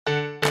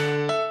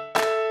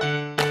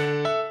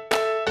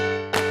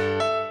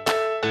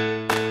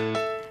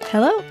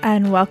Hello,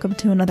 and welcome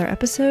to another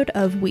episode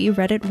of We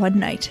Read It One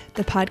Night,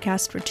 the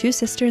podcast where two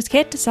sisters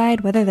can't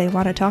decide whether they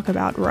want to talk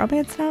about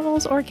romance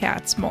novels or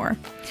cats more.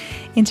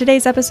 In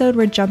today's episode,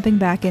 we're jumping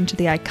back into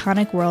the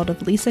iconic world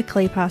of Lisa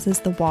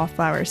Kleypas' The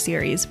Wallflower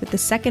series with the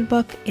second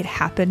book, It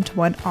Happened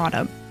One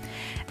Autumn.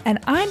 And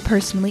I'm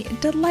personally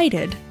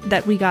delighted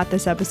that we got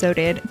this episode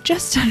in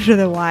just under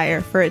the wire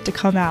for it to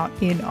come out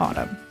in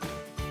autumn.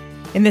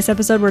 In this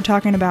episode, we're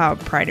talking about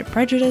Pride and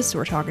Prejudice,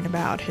 we're talking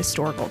about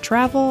historical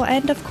travel,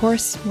 and of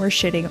course, we're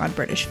shitting on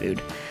British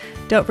food.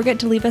 Don't forget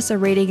to leave us a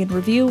rating and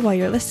review while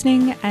you're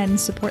listening, and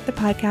support the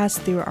podcast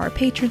through our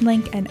Patreon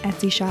link and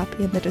Etsy shop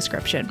in the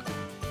description.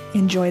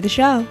 Enjoy the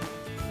show!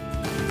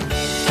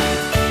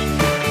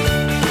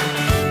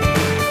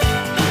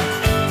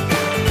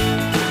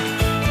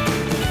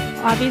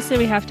 Obviously,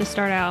 we have to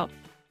start out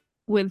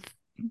with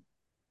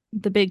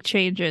the big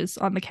changes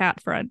on the cat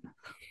front.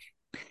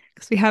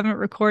 Because we haven't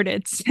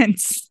recorded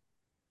since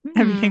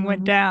everything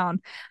went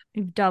down.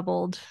 We've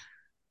doubled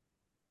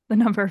the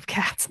number of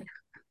cats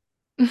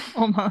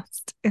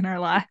almost in our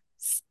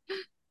lives.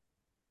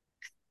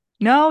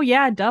 No,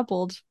 yeah,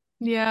 doubled.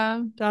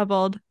 Yeah.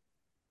 Doubled.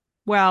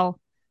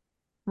 Well,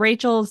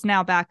 Rachel's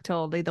now back to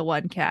only the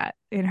one cat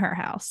in her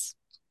house.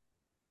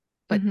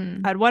 But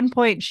at one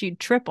point, she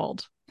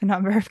tripled the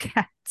number of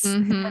cats.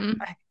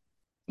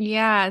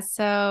 Yeah,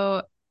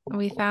 so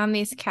we found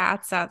these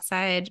cats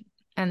outside.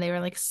 And they were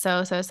like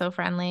so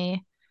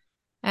friendly.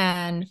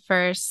 And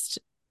first,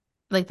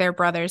 like they're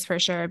brothers for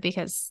sure,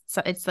 because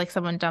it's like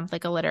someone dumped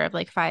like a litter of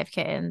like 5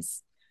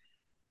 kittens.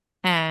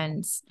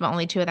 And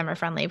only 2 of them are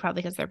friendly,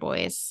 probably because they're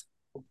boys.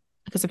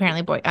 Because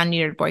apparently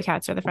unneutered boy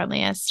cats are the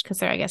friendliest because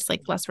they're, I guess,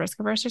 like less risk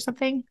averse or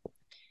something.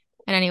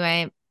 And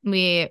anyway,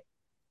 we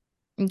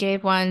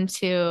gave one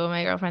to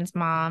my girlfriend's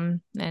mom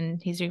and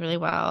he's doing really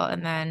well.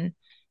 And then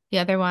the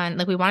other one,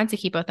 like we wanted to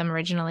keep both of them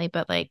originally,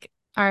 but like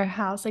our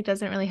house like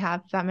doesn't really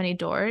have that many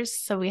doors,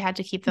 so we had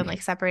to keep them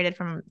like separated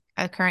from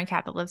a current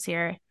cat that lives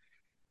here.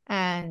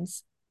 And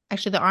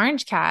actually the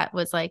orange cat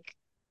was like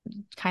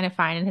kind of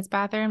fine in his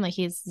bathroom. Like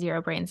he's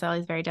 0 brain cell,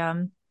 he's very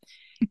dumb.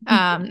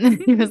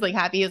 He was like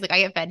happy. He was like, I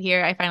get fed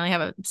here, I finally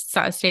have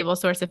a stable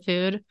source of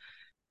food.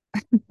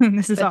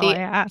 This is all I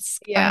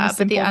ask. Yeah,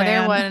 but the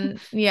other one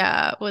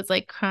was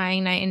like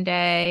crying night and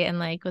day and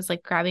like was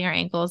like grabbing our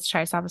ankles to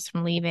try to stop us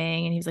from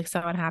leaving, and he was like so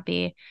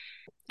unhappy.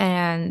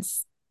 And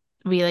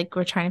we like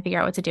were trying to figure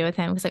out what to do with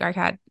him because like our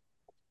cat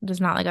does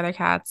not like other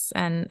cats,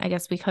 and I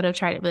guess we could have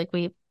tried it, like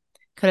we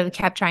could have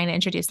kept trying to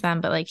introduce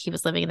them, but like he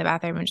was living in the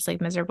bathroom and just like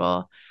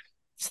miserable.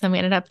 So then we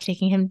ended up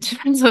taking him to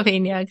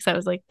Pennsylvania because I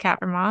was like, cat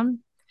for mom.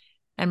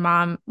 And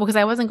mom, well, because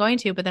I wasn't going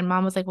to, but then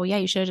mom was like, well, yeah,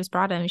 you should have just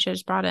brought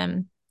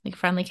him, like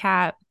friendly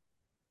cat.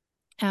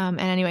 And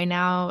anyway,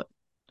 now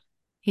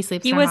he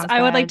sleeps in mom's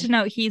I would like bed, to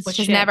know which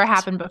has never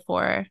happened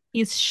before.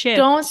 He's shipped.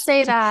 Don't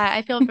say that.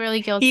 I feel really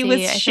guilty. He was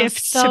I feel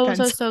shipped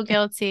so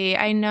guilty.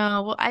 I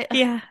know. Well,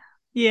 yeah.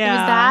 It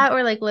was that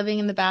or like living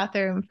in the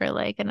bathroom for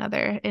like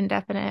another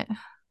indefinite.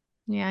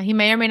 Yeah, he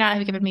may or may not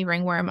have given me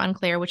ringworm.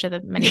 Unclear which of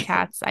the many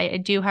cats. I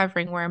do have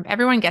ringworm.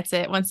 Everyone gets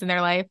it once in their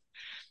life.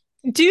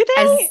 Do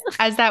they?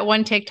 As that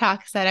one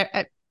TikTok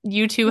said,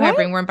 you too have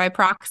ringworm by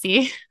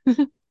proxy.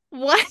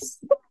 What?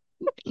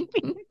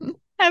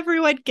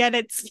 Everyone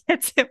gets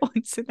it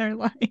once in their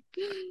life.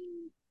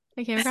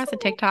 I came across a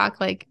TikTok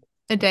like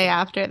a day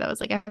after that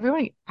was like,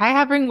 everyone, I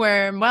have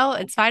ringworm. Well,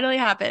 it's finally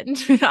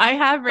happened. I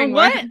have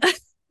ringworm.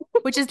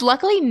 Which is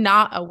luckily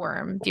not a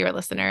worm, dear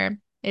listener.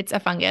 It's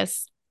a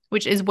fungus,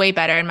 which is way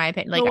better in my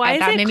opinion. Like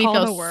that made me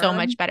feel so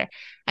much better.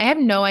 I have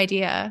no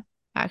idea,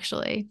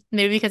 actually.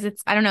 Maybe because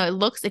it's, I don't know. It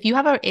looks, if you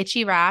have an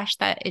itchy rash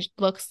that it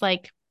looks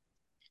like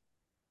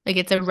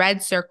it's a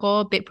red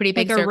circle, pretty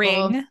big circle.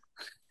 Ring.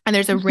 And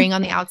there's a ring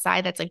on the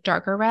outside that's like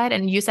darker red.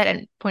 And you said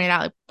and pointed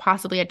out like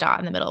possibly a dot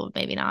in the middle, but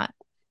maybe not.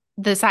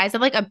 The size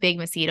of like a big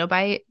mosquito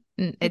bite.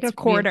 It's a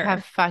quarter.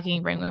 Have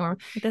fucking ringworm.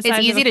 It's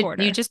easy to,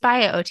 you just buy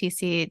an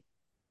OTC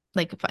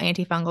like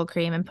antifungal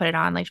cream and put it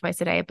on like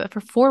twice a day, but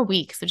for 4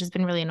 weeks, which has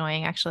been really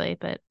annoying actually.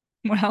 But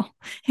well,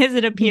 has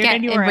it appeared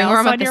anywhere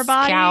else on your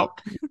body?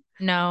 Scalp.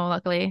 No,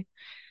 luckily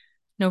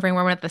no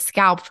ringworm at the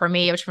scalp for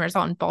me, which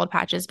result in bald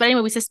patches. But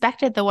anyway, we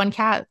suspected the one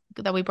cat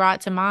that we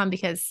brought to mom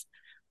because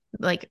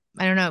like,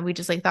 I don't know, we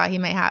just like thought he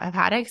might have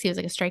had it because he was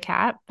like a stray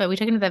cat. But we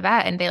took him to the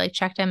vet and they like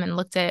checked him and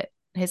looked at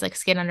his like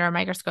skin under a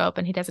microscope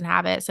and he doesn't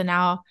have it. So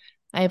now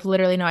I have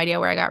literally no idea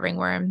where I got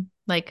ringworm.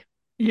 Like,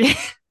 yeah.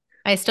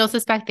 I still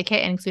suspect the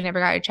kitten because we never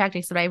got it checked,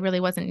 except I really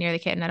wasn't near the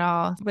kitten at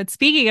all. But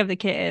speaking of the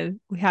kitten,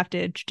 we have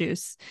to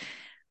introduce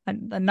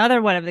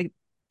another one of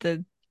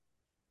the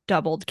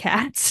doubled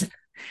cats.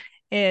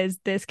 Is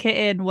this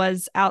kitten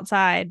was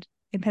outside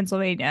in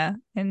Pennsylvania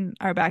in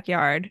our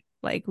backyard.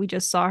 Like we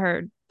just saw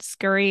her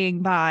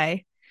scurrying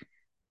by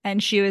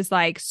and she was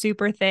like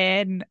super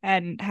thin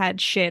and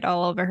had shit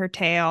all over her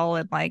tail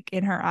and like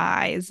in her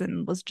eyes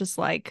and was just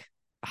like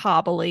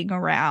hobbling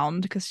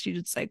around because she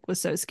just like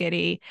was so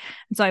skinny.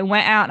 And so I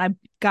went out and I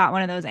got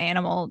one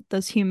of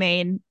those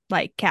humane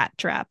like cat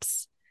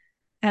traps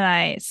and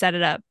I set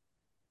it up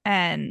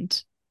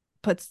and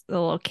put a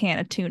little can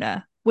of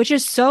tuna which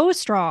is so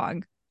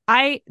strong.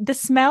 The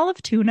smell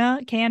of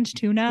tuna, canned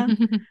tuna,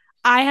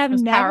 I have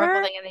Most powerful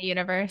never thing in the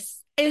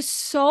universe. is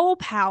so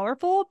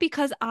powerful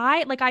because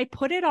I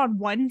put it on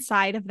one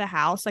side of the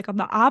house, like on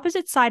the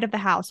opposite side of the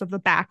house of the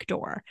back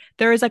door.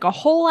 There is like a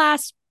whole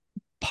ass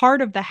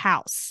part of the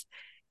house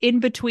in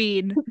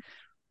between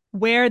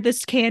where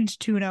this canned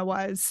tuna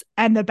was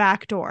and the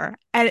back door.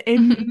 And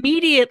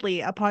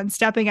immediately upon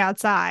stepping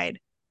outside,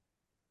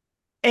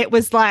 it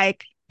was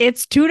like,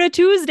 it's Tuna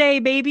Tuesday,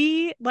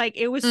 baby. Like,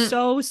 it was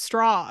so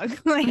strong.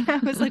 Like, I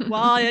was like,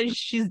 well,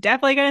 she's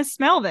definitely going to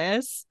smell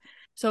this.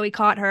 So we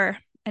caught her,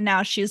 and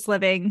now she's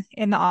living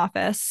in the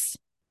office.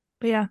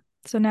 But yeah,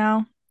 so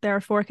now there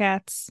are 4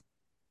 cats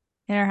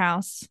in our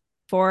house.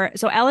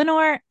 So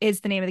Eleanor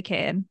is the name of the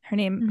kid.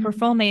 Her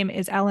full name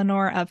is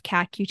Eleanor of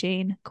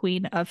Aquitaine,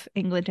 Queen of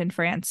England and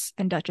France,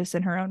 and Duchess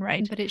in her own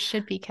right. But it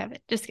should be Kevin.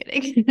 Just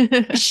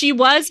kidding. She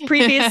was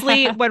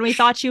previously, when we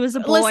thought she was a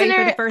boy, Listener,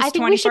 for the first I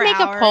think 24 we should make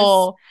hours, a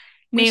poll.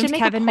 named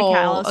Kevin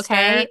McAllister.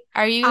 Okay,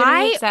 are you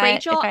gonna be upset?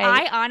 Rachel,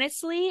 I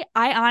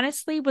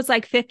honestly was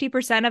like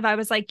 50% of, I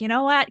was like, you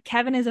know what,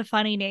 Kevin is a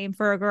funny name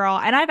for a girl,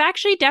 and I've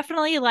actually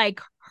definitely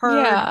like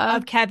heard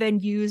of Kevin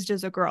used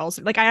as a girl's.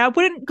 Like, I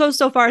wouldn't go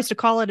so far as to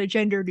call it a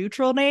gender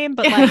neutral name,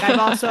 but like I've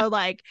also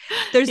like,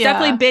 there's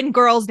definitely been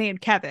girls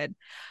named Kevin.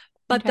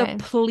 But the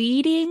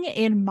pleading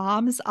in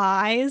Mom's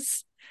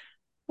eyes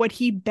when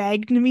he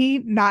begged me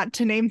not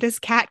to name this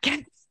cat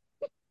Kevin.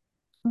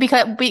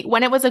 Because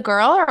when it was a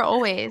girl or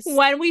always?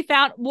 When we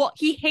found, well,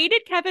 he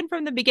hated Kevin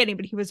from the beginning,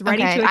 but he was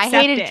ready to accept it. I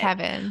hated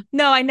Kevin.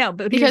 No, I know,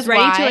 but he was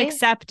ready to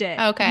accept it.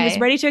 Okay. He was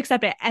ready to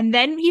accept it. And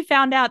then he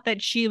found out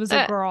that she was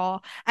a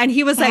girl, and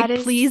he was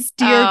like, please,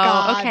 dear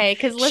God, okay,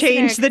 because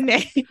change the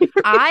name.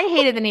 I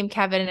hated the name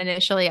Kevin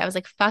initially. I was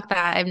like, fuck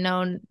that. I've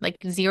known like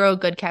zero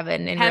good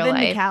Kevin in real life.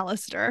 Kevin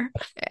McAllister.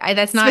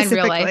 That's not in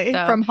real life,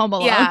 though. From Home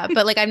Alone. Yeah,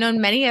 but like I've known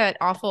many an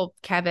awful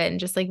Kevin,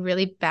 just like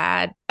really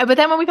bad. But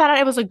then when we found out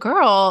it was a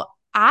girl,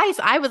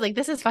 I was like,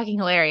 this is fucking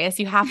hilarious.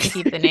 You have to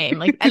keep the name.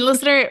 Like, and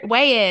listener,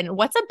 weigh in.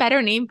 What's a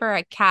better name for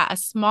a cat? A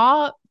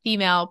small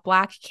female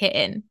black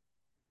kitten,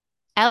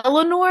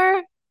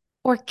 Eleanor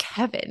or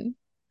Kevin?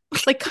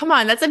 Like, come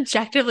on, that's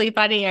objectively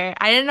funnier.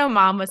 I didn't know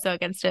Mom was so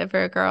against it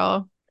for a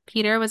girl.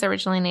 Peter was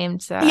originally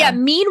named.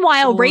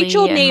 Meanwhile,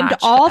 Rachel named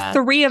all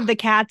 3 of the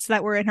cats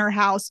that were in her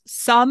house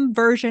some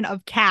version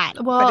of cat,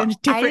 but in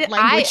different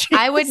languages.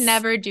 I would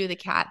never do the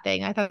cat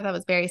thing. I thought that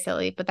was very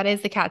silly, but that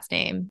is the cat's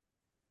name.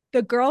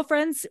 The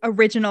girlfriend's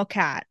original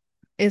cat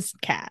is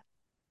Cat.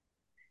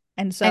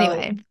 And so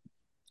anyway,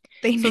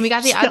 so we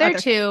got the other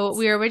 2.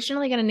 We were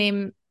originally going to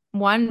name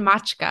one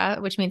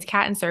Machka, which means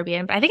cat in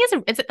Serbian, but I think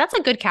that's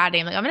a good cat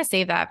name. Like, I'm going to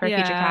save that for a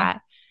future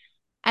cat.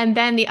 And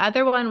then the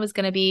other one was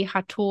going to be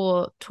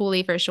Hatul,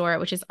 Tuli for short,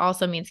 which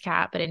also means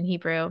cat, but in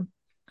Hebrew.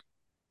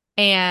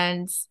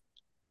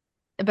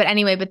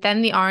 But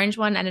then the orange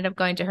one ended up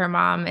going to her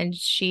mom, and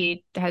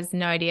she has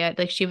no idea.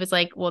 Like, she was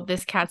like, well,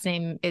 this cat's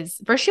name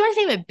is, first she wanted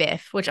to name it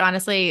Biff, which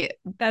honestly,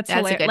 that's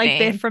a good name.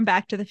 Biff from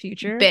Back to the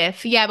Future.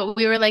 Biff. Yeah. But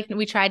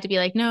we tried to be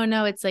like,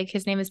 no, it's like,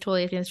 his name is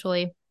Tuli. His name is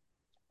Tuli.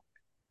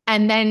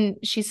 And then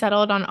she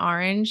settled on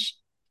Orange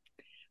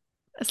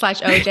 /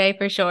 OJ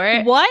for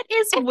short. What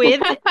is with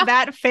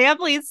that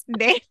family's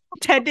name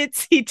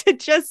tendency to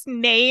just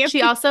name?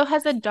 She also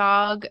has a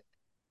dog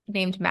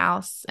named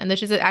Mouse, and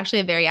this is actually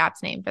a very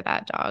apt name for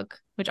that dog,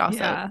 which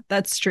also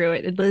that's true.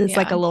 It is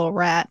like a little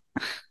rat.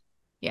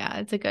 Yeah,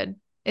 it's a good,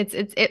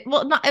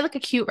 well, not like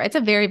a cute rat. It's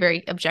a very,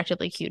 very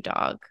objectively cute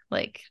dog.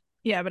 Like,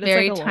 yeah, but it's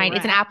very like tiny.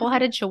 It's an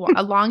apple-headed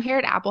chihuahua, a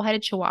long-haired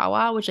apple-headed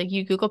chihuahua, which like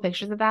you Google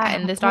pictures of that,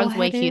 and this dog's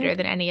way cuter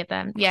than any of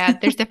them. Yeah,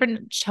 there's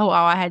different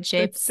chihuahua head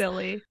shapes. It's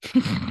silly.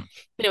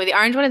 Anyway, the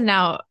orange one is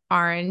now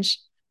Orange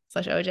 /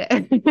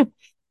 OJ,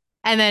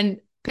 and then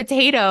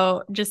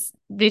Potato is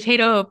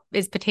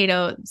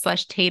potato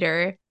 /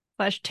 tater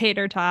 /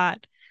 tater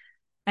tot,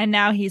 and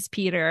now he's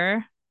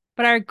Peter.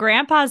 But our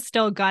grandpa's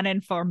still gunning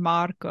for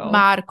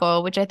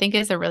Marco, which I think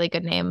is a really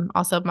good name.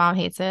 Also, Mom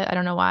hates it. I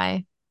don't know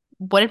why.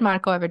 What did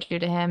Marco ever do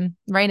to him?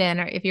 Write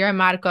in, or if you're a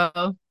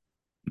Marco.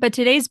 But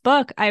today's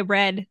book I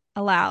read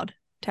aloud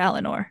to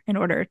Eleanor in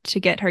order to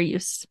get her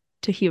used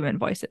to human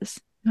voices.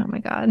 Oh my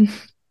God.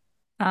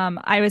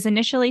 I was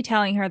initially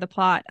telling her the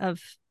plot of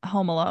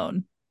Home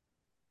Alone,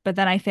 but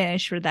then I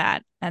finished with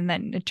that, and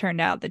then it turned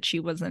out that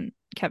she wasn't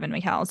Kevin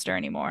McAllister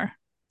anymore.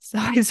 So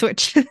I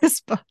switched to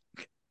this book.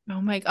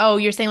 Oh,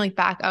 you're saying like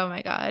back. Oh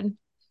my God.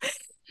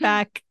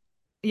 Back.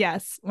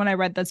 Yes, when I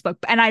read this book.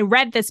 And I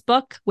read this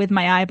book with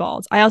my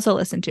eyeballs. I also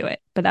listened to it,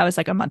 but that was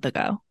like a month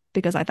ago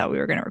because I thought we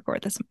were going to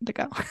record this a month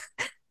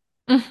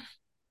ago.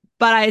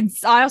 But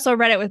I also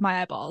read it with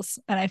my eyeballs,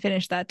 and I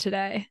finished that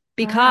today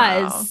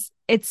because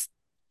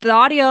the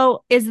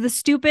audio is the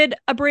stupid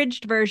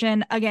abridged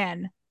version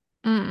again.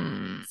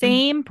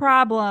 Same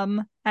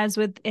problem as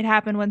with It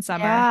Happened One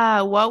Summer.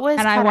 Yeah, what was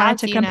and I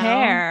wanted to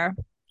compare.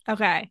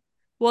 Okay.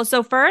 Well,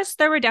 so first,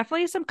 there were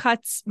definitely some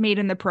cuts made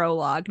in the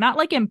prologue. Not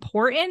like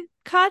important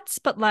cuts,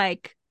 but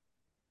like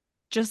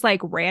just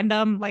like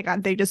random. Like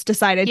they just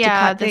decided to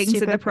cut things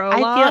in the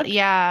prologue.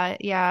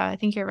 I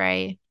think you're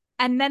right.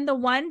 And then the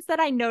ones that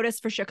I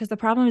noticed for sure, because the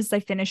problem is I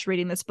finished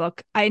reading this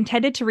book. I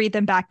intended to read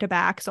them back to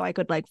back so I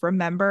could like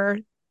remember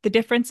the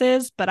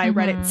differences, but I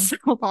read it so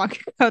long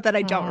ago that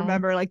I don't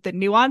remember like the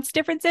nuanced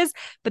differences.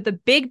 But the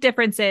big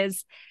difference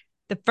is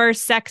the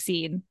first sex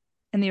scene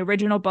in the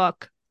original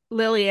book,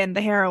 Lillian,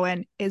 the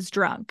heroine, is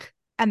drunk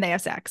and they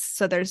have sex.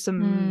 So there's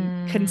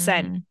some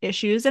consent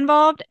issues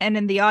involved. And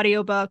in the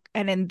audiobook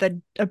and in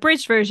the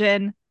abridged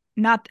version,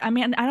 not, I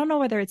mean, I don't know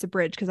whether it's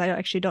abridged because I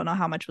actually don't know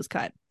how much was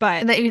cut.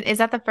 But is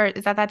that the first?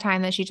 Is that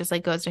time that she just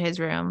like goes to his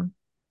room?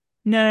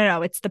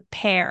 No. It's the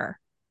pair.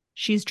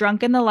 She's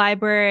drunk in the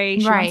library.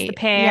 She wants the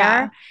pair.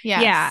 Yeah.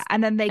 Yes. Yeah.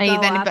 And then they go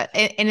up. But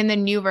in the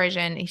new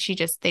version, they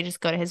just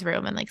go to his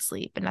room and like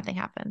sleep and nothing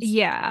happens.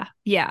 Yeah.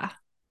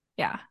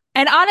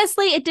 And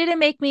honestly, it didn't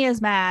make me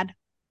as mad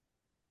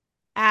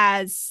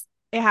as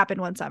It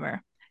Happened One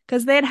Summer.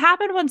 Because they had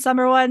Happened One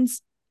Summer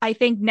ones, I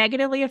think,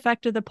 negatively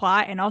affected the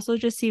plot and also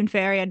just seemed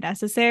very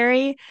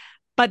unnecessary.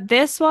 But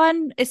this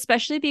one,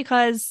 especially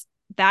because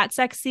that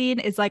sex scene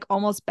is like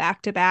almost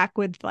back to back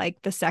with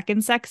like the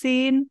second sex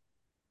scene.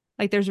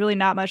 Like there's really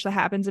not much that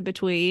happens in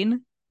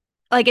between.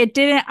 Like it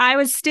didn't, I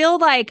was still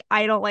like,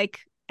 I don't like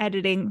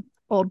editing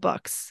old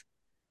books,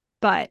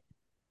 but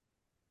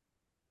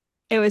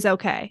it was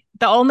okay.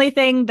 The only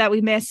thing that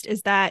we missed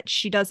is that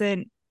she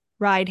doesn't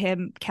ride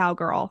him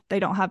cowgirl. They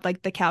don't have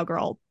like the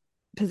cowgirl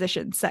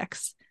position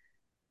sex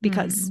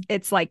because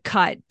it's like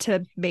cut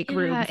to make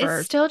room for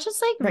it's still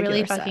just like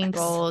really fucking sex.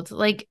 bold.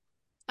 Like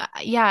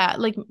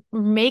like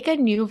make a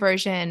new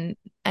version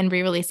and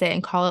re-release it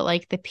and call it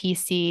like the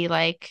PC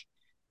like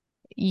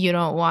you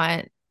don't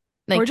want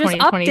like or just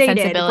 2020 updated,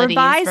 sensibilities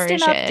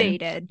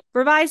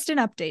revised and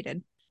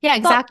updated. Yeah,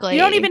 exactly. But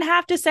you don't even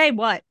have to say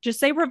what, just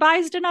say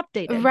revised and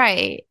updated.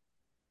 Right.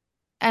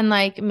 And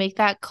like make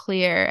that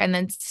clear and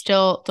then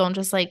still don't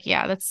just like,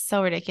 yeah, that's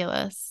so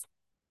ridiculous.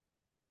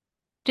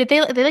 Did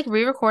they like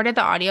re-recorded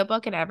the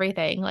audiobook and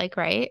everything, like,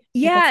 right?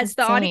 Yes,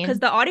 the audio, because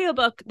the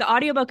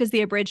audiobook is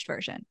the abridged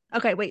version.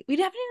 Okay, wait, we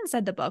haven't even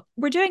said the book.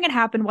 We're doing It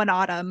Happened One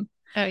Autumn.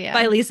 Oh yeah.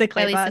 By Lisa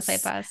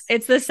Kleypas.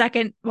 It's the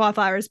second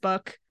Wildflowers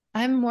book.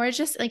 I'm more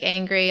just like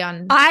angry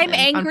on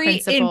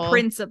angry in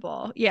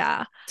principle.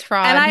 Yeah. It's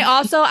fraud. And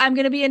I'm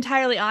gonna be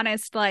entirely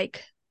honest,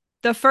 like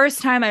the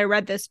first time I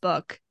read this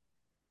book,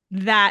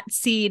 that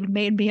scene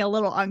made me a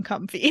little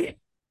uncomfy.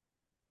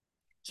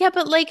 Yeah,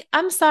 but like,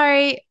 I'm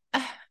sorry.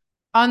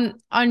 On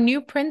new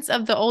prints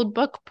of the old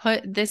book,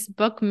 put this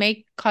book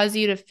may cause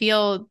you to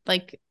feel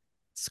like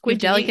squidgy.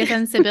 Delicate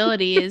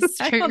sensibilities.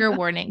 Trigger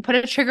warning. Put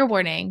a trigger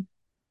warning.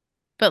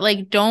 But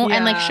like, don't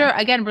and like, sure,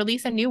 again,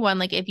 release a new one.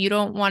 Like, if you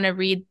don't want to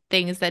read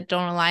things that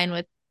don't align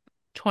with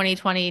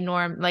 2020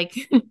 norm, like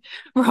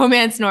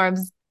romance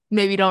norms,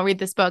 maybe don't read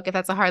this book if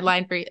that's a hard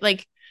line for you.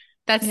 Like,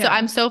 that's so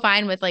I'm so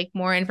fine with like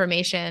more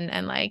information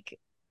and like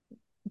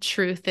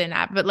truth and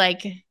that, but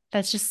like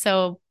that's just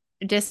so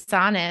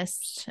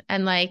dishonest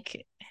and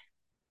like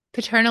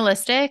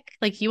paternalistic.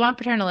 Like you want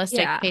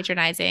paternalistic,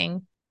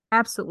 patronizing.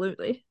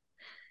 Absolutely.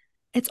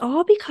 It's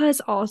all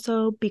because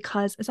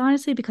it's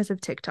honestly because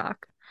of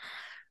TikTok.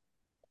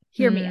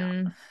 Hear me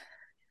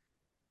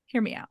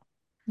out.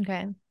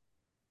 Okay.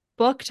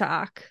 Book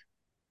Talk.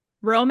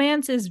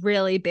 Romance is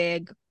really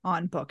big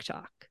on Book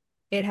Talk.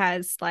 It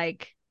has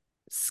like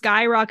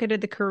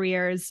skyrocketed the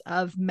careers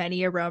of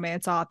many a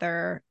romance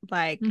author.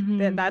 Like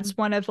that's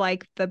one of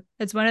like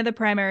it's one of the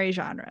primary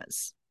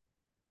genres.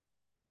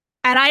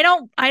 And I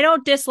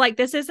don't dislike,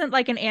 this isn't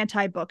like an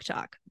anti-Book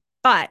Talk,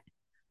 but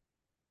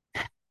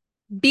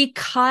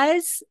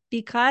because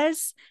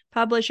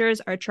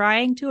publishers are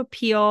trying to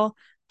appeal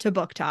to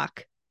Book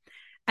Talk,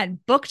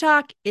 and Book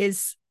Talk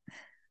is,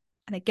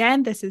 and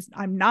again, this is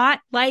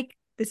not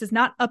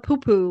a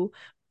poo-poo,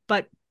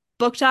 but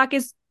Book Talk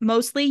is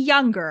mostly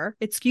younger.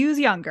 It skews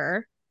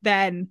younger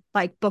than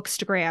like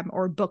Bookstagram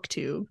or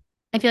BookTube.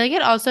 I feel like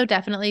it also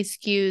definitely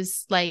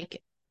skews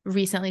like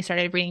recently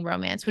started reading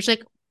romance, which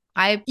like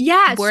a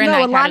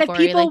lot of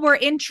people were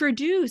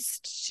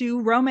introduced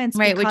to romance,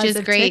 right? Which is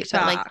great,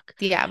 TikTok.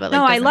 But like,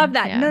 no, I love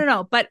that.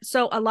 No. But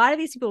so a lot of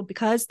these people,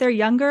 because they're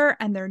younger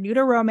and they're new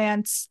to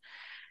romance,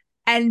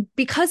 and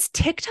because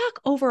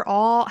TikTok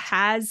overall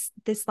has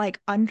this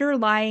like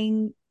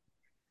underlying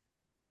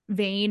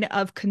vein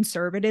of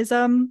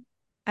conservatism.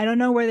 I don't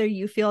know whether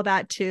you feel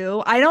that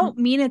too. I don't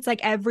mean it's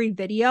like every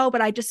video,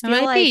 but I just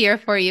feel like be your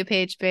For You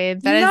page,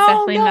 babe. That is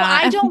definitely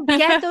not. I don't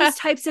get those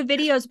types of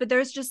videos, but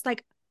there's just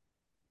like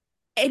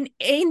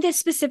in this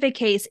specific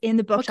case in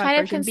the Book Talk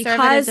version. What kind of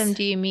conservatism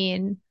do you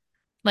mean?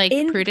 Like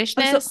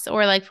prudishness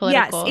or like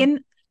political? Yes,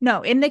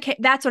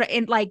 that's what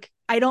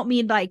I don't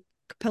mean like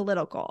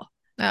political.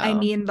 Oh. I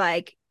mean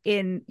like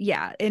in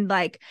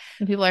like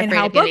when people are in afraid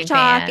how of Book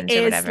Talk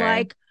is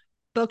like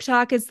Book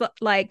Talk is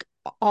like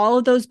all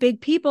of those big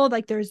people,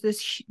 like there's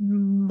this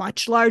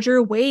much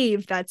larger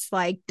wave that's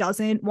like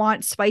doesn't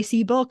want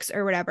spicy books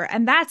or whatever,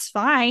 and that's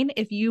fine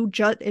if you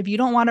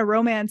don't want a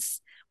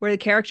romance where the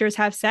characters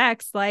have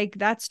sex, like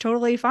that's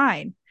totally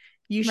fine.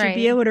 You should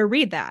be able to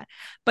read that.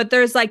 But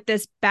there's like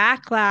this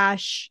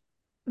backlash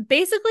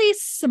basically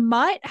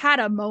smut had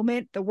a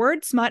moment, the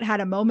word smut had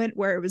a moment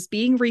where it was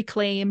being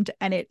reclaimed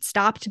and it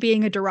stopped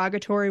being a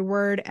derogatory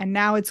word and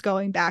now it's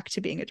going back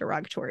to being a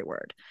derogatory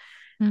word.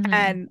 Mm-hmm.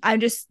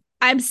 And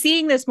I'm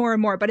seeing this more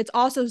and more, but it's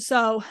also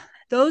so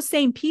those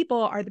same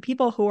people are the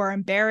people who are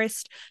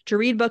embarrassed to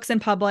read books in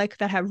public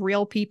that have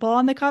real people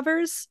on the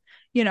covers,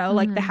 like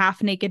the Mm-hmm.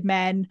 half naked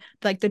men,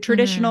 like the Mm-hmm.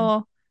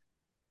 traditional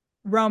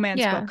romance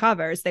book Yeah.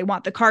 covers. They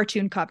want the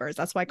cartoon covers.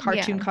 That's why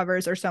cartoon Yeah.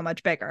 covers are so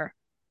much bigger.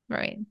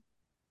 Right.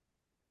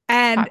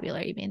 And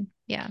Popular, you mean?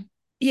 Yeah.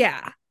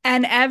 yeah,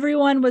 and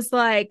everyone was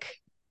like,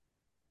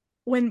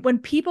 when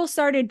people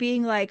started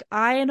being like,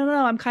 I don't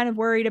know, I'm kind of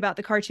worried about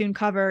the cartoon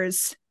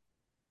covers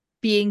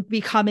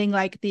becoming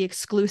like the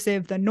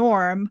exclusive, the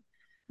norm,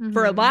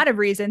 for a Mm-hmm. lot of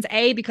reasons.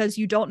 A, because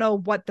you don't know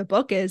what the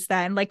book is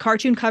then. Like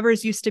cartoon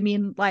covers used to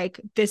mean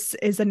like this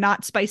is a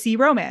not spicy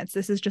romance.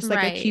 This is just like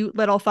a Right. cute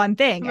little fun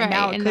thing. And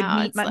now Right. it And could now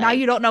mean it's now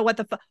you don't like, know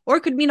what or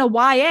it could mean a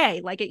YA.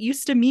 Like it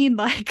used to mean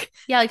like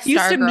yeah, like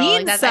used to Stargirl. Like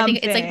mean that. I think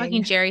it's like fucking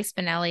something. Jerry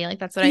Spinelli. Like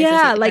that's what I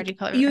Yeah, associate the like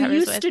cartoon you covers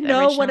used with to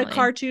know what a originally.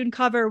 cartoon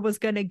cover was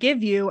going to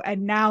give you,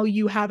 and now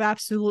you have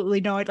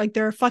absolutely no idea. Like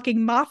there are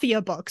fucking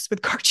mafia books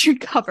with cartoon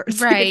covers.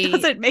 Like it Right.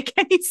 doesn't make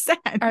any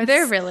Are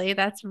there sense. really?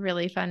 That's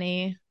really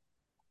funny.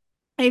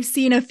 I've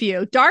seen a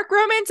few. Dark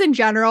romance in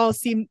general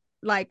seem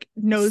like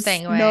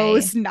Staying away.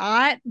 knows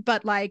not,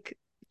 but like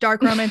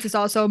dark romance is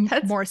also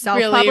That's more really,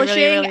 really, self-publishing,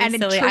 really and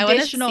in silly. I want to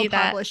traditional see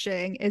that.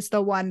 publishing is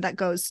the one that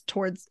goes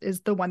towards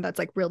is the one that's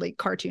like really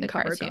cartoon The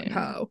cover gung cartoon.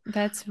 ho.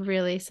 That's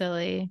really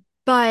silly.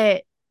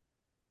 But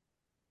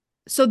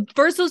so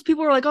first those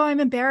people were like, "Oh, I'm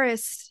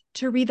embarrassed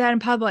to read that in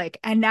public,"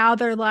 and now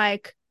they're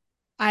like,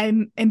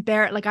 "I'm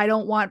embarrassed. Like I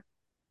don't want."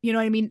 You know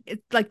what I mean?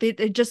 It's like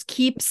it just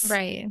keeps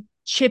Right.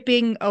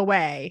 chipping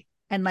away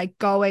and like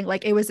going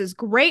like it was this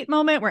great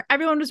moment where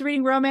everyone was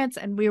reading romance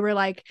and we were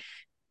like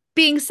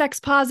being sex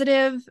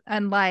positive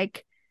and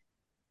like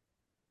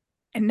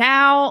and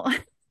now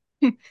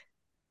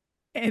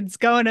it's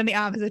going in the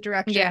opposite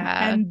direction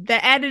Yeah. and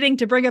the editing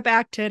to bring it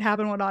back to it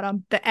happened one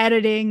autumn the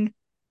editing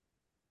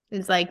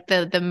Is like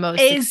the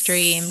most is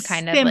extreme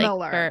kind of like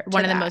similar or to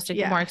one of the that, most more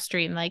yeah,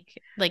 extreme like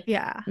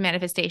yeah,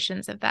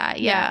 manifestations of that.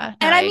 yeah. Yeah. No,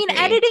 And I I mean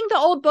agree. editing the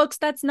old books,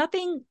 that's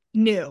nothing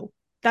new,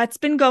 that's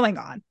been going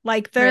on.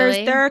 Like there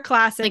Really? are Like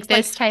classics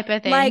this type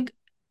of thing? like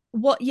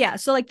well, yeah,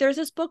 so like there's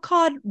this book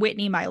called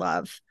Whitney My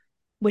Love,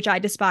 which I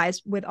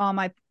despise with all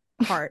my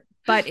heart,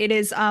 but it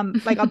is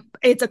like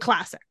it's a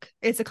classic,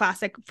 it's a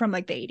classic from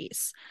like the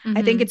 80s.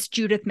 I think Mm-hmm. it's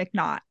Judith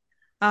McNaught,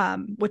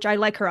 which I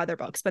like her other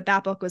books, but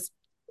that book was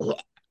ugh,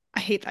 I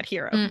hate that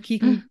hero.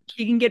 Mm-hmm.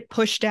 He can get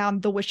pushed down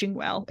the wishing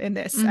well in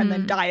this and then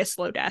Mm-hmm. die a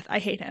slow death. I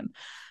hate him.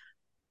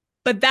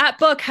 But that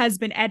book has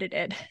been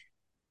edited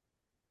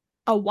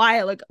a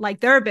while ago. Like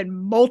there have been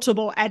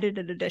multiple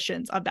edited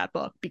editions of that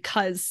book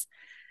because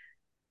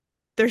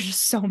there's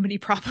just so many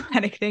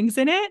problematic things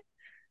in it.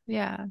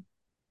 Yeah.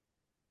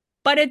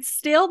 But it's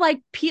still like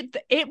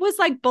it was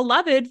like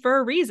beloved for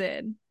a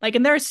reason. Like,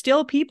 and there are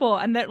still people,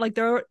 and that like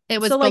there.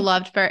 It was So like,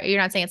 beloved for you're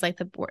not saying it's like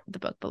the book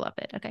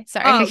beloved. Okay.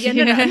 Sorry. oh yeah,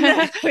 no, no,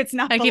 no, it's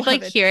not I keep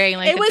like beloved. hearing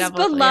like It a was double,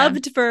 yeah.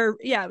 beloved for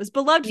yeah, it was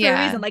beloved for a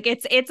Yeah. reason. Like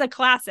it's a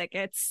classic.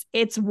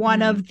 It's one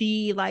Mm-hmm. of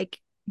the like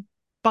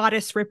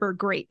bodice ripper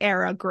great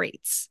era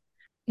greats,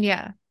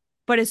 Yeah.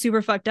 but it's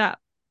super fucked up.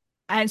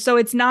 And so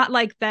it's not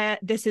like that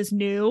this is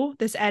new,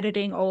 this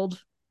editing old Well,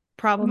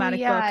 problematic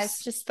yeah, it's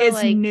books just the is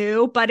like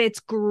new, but it's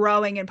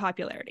growing in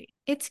popularity.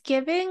 it's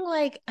giving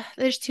like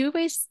there's two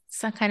ways,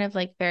 some kind of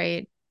like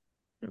very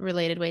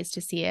related ways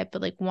to see it,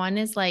 but like one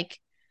is like,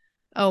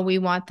 oh, we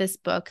want this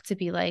book to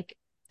be like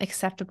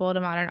acceptable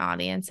to modern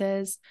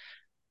audiences.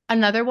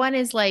 Another one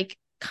is like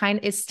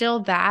it's still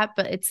that,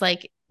 but it's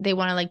like they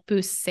want to like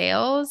boost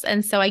sales.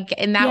 And so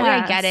in that way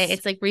I get it. Yes.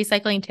 It's like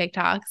recycling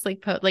TikToks,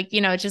 like,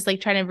 it's just like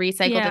trying to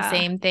recycle the Yeah.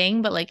 same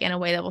thing, but like in a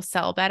way that will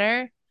sell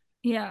better,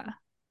 Yeah.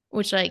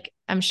 which like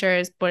I'm sure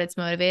is what it's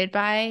motivated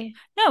by.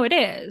 No, it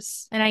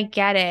is. And I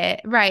get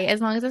it. Right.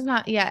 As long as it's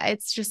not, yeah,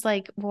 it's just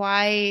like,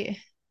 why?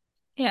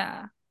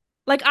 Yeah.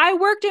 Like I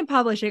worked in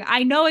publishing.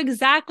 I know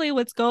exactly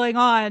what's going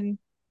on.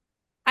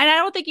 And I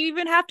don't think you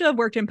even have to have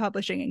worked in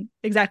publishing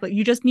exactly.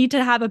 You just need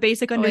to have a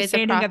basic Always a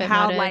understanding of profit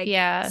how motive. like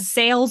Yeah.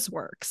 sales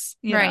works,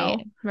 you know?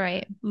 Right.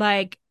 Right.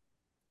 Like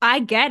I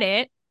get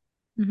it,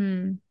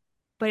 Hmm.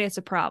 but it's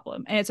a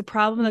problem. And it's a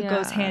problem that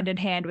goes Yeah. hand in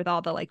hand with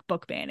all the like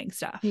book banning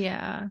stuff.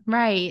 Yeah.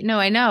 Right. No,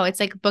 I know. It's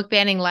like book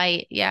banning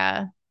light.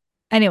 Yeah.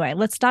 Anyway,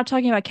 let's stop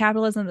talking about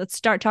capitalism. Let's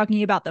start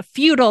talking about the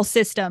feudal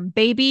system,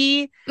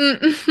 baby.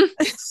 Mm.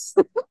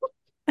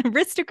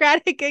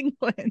 Aristocratic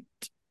England.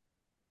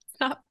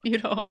 Not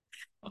beautiful.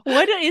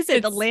 What is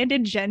it? The It's,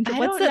 landed gentry. I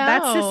What's don't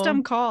that know.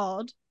 system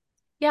called?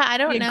 Yeah, I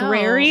The don't know.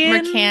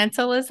 agrarian,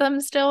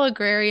 Mercantilism still,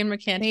 agrarian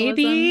mercantilism,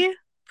 maybe?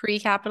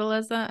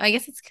 pre-capitalism. I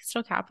guess it's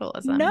still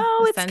capitalism, No,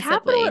 it's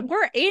capital. ostensibly.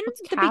 We're in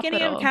What's the beginning of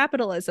capital?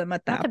 capitalism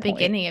at Not the that point.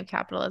 beginning of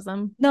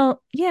capitalism.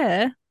 No,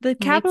 yeah. The Late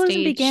capitalism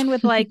stage. began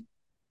with like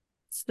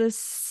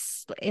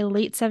this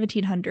late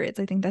 1700s.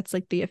 I think that's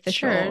like the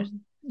Sure. official.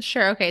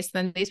 Sure. Okay. So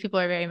then these people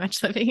are very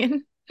much living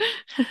in.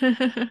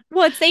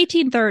 Well, it's the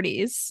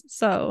 1830s,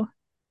 so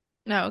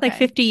No, like okay.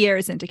 50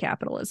 years into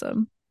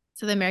capitalism.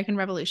 So the American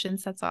Revolution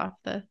sets off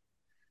the.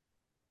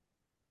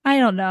 I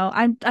don't know.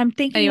 I'm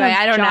thinking Anyway, of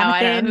I don't know.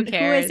 I don't know. Who Jonathan. Who is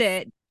cares?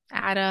 it?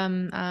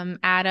 Adam,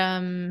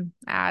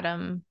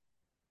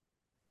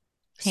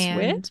 Swift?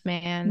 Hand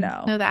Man.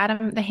 No. No,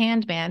 the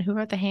Hand Man. Who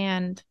wrote the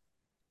Hand?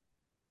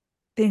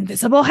 The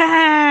Invisible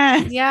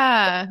Hand.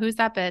 Yeah, who's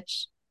that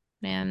bitch?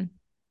 Man.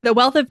 The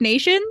Wealth of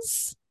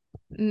Nations?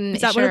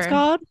 Is that what it's Sure.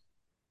 called?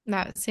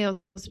 That feels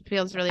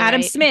really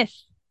Adam right. Smith.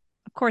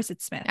 Of course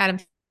it's Smith. Adam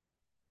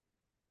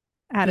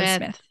Adam Smith.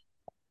 Smith.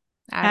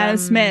 Adam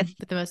Smith, Adam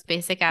with the most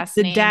basic ass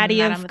the name.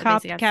 daddy Adam of with the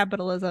basic ass.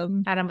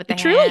 capitalism. Adam with the It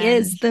truly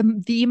is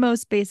hand. the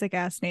most basic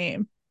ass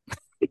name.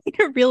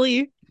 It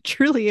really,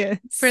 truly is.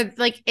 For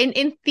like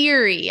in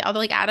theory, although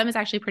like Adam is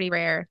actually pretty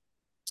rare,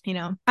 you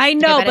know. I Like I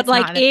know, bet but it's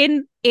like not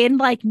in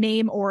like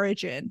name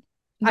origin,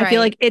 I feel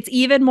like right. it's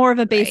even more of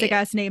a basic Right.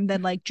 ass name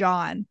than like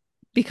John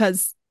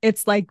because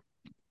it's like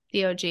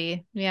The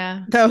OG.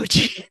 Yeah. the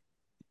OG.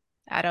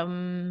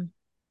 Adam.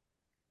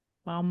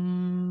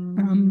 Um,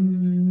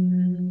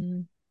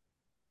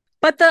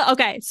 but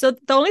so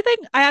the only thing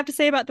I have to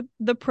say about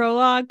the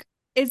prologue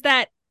is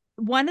that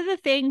one of the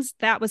things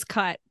that was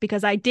cut,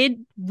 because I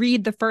did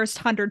read the first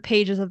 100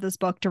 pages of this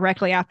book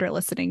directly after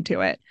listening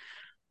to it.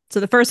 So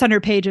the first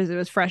 100 pages, it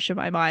was fresh in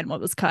my mind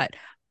what was cut.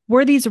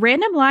 Were these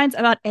random lines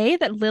about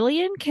that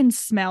Lillian can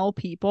smell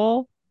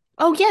people?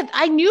 Oh yeah,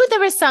 I knew there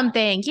was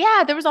something.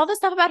 Yeah, there was all this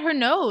stuff about her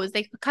nose.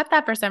 They cut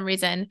that for some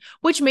reason,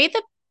 which made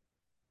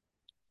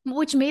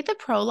the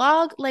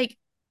prologue like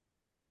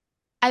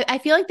I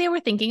feel like they were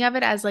thinking of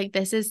it as like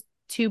this is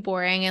too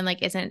boring and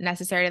like isn't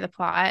necessary to the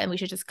plot and we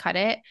should just cut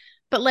it.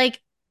 But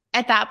like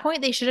at that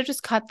point they should have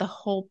just cut the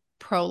whole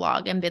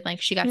prologue and been like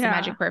she got some Yeah.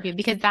 magic perfume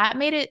because that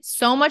made it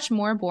so much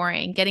more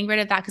boring getting rid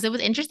of that because it was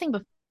interesting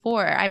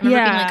before. I remember being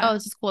like, Yeah. oh,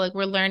 this is cool. Like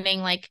we're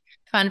learning like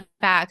fun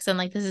facts and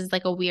like this is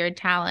like a weird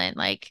talent.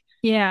 Like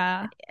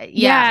Yeah. Yeah.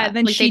 yeah,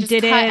 Then like they she just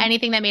cut didn't.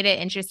 anything that made it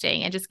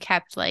interesting and just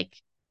kept like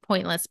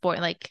pointless,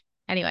 boring. Like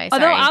anyway,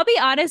 Although sorry. I'll be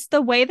honest,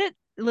 the way that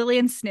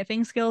Lillian's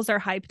sniffing skills are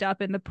hyped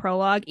up in the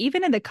prologue,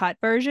 even in the cut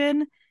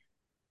version,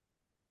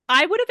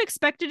 I would have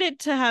expected it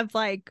to have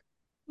like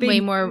Way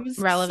been more used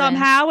relevant.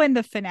 somehow in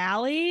the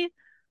finale,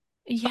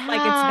 but like it's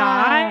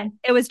not. Yeah.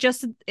 It was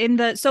just in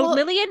the so Well,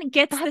 Lillian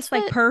gets that's this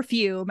like what,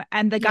 perfume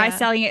and the guy yeah.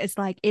 selling it is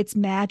like it's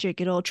magic.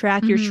 It'll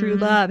attract your true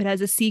Mm-hmm. love. It has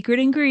a secret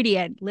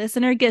ingredient.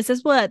 Listener,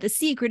 guesses what? The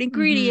secret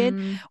ingredient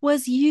Mm-hmm.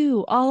 was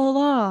you all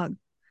along.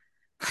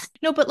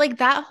 No, but like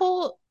that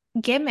whole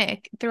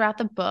gimmick throughout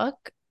the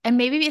book, and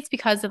maybe it's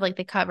because of like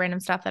the cut random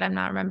stuff that I'm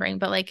not remembering,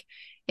 but like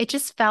it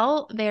just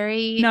felt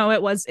very No,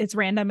 it's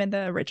random in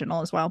the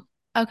original as well.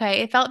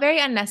 okay. It felt very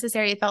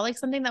unnecessary. It felt like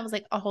something that was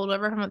like a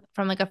holdover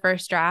from like a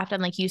first draft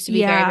and like used to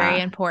be very, very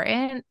Yeah.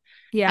 important. And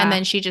Yeah.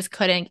 then she just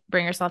couldn't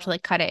bring herself to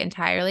like cut it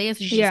entirely. So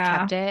she just Yeah.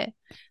 kept it.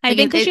 I Like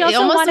think because she it also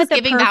almost wanted was the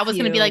giving that was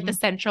going to be like the perfume.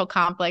 central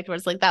conflict where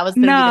it's like that was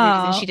going to be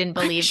the reason she No, didn't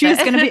believe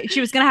that.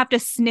 she was gonna have to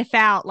sniff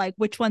out like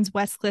which one's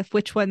Westcliff,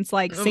 which one's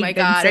like Oh my Saint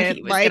God. Or he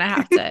Vincent, was going to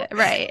like have to,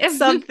 right.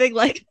 something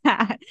like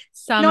that.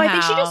 No, I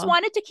think she just Somehow.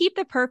 wanted to keep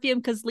the perfume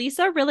because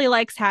Lisa really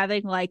likes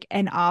having like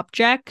an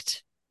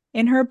object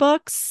in her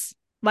books,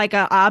 like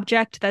an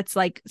object that's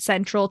like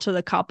central to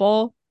the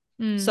couple.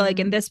 So like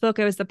in Mm, this book,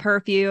 it was the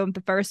perfume.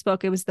 The first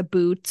book, it was the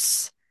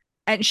boots.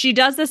 And she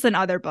does this in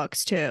other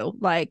books too.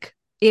 Like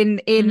in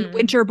mm,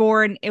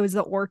 Winterborn, it was the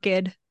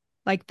orchid,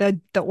 like the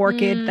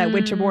orchid that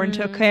Winterborn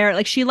took mm. care.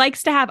 Like she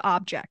likes to have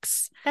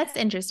objects. That's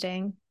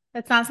interesting.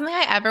 That's not something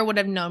I ever would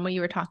have known what you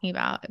were talking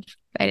about if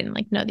I didn't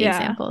like know the Yeah.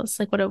 examples.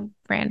 Like what a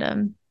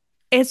random.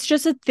 It's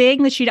just a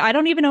thing that I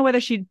don't even know whether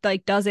she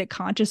like does it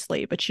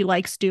consciously, but she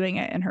likes doing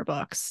it in her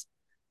books.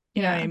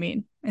 You know what I Yeah.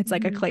 mean? It's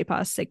like a Mhm.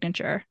 Kleypas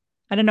signature.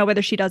 I don't know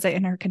whether she does it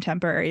in her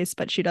contemporaries,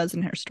 but she does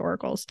in her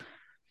historicals.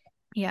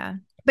 Yeah.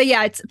 But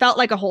yeah, it's felt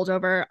like a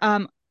holdover.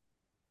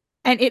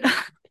 And it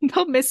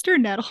though Mr.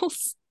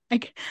 Nettles,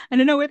 like I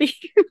don't know whether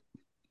you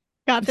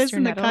got this Mr.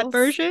 in the cut Nettles.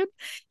 version.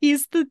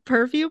 He's the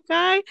perfume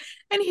guy,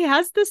 and he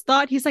has this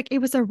thought. He's like, it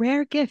was a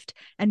rare gift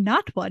and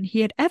not one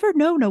he had ever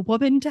known a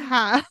woman to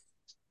have.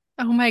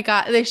 Oh my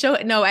God. They show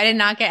no, I did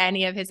not get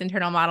any of his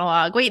internal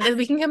monologue. Wait,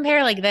 we can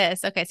compare like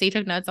this. Okay, so you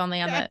took notes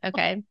only on Yeah. the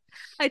okay.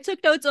 I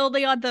took notes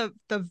only on the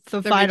The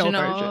final version.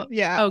 original.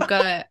 Yeah. Oh,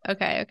 good.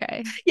 Okay,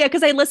 okay. Yeah,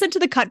 because I listened to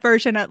the cut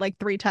version at like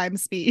 3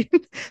 times speed.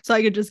 So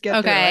I could just get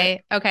through it.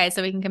 Okay. Okay,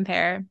 so we can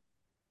compare.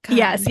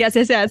 Yes, God. yes,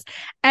 yes, yes.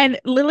 And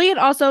Lillian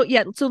also,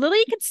 yeah, so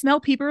Lillian can smell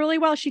people really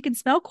well. She can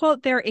smell,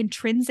 quote, their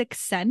intrinsic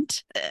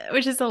scent.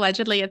 Which is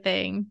allegedly a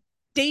thing.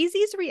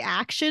 Daisy's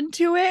reaction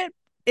to it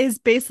is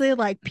basically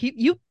like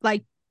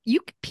you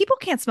people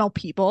can't smell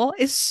people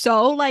is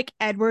so like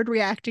Edward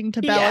reacting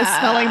to Bella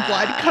smelling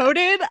blood Yeah.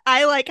 coated.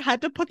 I like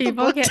had to put the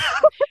People book can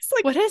down. It's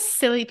like what is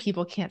silly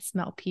people can't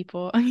smell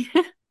people. I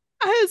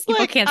was like,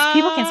 People can't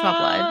smell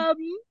blood.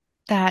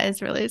 That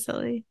is really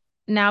silly.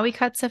 Now we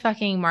cut to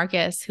fucking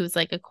Marcus, who's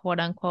like a quote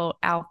unquote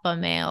alpha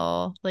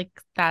male, like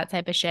that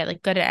type of shit,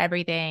 like good at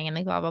everything and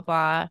like blah blah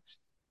blah.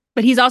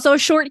 but he's also a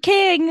short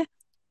king.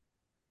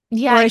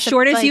 Yeah, or as except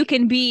short as you like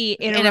can be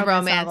in in a a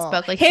romance romance novel.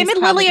 book. Like Him he's and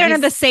probably Lillian are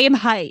he's the same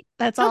height.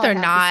 That's no, all I they're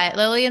have to not. say.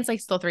 Lillian's like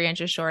still 3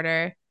 inches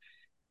shorter.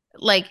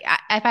 Like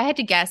if I had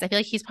to guess, I feel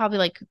like he's probably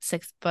like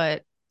 6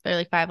 foot or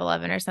like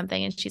 5'11" or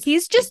something, and she's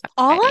He's like just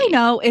all I 5'8".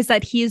 know is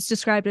that he is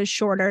described as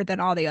shorter than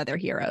all the other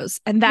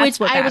heroes, and Which that's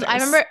what I matters.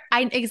 remember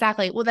I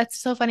exactly. Well, that's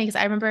so funny because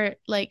I remember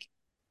like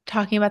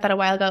talking about that a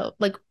while ago,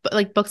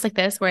 like books like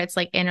this where it's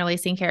like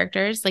interlacing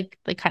characters, like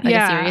kind of like a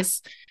Yeah,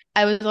 series.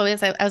 I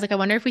was like, I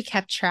wonder if we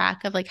kept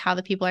track of like how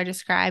the people are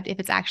described, if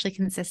it's actually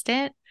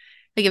consistent,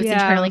 like if it's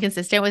yeah, internally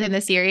consistent within the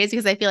series,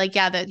 because I feel like,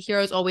 yeah, the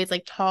hero's always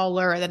like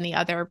taller than the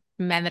other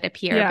men that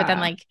appear, but then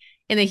yeah. like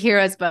in the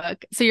hero's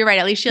book, so you're right,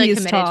 at least she like He's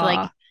committed to like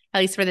tall. at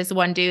least for this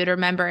one dude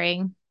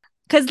remembering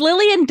Because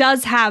Lillian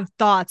does have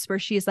thoughts where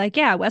she's like,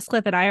 yeah,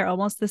 Westcliff and I are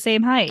almost the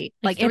same height.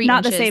 like Like, if three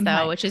not the inches same though,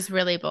 height. which is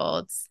really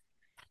bold.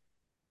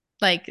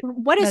 Like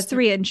What is that's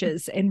 3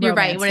 inches in you're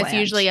right romance when it's land?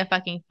 usually a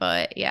fucking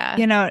foot. Yeah.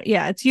 You know,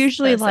 yeah, it's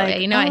usually So silly.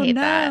 like, You know, I oh hate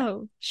that.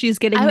 no, she's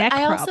getting I neck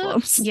also,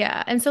 problems.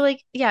 yeah. And so,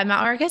 like, yeah,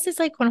 Matt Marcus is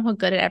like quote unquote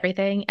good at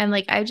everything. And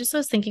like, I just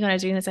was thinking when I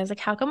was doing this, I was like,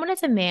 how come when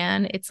it's a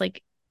man, it's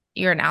like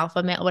you're an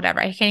alpha male, whatever.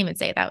 I can't even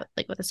say that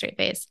like with a straight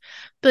face.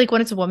 But like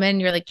when it's a woman,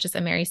 you're like just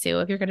a Mary Sue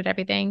if you're good at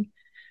everything.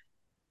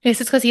 I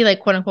guess it's because he like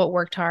quote unquote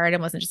worked hard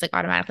and wasn't just like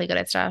automatically good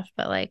at stuff.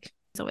 But like,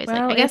 it's always like,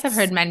 Well, I guess I've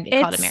heard men be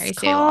called a it's Mary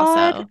Sue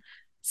called also.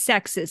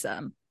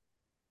 sexism.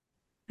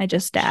 I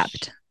just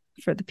dabbed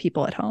for the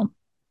people at home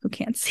who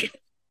can't see.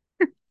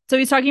 So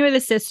he's talking with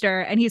his sister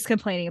and he's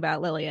complaining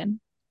about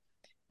Lillian.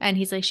 And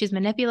he's like, she's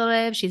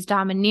manipulative, she's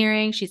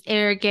domineering, she's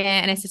arrogant.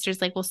 And his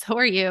sister's like, well, so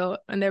are you.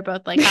 And they're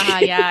both like, haha,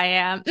 yeah, I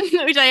am.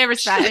 Which I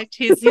respect.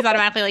 He's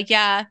automatically like,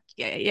 yeah,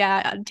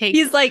 take.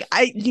 He's like,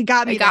 you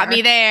got me it got there.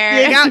 me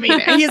there. You got me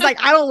there. He's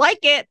like, I don't like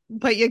it,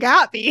 but you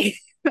got me.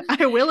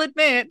 I will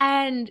admit.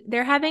 And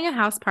they're having a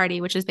house party,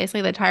 which is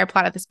basically the entire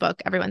plot of this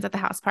book. Everyone's at the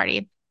house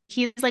party.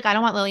 He's like, I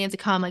don't want Lillian to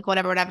come, like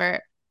whatever.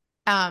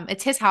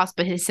 It's his house,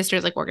 but his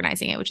sister's like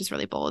organizing it, which is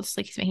really bold. It's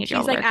like he's making it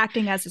all She's like work.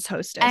 acting as his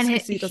hostess And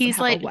because he doesn't he's have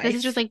a like, wife. this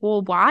is just like,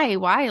 well, why?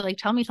 Like,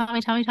 tell me.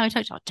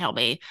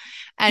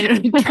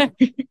 And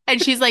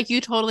and she's like, you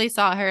totally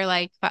saw her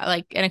like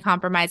in a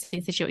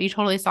compromising situation. You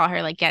totally saw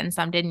her like getting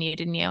some, didn't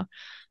you?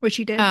 Which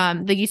he did.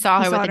 Like you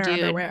saw He her saw with in a her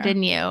dude, underwear.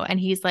 didn't you? And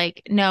he's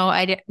like, no,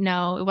 I didn't.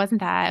 No, it wasn't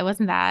that. It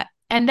wasn't that.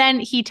 And then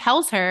he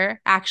tells her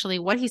actually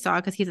what he saw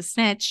because he's a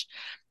snitch.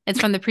 It's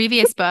from the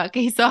previous book.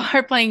 He saw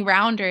her playing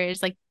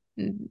rounders, like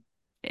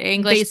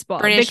English, Baseball,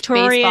 British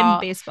Victorian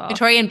baseball.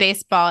 Victorian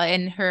baseball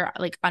in her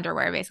like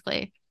underwear,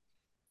 basically.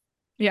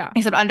 Yeah.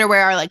 Except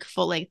underwear are like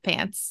full length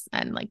pants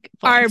and like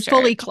are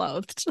fully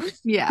clothed.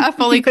 Yeah,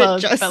 fully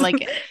clothed, just, but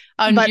like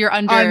but you're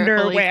under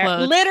underwear, fully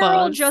clothed literal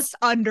clothes. just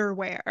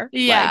underwear.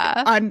 Yeah,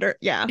 like under,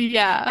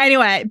 yeah.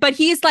 Anyway, but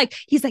he's like,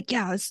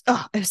 yeah, it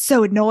was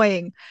so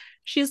annoying.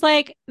 She's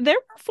like, there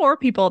were 4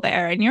 people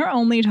there, and you're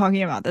only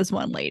talking about this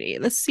one lady.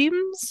 This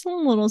seems a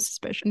little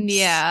suspicious.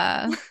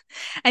 Yeah.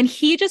 And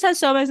he just has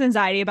so much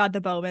anxiety about the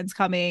Bowmans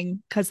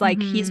coming because,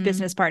 like, he's Mm-hmm.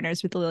 business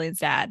partners with Lillian's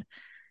dad.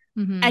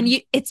 Mm-hmm. And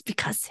it's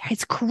because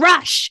his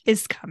crush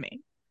is coming.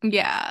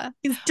 Yeah.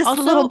 He's just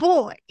Also, a little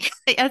boy.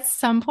 At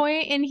some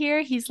point in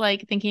here, he's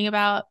like thinking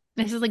about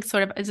this is like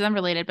sort of it's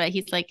unrelated, but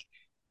he's like,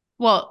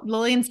 well,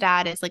 Lillian's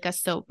dad is like a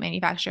soap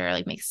manufacturer,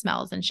 like makes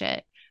smells and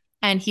shit.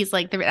 And he's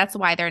like, that's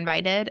why they're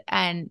invited.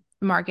 And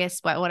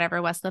Marcus,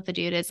 whatever, Westcliff, the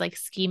dude, is like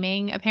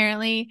scheming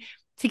apparently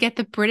to get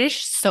the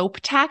British soap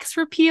tax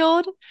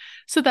repealed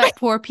so that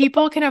poor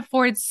people can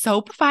afford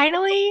soap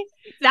finally.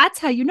 That's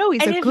how you know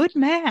he's a good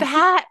man.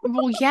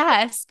 Well,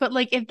 yes, but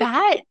like if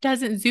that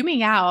doesn't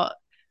zooming out,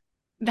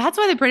 that's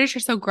why the British are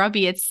so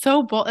grubby. It's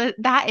so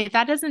that if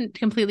that doesn't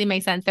completely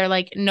make sense, they're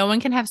like, no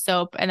one can have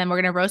soap, and then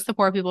we're gonna roast the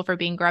poor people for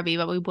being grubby,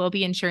 but we will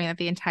be ensuring that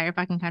the entire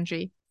fucking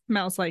country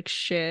smells like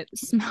shit.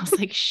 Smells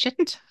like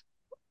shit.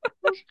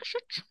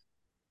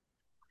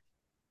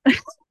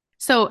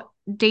 So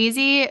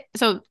Lily,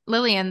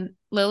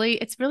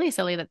 it's really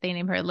silly that they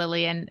name her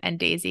Lily and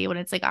Daisy when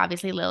it's like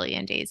obviously Lily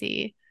and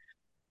Daisy.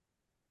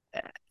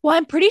 Well,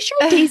 I'm pretty sure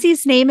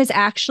Daisy's name is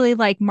actually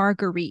like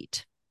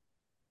Marguerite.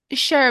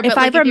 Sure, but if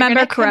like, I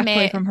remember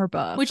correctly from her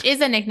book, which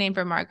is a nickname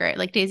for Margaret.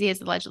 Like Daisy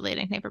is allegedly a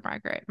nickname for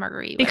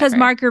Marguerite, because whatever.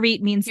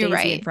 Marguerite means You're Daisy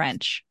right. in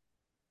French.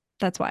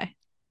 That's why.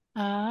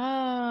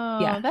 Oh,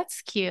 yeah,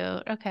 that's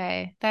cute.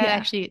 Okay,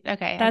 actually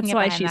okay. That's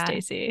why she's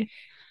Daisy.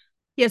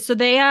 Yeah, so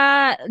they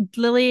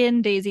Lily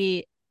and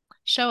Daisy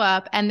show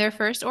up, and their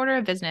first order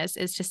of business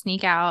is to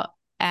sneak out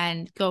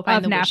and go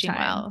find the wishing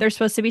well. They're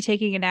supposed to be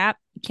taking a nap.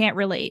 Can't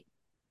relate.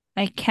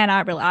 I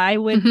cannot really. I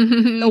would.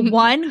 The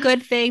one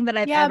good thing that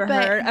I've ever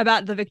heard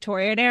about the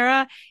Victorian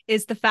era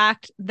is the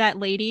fact that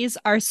ladies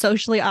are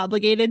socially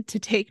obligated to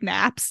take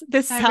naps.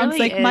 This sounds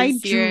like my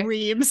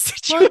dream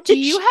situation. Well, do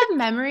you have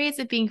memories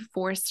of being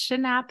forced to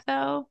nap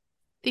though?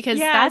 Because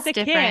that's as a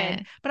different.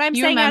 Kid, but I'm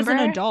saying as an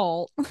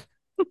adult.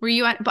 Were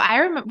you? But I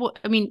remember.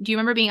 I mean, do you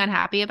remember being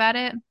unhappy about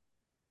it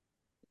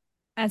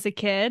as a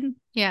kid?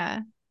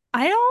 Yeah.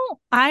 I all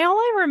I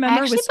I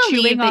remember actually was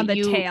chewing believe on that the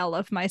you, tail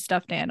of my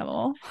stuffed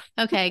animal.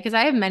 okay, because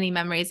I have many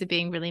memories of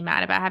being really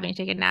mad about having to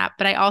take a nap,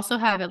 but I also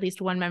have at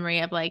least one memory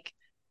of like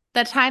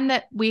the time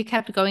that we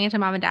kept going into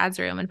mom and dad's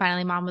room, and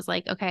finally mom was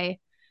like, okay,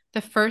 the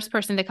first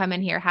person to come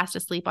in here has to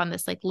sleep on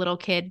this like little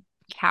kid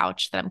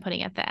couch that I'm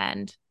putting at the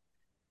end.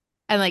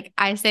 And like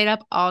I stayed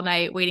up all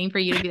night waiting for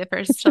you to be the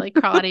first to like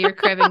crawl out of your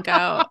crib and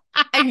go.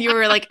 And you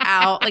were like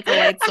out like a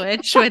light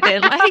switch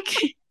within like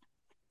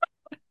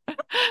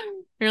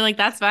you're like,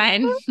 that's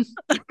fine.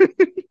 I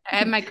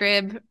have my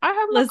crib. I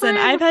have my Listen,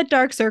 I've crib. had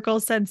dark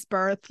circles since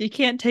birth. You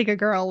can't take a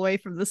girl away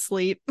from the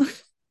sleep.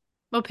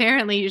 Well,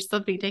 apparently you're still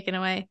being taken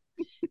away.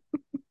 Do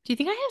you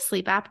think I have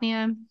sleep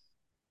apnea?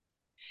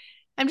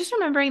 I'm just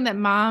remembering that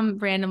mom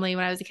randomly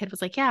when I was a kid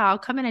was like, yeah, I'll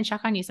come in and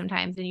check on you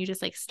sometimes. And you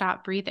just like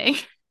stop breathing.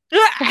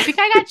 I think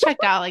I got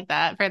checked out like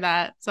that for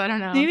that. So I don't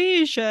know. Maybe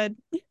you should.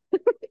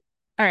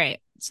 All right.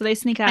 So they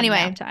sneak out nap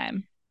Anyway,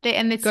 time. they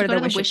Go to go the to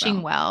the wishing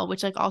wishing well. well,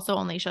 which like also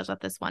only shows up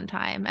this one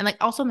time. And like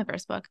also in the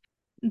first book.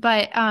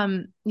 But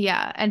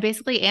yeah, and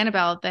basically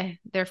Annabelle,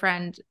 their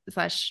friend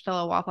slash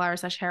fellow wallflower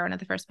slash heroine of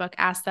the first book,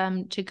 asked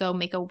them to go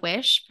make a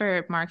wish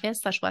for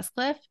Marcus slash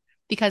Westcliff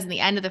because in the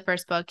end of the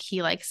first book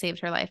he like saved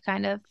her life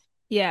kind of.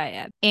 Yeah,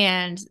 yeah.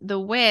 And the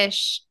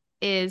wish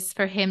is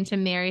for him to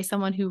marry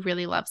someone who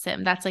really loves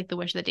him. That's like the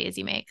wish that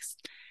Daisy makes.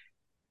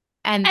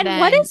 And And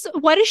then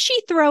what does she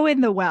throw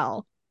in the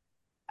well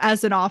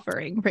as an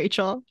offering,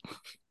 Rachel?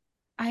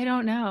 I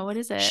don't know. What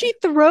is it? She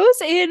throws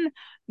in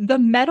the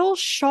metal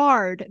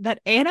shard that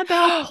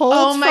Annabelle pulled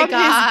Oh my from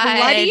his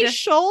bloody God.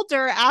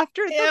 shoulder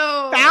after the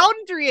Ew.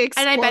 foundry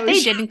And I bet they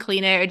explosion. didn't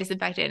clean it or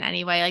disinfect it in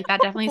any way. Like that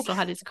definitely still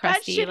had its That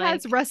crusty, shit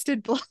has like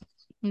rusted blood.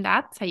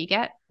 that's how you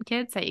get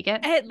kids, how you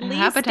get At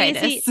least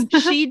hepatitis. Daisy,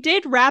 she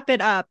did wrap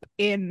it up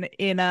in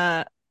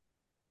a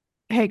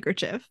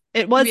handkerchief.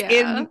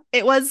 Yeah.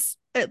 It was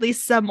at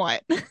least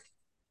somewhat not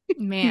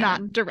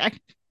Man. direct.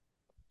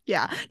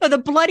 Yeah. No, the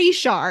bloody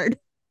shard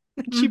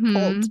that she pulled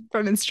Mm-hmm.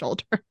 from his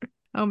shoulder.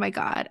 Oh my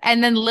God.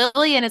 And then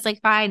Lillian is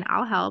like, fine,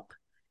 I'll help.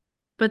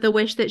 But the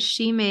wish that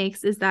she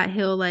makes is that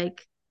he'll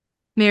like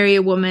marry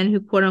a woman who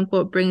quote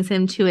unquote brings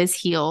him to his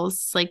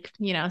heels, like,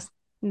 you know, puts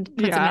him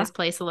in Yeah. his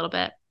place a little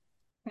bit.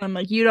 I'm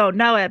like, you don't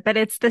know it, but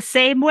it's the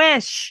same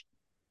wish.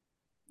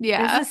 It's the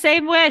Yeah.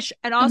 same wish.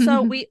 And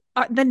also we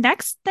the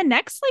next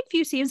like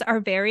few scenes are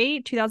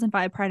very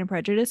 2005 Pride and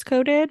Prejudice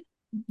coded.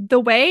 The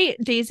way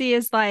Daisy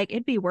is like,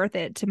 it'd be worth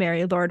it to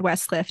marry Lord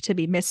Westcliff to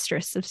be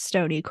mistress of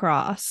Stony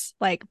Cross.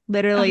 Like Oh,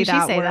 literally did she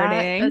that say that?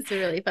 wording. That's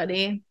really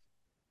funny.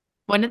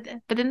 When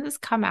did but didn't this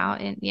come out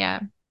in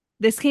yeah.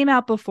 This came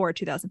out before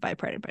 2005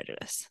 Pride and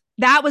Prejudice.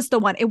 That was the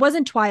one. It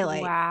wasn't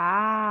Twilight,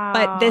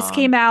 but this Wow.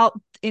 came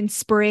out in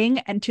spring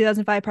and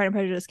 2005 Pride and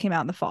Prejudice came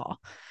out in the fall.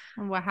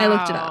 I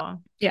looked it up. Wow.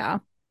 Yeah.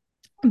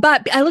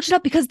 But I looked it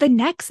up because in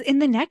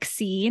the next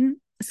scene,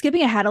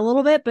 skipping ahead a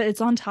little bit, but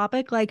it's on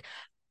topic, like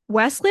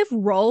Westcliff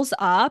rolls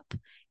up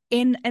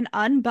in an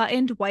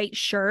unbuttoned white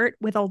shirt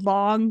with a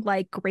long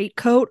like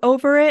greatcoat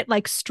over it,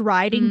 like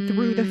striding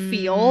through the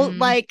field. Mm.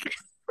 Like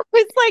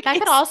it's like, That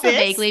could is also this?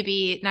 vaguely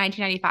be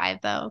 1995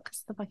 though,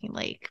 because the fucking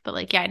lake. But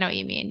like, yeah, I know what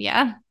you mean.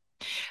 Yeah.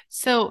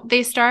 So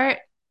they start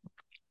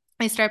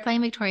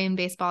playing Victorian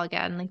baseball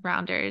again, like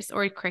rounders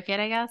or cricket,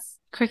 I guess.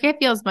 Cricket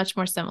feels much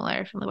more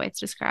similar from the way it's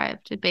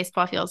described.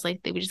 Baseball feels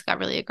like we just got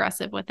really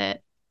aggressive with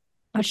it,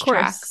 Of which course.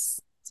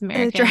 tracks. It's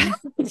American.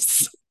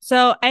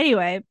 So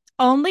anyway,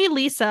 only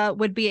Lisa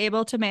would be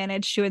able to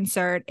manage to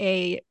insert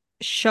a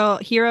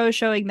hero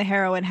showing the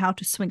heroine how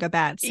to swing a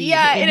bat scene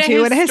Yeah, in a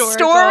into an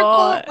historical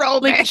like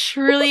romance.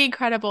 truly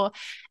incredible.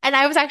 And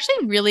I was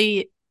actually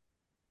really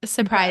surprised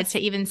Impressed. to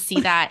even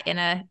see that in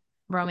a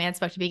romance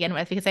book to begin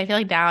with, because I feel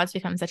like now it's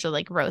become such a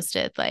like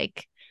roasted,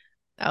 like,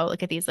 oh,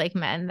 look at these like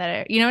men that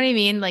are, you know what I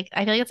mean? Like,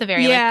 I feel like it's a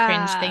very like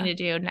cringe thing Yeah.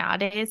 to do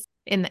nadays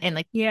in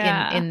like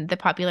Yeah. in the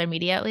popular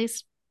media at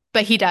least.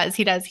 But he does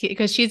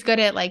because she's good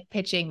at like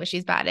pitching, but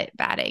she's bad at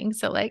batting.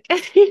 So like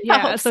he Yeah.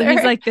 helps So he's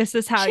her. like, this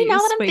is how Actually, you now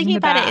that I'm swing thinking the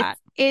about it,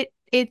 bat.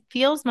 it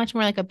feels much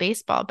more like a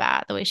baseball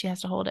bat the way she has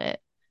to hold it.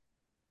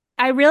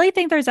 I really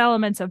think there's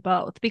elements of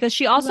both because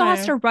she also has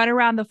Okay. to run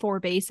around the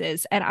four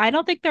bases. And I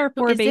don't think there are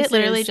four Is it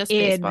literally bases just in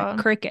baseball?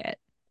 cricket.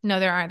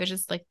 No, there aren't. There's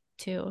just like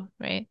two,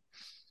 right?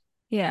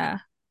 Yeah.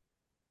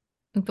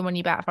 Like the one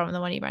you bat from and the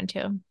one you run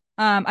to.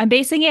 I'm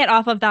basing it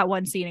off of that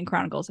one scene in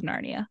Chronicles of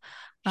Narnia.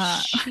 Uh,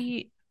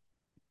 She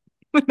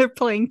when they're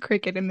playing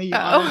cricket in the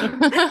yard.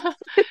 Oh.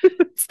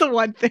 It's the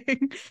one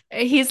thing.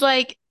 He's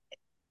like,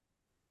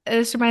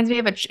 this reminds me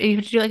of you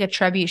have to do like a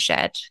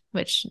trebuchet,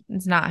 which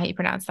is not how you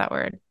pronounce that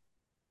word.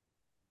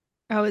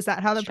 Oh, is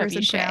that how the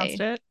person pronounced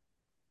Trebuchet. it?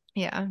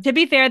 Yeah. To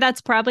be fair,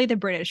 that's probably the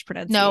British Nope, the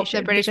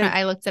pronunciation. British Because,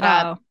 I looked it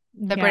up. oh,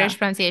 The yeah. British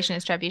pronunciation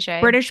is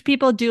trebuchet. British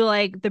people do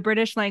like, the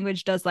British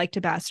language does like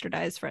to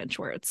bastardize French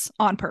words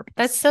on purpose.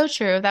 That's so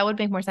true. That would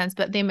make more sense.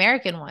 But the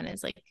American one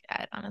is like,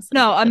 honestly,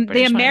 No, the the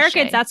British one is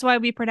Americans, shay. that's why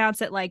we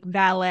pronounce it like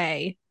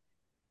valet.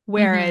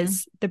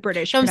 whereas the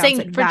British So I'm pronounce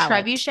saying it for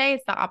valet. trebuchet,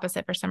 it's the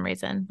opposite for some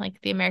reason. Like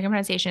the American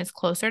pronunciation is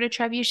closer to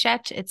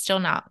trebuchet. It's still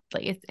not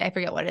like I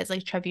forget what it is,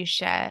 like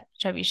trebuchet or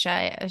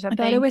I thought it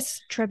something.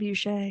 was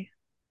trebuchet.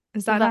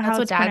 Is Well, that not how that's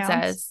what it's Dad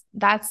pronounced? says.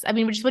 That's I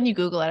mean, just when you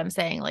Google it, I'm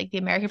saying like the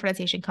American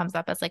pronunciation comes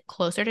up as like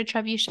closer to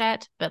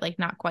trebuchet, but like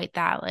not quite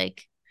that.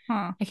 Like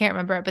Huh. I can't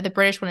remember it, but the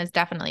British one is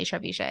definitely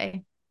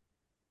trebuchet.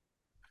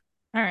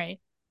 All right.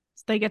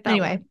 So they get that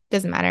Anyway, one.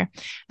 doesn't matter.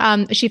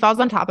 She falls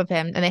on top of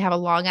him and they have a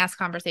long ass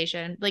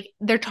conversation. Like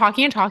they're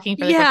talking and talking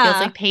for like what feels Yeah.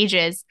 like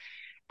pages.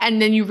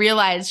 And then you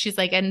realize she's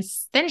like, and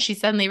then she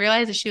suddenly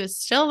realized that she was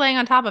still laying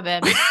on top of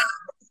him.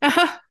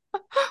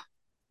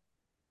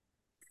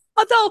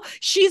 Although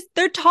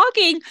they're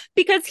talking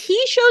because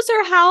he shows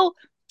her how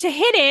to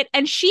hit it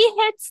and she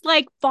hits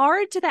like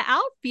far into the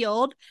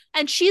outfield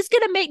and she's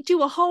gonna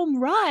do a home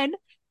run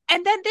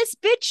and then this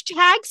bitch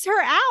tags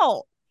her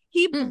out.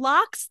 He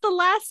blocks the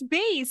last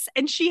base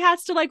and she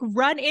has to like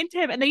run into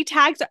him and then he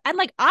tags her and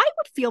like I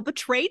would feel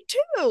betrayed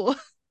too.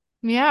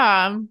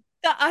 Yeah,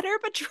 The utter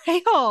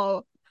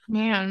betrayal.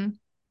 man.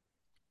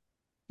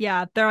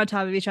 Yeah, they're on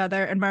top of each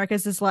other and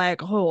Marcus is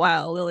like, oh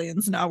wow,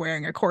 Lillian's not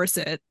wearing a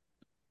corset.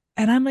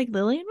 And I'm like,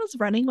 Lillian was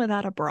running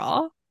without a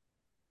bra.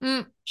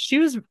 Mm. She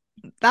was,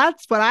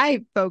 that's what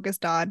I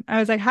focused on. I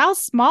was like, how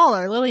small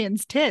are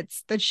Lillian's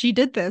tits that she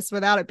did this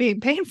without it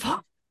being painful?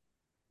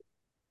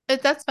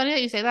 That's funny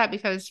that you say that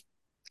because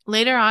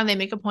later on they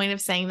make a point of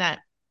saying that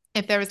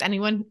if there was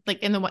anyone like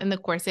in the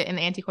corset in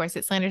the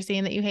anti-corset slander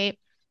scene that you hate,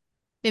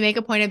 they make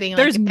a point of being like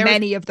There's if there was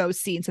many of those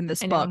scenes in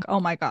this I know, book. Oh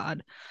my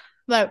God.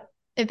 but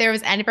if there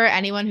was ever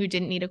anyone who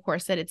didn't need a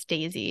corset, it's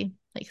Daisy.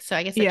 Like so,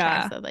 I guess it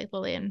tracks Yeah. that like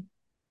Lillian.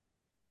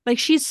 Like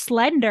she's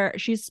slender.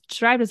 She's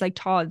described as like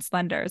tall and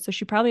slender. So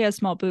she probably has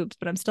small boobs,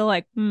 but I'm still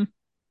like,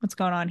 what's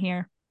going on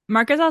here?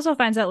 Marcus also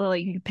finds out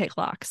Lily can pick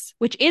locks,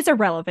 which is a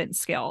relevant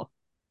skill.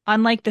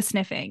 Unlike the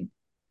sniffing,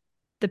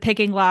 the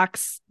picking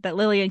locks that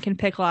Lillian can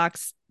pick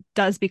locks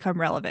does become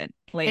relevant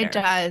later. It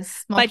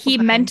does. But he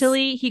Times.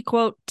 mentally, he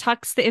quote,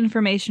 tucks the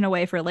information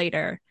away for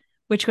later,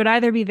 which could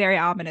either be very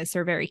ominous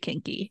or very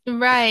kinky.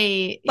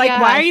 Right. Like,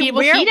 yeah. why are you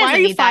why are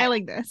you that.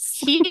 filing this?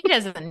 He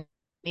doesn't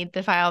need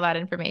to file that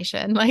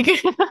information. Like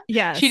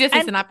Yes. she just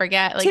needs to not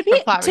forget, like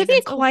for plot reasons. To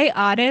be quite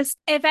honest,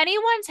 if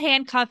anyone's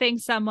handcuffing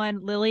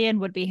someone, Lillian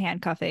would be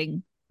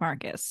handcuffing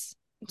Marcus.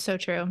 So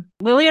true.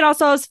 Lillian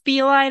also has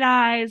feline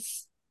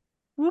eyes.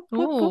 Whoop,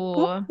 whoop,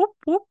 whoop, whoop,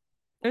 whoop.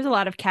 There's a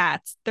lot of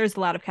cats. There's a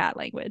lot of cat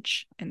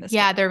language in this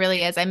book. There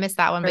really is. I missed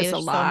that one. There's but a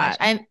lot.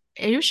 So much.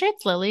 Are you sure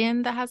it's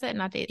Lillian that has it?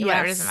 Not Daisy. Yes.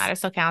 Whatever, it doesn't matter. It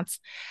still counts.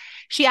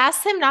 She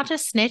asked him not to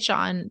snitch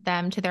on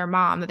them to their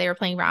mom that they were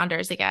playing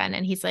rounders again.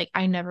 And he's like,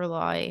 I never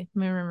lie.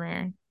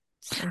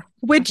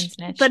 Which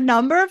the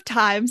number of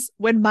times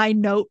when my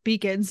note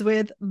begins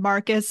with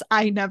Marcus,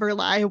 I never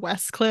lie,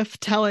 Westcliff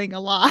telling a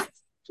lie.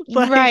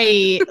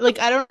 Right. Like,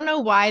 I don't know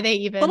why they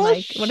even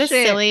like, what a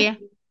silly.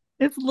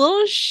 It's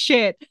little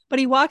shit. But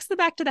he walks them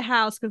back to the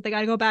house because they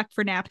got to go back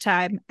for nap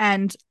time.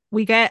 And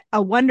we get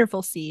a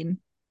wonderful scene.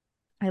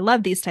 I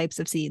love these types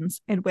of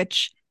scenes in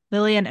which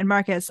Lillian and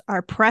Marcus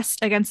are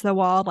pressed against the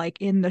wall, like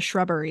in the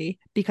shrubbery,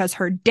 because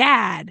her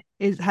dad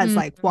has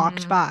like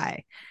walked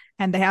by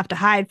and they have to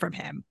hide from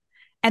him.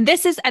 And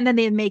then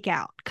they make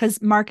out because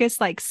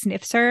Marcus like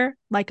sniffs her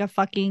like a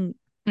fucking.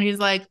 He's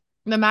like,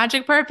 the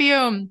magic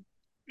perfume.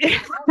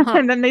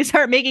 And then they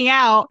start making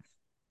out.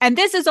 And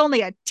this is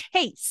only a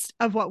taste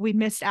of what we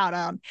missed out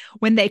on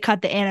when they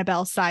cut the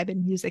Annabelle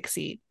Simon music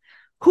scene.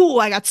 Ooh,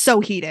 I got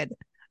so heated.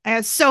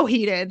 at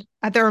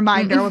the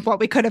reminder of what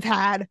we could have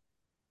had.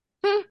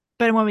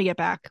 But when we get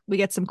back, we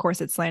get some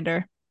corset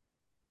slander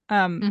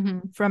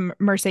from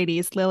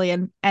Mercedes,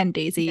 Lillian, and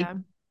Daisy. Yeah.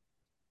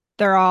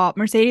 They're all,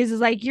 Mercedes is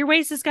like, your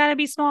waist has got to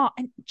be small.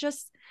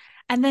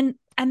 And then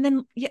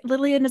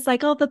Lillian is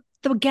like, oh,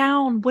 the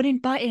gown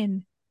wouldn't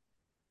button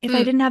if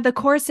I didn't have the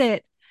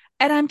corset.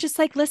 And I'm just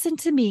like, listen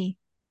to me.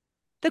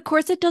 The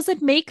corset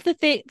doesn't make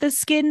the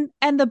skin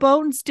and the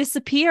bones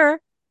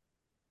disappear.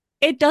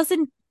 It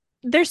doesn't.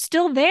 They're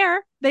still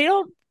there. They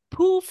don't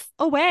poof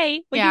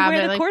away when you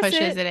wear the corset.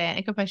 Pushes it in.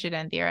 It could push it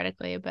in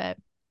theoretically, but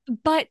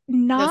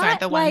not those aren't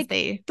the ones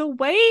the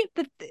way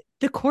that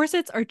the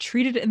corsets are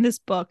treated in this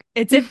book.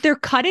 It's if they're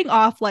cutting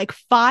off like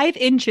 5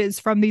 inches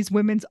from these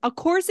women's a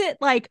corset,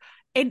 like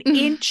an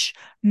inch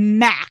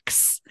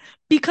max,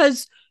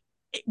 because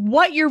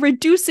what you're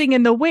reducing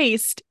in the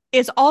waist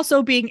is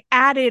also being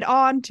added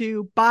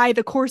onto by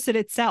the corset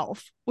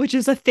itself, which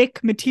is a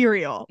thick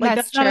material. Like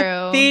that's not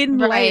a thin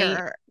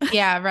layer.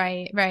 Yeah,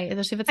 right.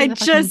 Especially if it's like the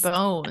fucking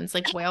bones,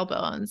 like whale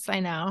bones.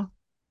 I know.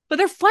 But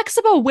they're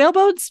flexible. Whale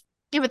bones.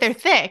 Yeah, but they're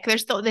thick. They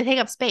take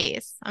up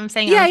space. I'm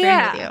saying I'm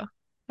agreeing with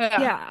you.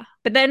 Yeah.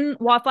 But then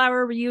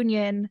Wallflower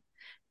reunion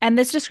and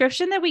this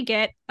description that we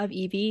get of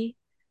Evie,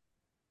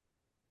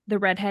 the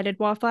redheaded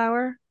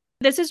Wallflower.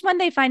 This is when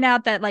they find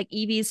out that like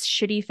Evie's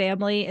shitty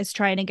family is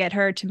trying to get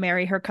her to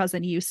marry her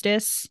cousin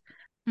Eustace.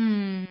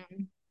 Okay,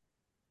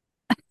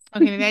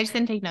 maybe I just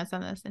didn't take notes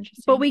on this.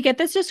 Interesting. But we get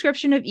this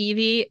description of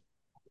Evie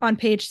on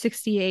page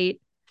 68.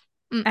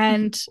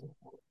 And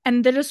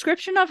And the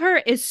description of her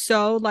is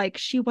so like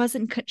she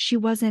wasn't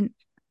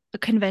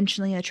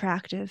conventionally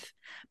attractive.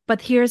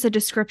 But here's a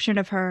description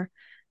of her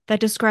that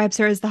describes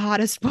her as the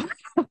hottest woman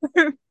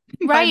by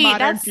Right. modern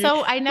That's view.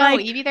 so, I know.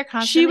 Like Evie, they're she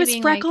constantly was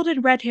being like, freckled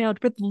and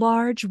red-haired with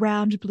large,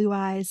 round blue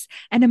eyes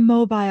and a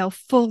mobile,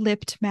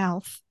 full-lipped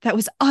mouth that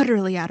was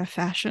utterly out of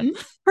fashion.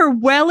 Her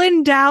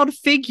well-endowed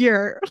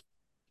figure.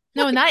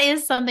 no, and that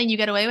is something you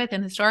get away with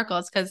in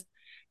historicals because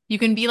you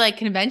can be like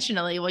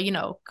conventionally,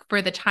 well,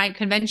 for the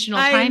conventional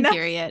I time know.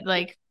 period,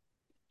 like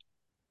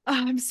Oh,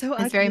 I'm so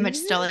it's very much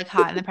ugly. still like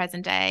hot in the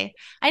present day.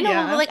 I know, but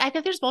Yeah. like I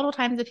think there's multiple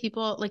times that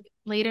people like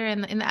later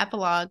in the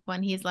epilogue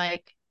when he's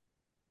like,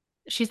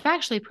 she's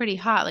actually pretty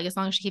hot, like as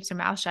long as she keeps her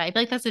mouth shut. I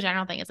feel like that's the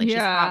general thing. It's like she's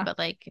hot, Yeah. but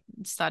like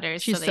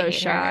stutters, so She's they so hate her.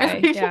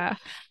 shy. Yeah.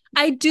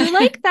 I do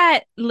like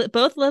that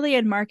both Lily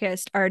and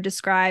Marcus are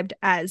described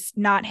as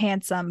not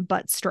handsome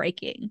but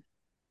striking,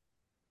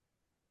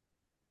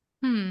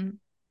 Hmm.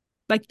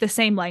 like the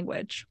same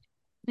language.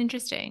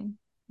 Interesting.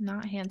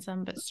 Not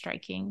handsome, but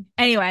striking.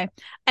 Anyway,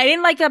 I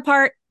didn't like that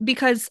part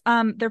because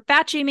they're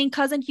fat shaming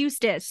cousin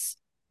Eustace.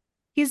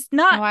 He's Oh,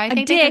 not I a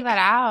think they took that dick.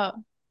 out.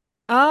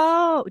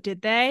 Oh,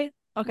 did they?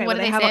 Okay, What well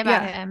did they they have say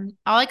about yeah. him?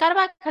 All I got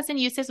about cousin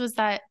Eustace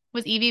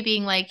was Evie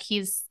being like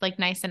he's like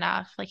nice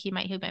enough, like he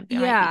might be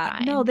Yeah,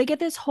 no, fine. they get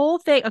this whole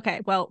thing.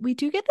 Okay, well, we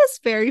do get this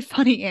very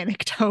funny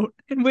anecdote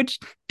in which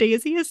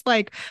Daisy is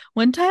like,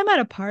 one time at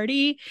a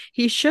party,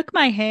 he shook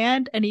my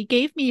hand and he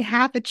gave me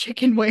half a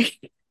chicken wing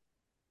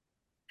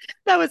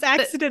that was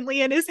But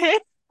accidentally in his hand.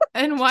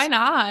 and why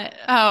not?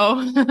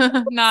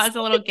 Oh, not as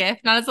a little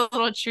gift, not as a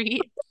little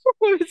treat.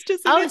 It was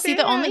just in Oh, his see,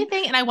 the only hand.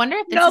 thing, and I wonder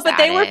if this No, is but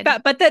they were added.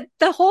 fat. But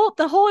the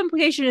whole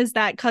implication is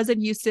that cousin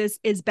Eustace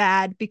is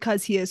bad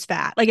because he is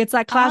fat. Like it's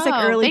that classic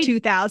Oh, early they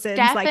 2000s, like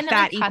definitely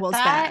fat cut equals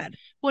that. bad.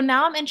 Well,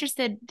 now I'm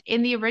interested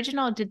in the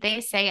original. Did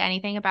they say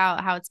anything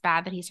about how it's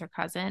bad that he's her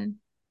cousin?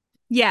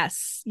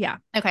 Yes, yeah.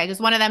 Okay, because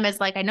one of them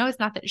is like, I know it's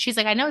not that she's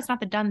like, I know it's not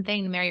the done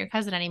thing to marry your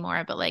cousin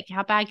anymore, but like,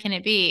 how bad can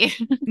it be?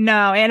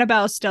 No,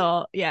 Annabelle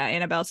still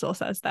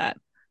says that.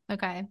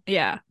 Okay.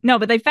 Yeah. No,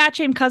 but they fat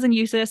shamed cousin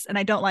Eustace, and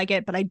I don't like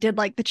it, but I did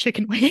like the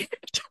chicken wing.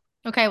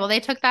 Okay, well, they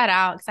took that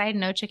out because I had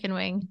no chicken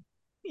wing.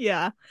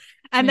 Yeah.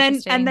 And then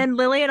Interesting.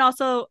 Lillian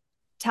also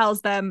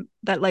tells them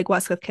that like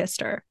Westcliff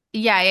kissed her.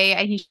 Yeah, yeah, yeah.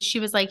 And she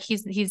was like,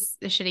 he's a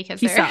shitty He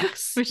kisser,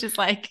 sucks. which is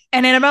like,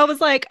 And Annabelle was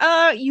like,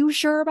 you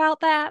sure about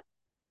that?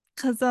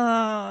 Cause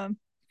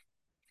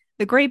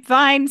the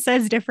grapevine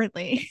says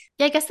differently.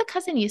 yeah, I guess the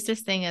cousin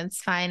Eustace thing is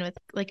fine with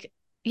like,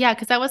 yeah,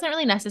 because that wasn't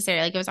really necessary.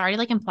 Like, it was already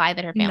like implied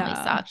that her family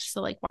No. sucked.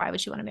 So like, why would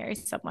she want to marry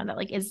someone that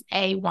like is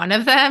a one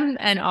of them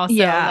and also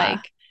Yeah.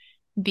 like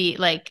be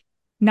like,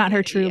 Not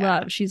her true yeah,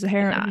 love. She's a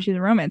hero. not She's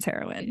a romance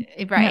heroine.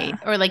 right, Yeah.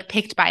 or like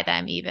picked by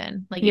them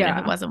even like even if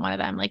it Yeah. wasn't one of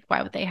them, like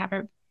why would they have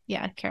her?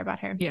 Yeah, care about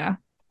her? Yeah.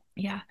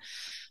 Yeah,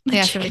 The they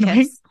asked her to chicken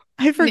wing. kiss.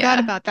 I forgot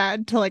Yeah. about that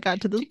until I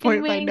got to this point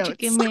in my notes.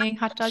 Chicken wing,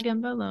 hot dog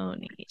and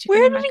bologna, chicken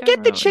Where and did he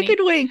get the chicken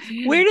macaroni.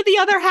 wing? Where did the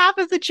other half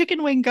of the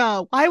chicken wing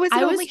go? Why was it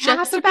I only was half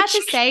just of the about to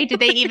chicken? say, did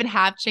they even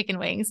have chicken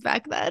wings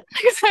back then?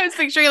 Because I was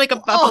picturing like a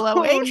buffalo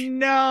Oh wing.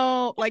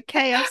 no, like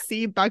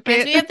KFC Reminds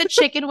bucket. me of the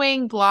chicken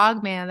wing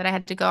blog, man, that I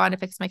had to go on to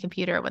fix my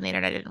computer when the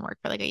internet didn't work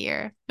for like a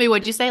year. Wait,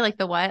 what'd you say? Like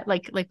the what?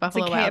 Like It's a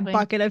Buffalo Wild Wing?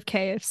 bucket of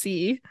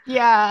KFC.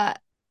 Yeah.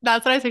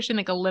 That's what I was picturing,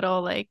 like a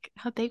little like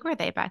how big were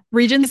they back? Did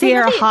Regency they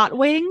era really hot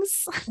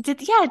wings.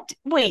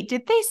 wait,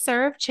 did they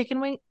serve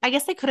chicken wing? I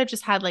guess they could have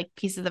just had like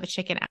pieces of a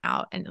chicken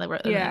out and they were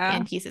like Yeah,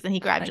 in pieces and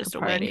he grabbed like a just a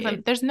wing.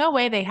 party. There's no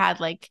way they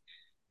had like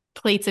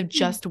plates of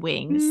just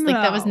wings. Like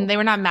that was No. they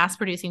were not mass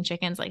producing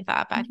chickens like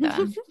that back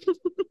then.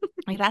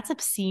 Like that's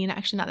obscene.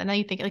 Actually, not that now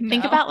you think like No.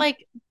 think about it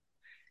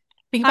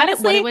what it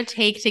Honestly, would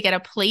take to get a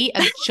plate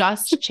of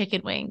just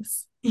chicken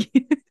wings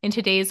in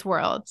today's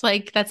world.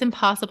 Like that's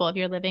impossible if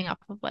you're living off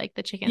of like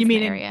the you chickens in the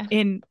mean area.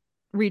 in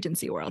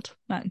Regency world,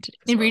 not in today's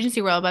In world.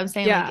 Regency World, but I'm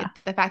saying like Yeah.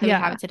 the fact that we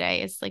have Yeah. it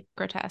today is like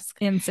grotesque.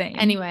 Insane.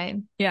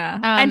 Anyway, Yeah.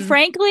 And um,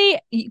 frankly,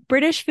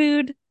 British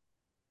food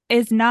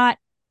is not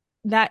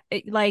that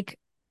like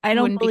I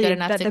don't wouldn't be good believe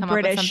enough that to the come up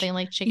with British. something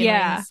like chicken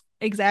Yeah, wings,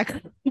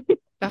 exactly.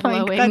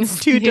 buffalo Like that's wings.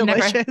 too You'd never,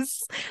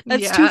 delicious.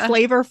 That's too yeah,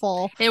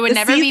 flavorful. it would The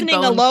never be seasoning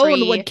bone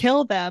alone would free.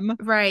 kill them.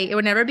 Right. It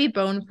would never be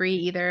bone free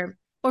either.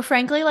 Or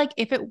frankly, like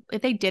if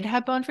they did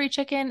have bone free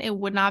chicken, it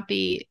would not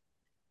be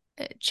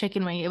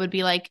chicken wing. It would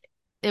be like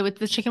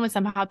the chicken would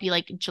somehow be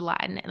like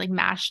gelatin, like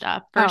mashed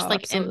up first, Oh,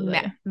 like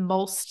absolutely.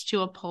 emulsed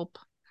to a pulp,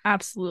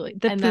 Absolutely.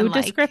 The and then food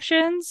like,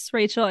 descriptions,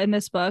 Rachel, in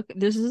this book,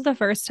 this is the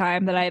first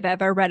time that I've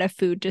ever read a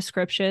food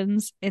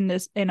descriptions in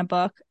a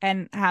book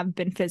and have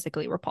been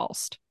physically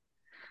repulsed.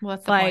 well,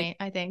 that's the Like, point,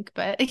 I think.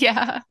 But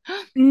yeah.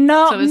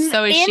 no, So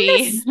is in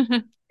she.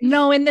 this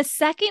no, in the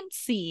second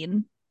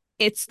scene,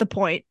 it's the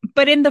point.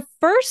 But in the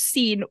first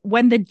scene,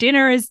 when the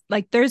dinner is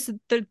like there's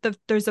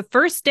a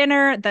first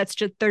dinner that's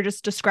just they're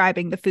just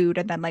describing the food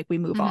and then like we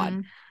move on.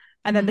 Mm-hmm.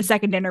 And then the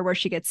second dinner where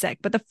she gets sick.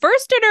 But the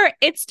first dinner,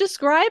 it's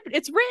described,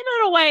 it's written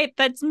in a way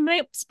that's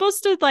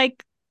supposed to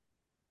like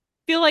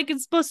feel like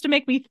it's supposed to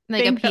make me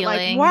Like think that like,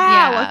 appealing.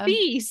 wow, a Yeah.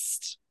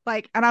 feast.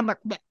 Like, and I'm like,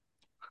 bleh,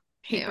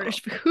 hate Ew,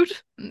 British food.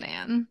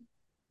 man.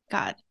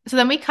 God. So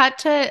then we cut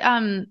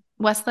to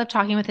Westcliff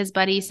talking with his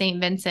buddy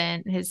St.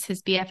 Vincent, his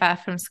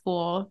BFF from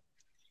school.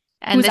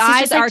 And Whose this is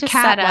just eyes like are to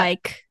set up.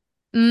 cat-like.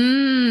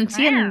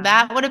 See, and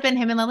that would have been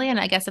him and Lillian.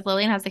 I guess if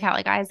Lillian has the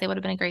cat-like eyes, they would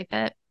have been a great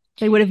fit.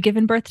 They would have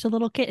given birth to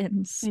little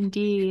kittens.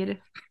 Indeed.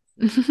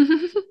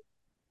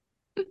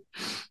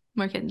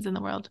 More kittens in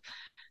the world.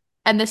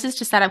 And this is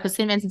to set up, because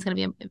St. Vincent's going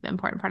to be an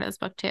important part of this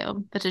book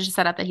too, but to just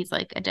set up that he's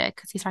like a dick,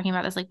 because he's talking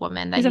about this like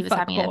woman that he was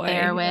having an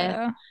affair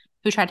with,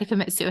 who tried to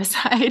commit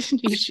suicide.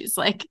 She's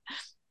like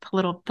the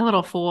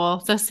little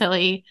fool, so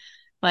silly,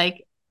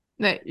 like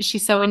that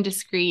she's so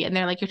indiscreet. And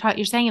they're like,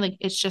 you're saying like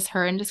it's just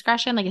her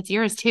indiscretion, like it's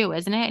yours too,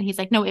 isn't it? And he's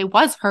like, no, it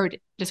was her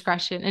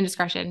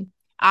indiscretion.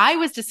 I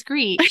was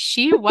discreet,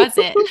 she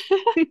wasn't.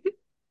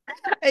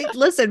 Hey,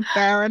 listen,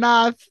 fair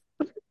enough.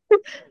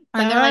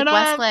 And they're like,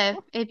 Westcliff,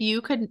 if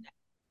you could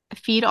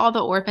feed all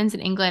the orphans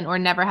in England or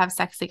never have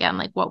sex again,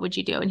 like what would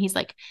you do? And he's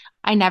like,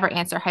 I never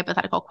answer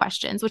hypothetical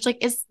questions, which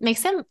like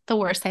makes him the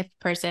worst type of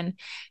person.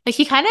 Like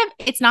he kind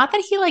of, it's not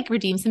that he like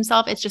redeems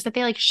himself, it's just that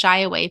they like shy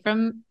away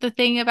from the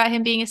thing about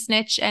him being a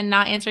snitch and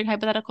not answering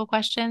hypothetical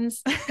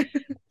questions.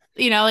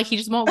 Like he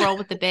just won't roll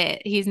with the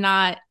bit. He's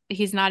not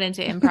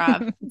into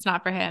improv. It's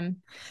not for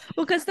him.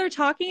 Well, because they're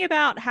talking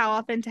about how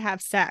often to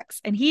have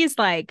sex, and he's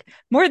like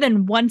more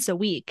than once a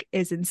week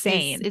is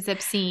insane. It's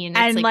obscene.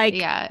 And it's like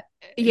yeah,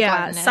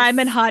 gluttonous.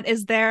 Simon Hunt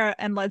is there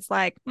and let's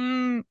like,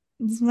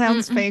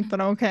 sounds fake, but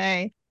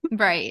okay.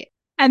 Right.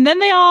 And then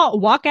they all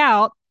walk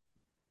out,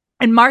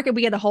 and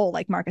we get a whole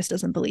like Marcus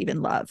doesn't believe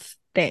in love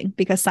thing,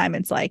 because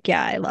Simon's like,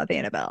 yeah, I love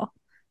Annabelle.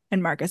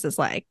 And Marcus is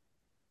like,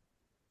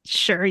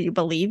 sure, you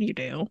believe you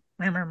do.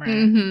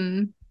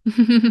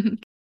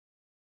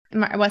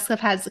 Westcliff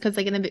has, because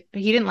like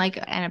he didn't like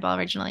Annabelle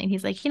originally, and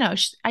he's like,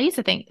 I used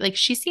to think like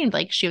she seemed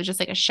like she was just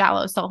like a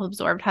shallow,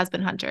 self-absorbed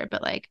husband hunter,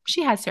 but like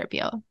she has her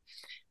appeal.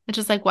 It's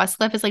just like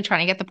Westcliff is like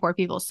trying to get the poor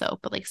people's soap,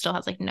 but like still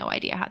has like no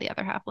idea how the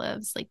other half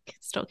lives, like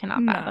still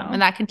cannot fathom.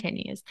 And that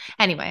continues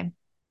anyway.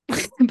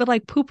 But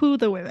like poo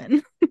the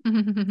women.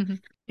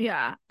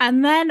 Yeah.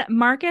 And then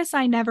Marcus,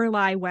 I never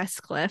lie,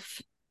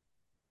 Westcliff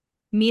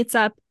meets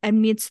up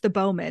and meets the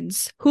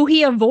Bowmans, who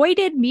he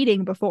avoided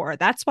meeting before.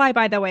 That's why,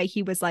 by the way,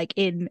 he was like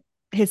in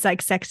his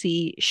like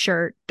sexy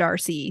shirt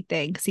Darcy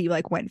thing, because he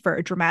like went for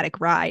a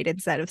dramatic ride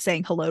instead of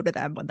saying hello to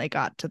them when they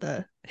got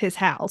to his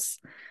house.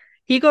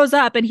 He goes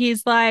up and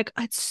he's like,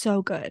 it's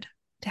so good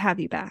to have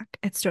you back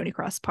at Stony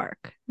Cross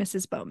Park,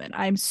 Mrs. Bowman.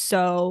 I'm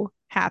so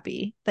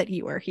happy that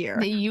you are here.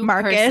 That you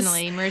Marcus,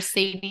 personally,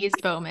 Mercedes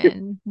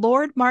Bowman.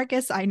 Lord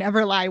Marcus, I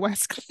never lie,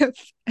 Westcliff.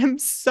 I'm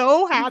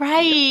so happy.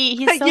 Right.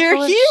 He's so you're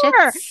full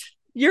here. Of shits.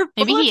 You're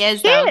maybe he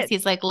is though, because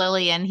he's like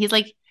Lillian. He's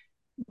like,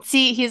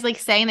 he's like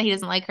saying that he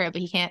doesn't like her,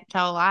 but he can't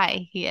tell a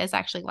lie. He is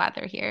actually glad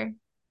they're here.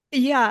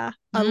 Yeah,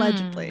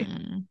 allegedly.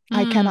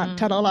 I cannot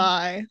tell a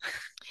lie.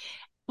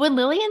 When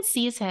Lillian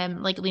sees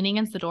him like leaning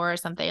against the door or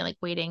something, like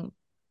waiting,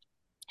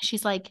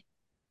 she's like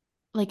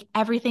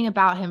everything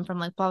about him from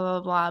like blah blah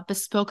blah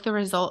bespoke the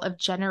result of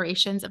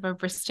generations of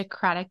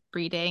aristocratic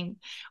breeding,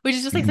 which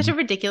is just like such a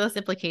ridiculous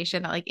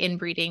implication that like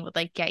inbreeding would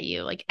like get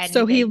you like anything.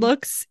 So he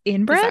looks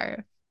inbred,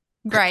 bizarre.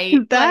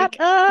 Right? That like,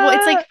 well,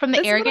 it's like from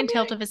the arrogant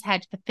tilt of his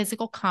head to the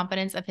physical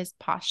confidence of his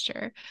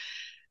posture.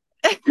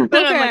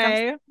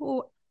 Okay.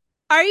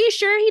 Are you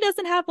sure he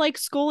doesn't have like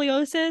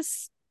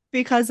scoliosis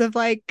because of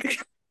like?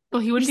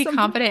 Well, he wouldn't be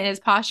confident in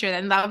his posture,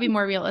 then that would be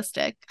more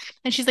realistic.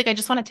 And she's like, I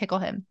just want to tickle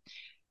him.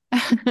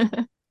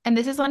 And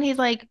this is when he's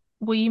like,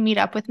 will you meet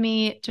up with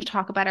me to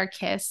talk about our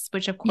kiss?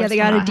 Which of course, they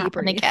got a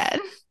debrief again.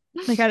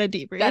 They got a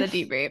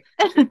debrief.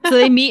 So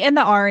they meet in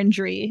the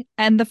orangery,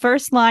 and the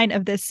first line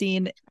of this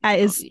scene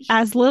is,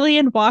 as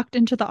Lillian walked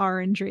into the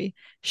orangery,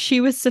 she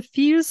was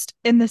suffused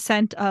in the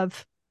scent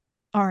of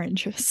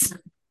oranges.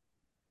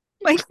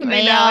 Like,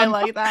 I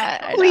like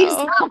that. Please.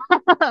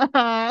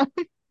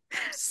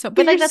 So,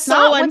 but like that's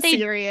not what they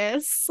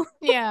serious.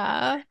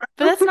 Yeah,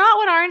 but that's not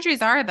what orangeries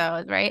are,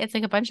 though, right? It's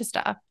like a bunch of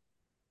stuff.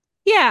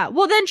 Yeah,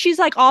 well, then she's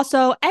like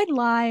also, and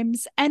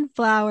limes and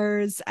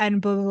flowers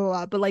and blah, blah,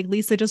 blah. But like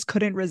Lisa just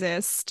couldn't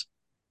resist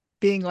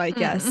being like,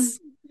 yes.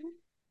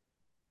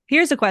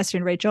 Here's a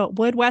question, Rachel.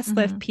 Would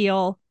Westcliff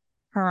peel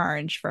her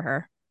orange for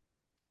her?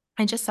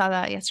 I just saw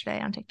that yesterday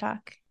on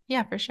TikTok.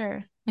 Yeah, for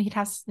sure. He'd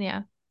have,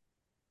 yeah.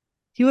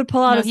 He would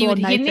pull out his little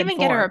knife. He didn't even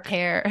get her a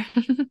pear.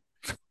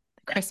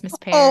 Christmas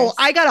pears. Oh,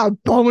 I got a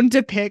bone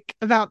to pick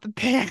about the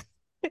pear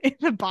in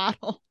the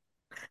bottle.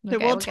 Okay,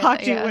 we'll talk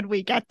to you when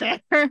we get there.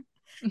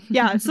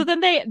 Yeah, so then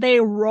they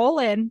roll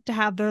in to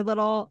have their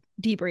little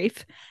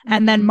debrief,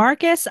 and then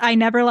Marcus, I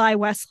never lie,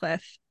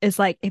 Westcliff is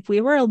like, if we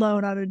were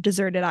alone on a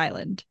deserted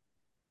island,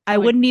 I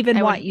wouldn't even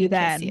want you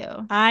then.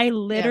 You. I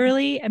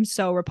literally am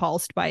so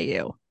repulsed by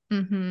you.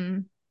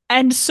 And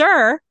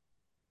sir,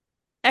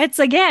 it's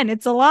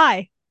a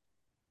lie,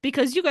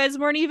 because you guys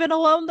weren't even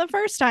alone the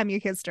first time you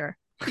kissed her.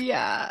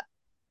 Yeah,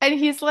 and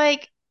he's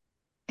like,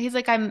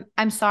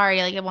 I'm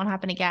sorry, like it won't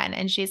happen again.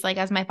 And she's like,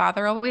 as my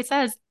father always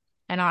says,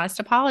 an honest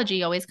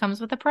apology always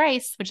comes with a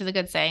price, which is a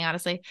good saying,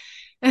 honestly.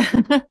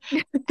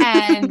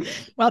 And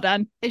Well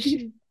done.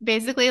 she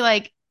basically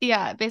like,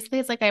 yeah, basically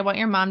it's like, I want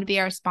your mom to be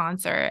our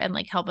sponsor and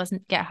like help us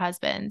get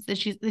husbands. And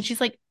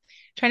she's like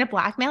trying to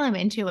blackmail him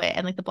into it.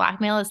 And like the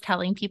blackmail is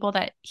telling people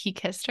that he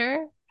kissed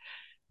her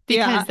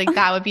Yeah. because like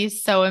that would be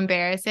so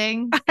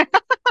embarrassing.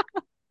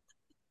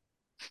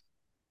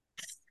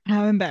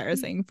 How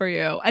embarrassing for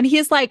you. And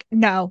he's like,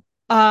 no.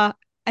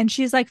 And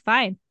she's like,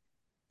 fine.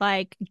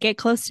 Like, get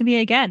close to me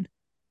again.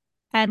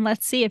 And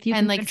let's see if you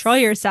And can like, control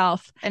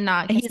yourself. and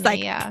not And kiss he's me.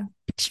 like, Yeah.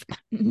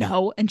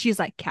 no. And she's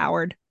like,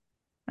 coward.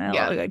 I love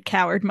Yeah. a good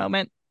coward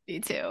moment. Me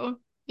too.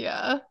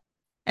 Yeah.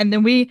 And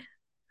then we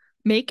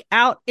make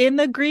out in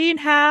the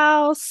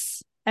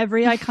greenhouse.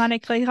 Every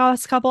iconic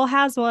Kleypas couple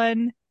has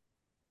one.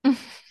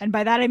 And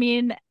by that, I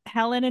mean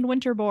Helen and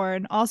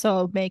Winterborn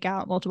also make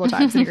out multiple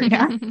times in a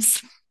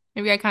greenhouse.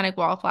 Maybe iconic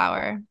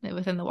wallflower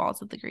within the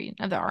walls of the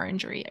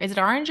orangery. Is it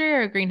orangery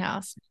or a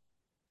greenhouse?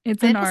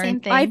 It's Is an it the same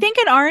orange. I thing? think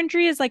an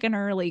orangery is like an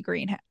early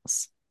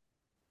greenhouse.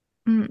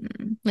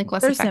 Like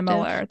less They're effective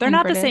similar. They're and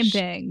not the same British.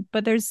 thing,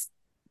 but They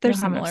they're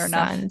don't have much similar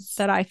enough suns.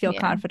 that I feel Yeah.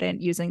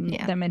 confident using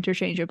Yeah. them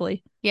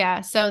interchangeably.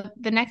 Yeah. So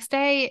the next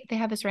day they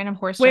have this random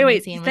horse Wait, jumping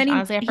wait. scene, which Then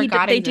honestly I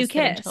forgot they do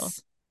existed until.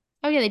 kiss.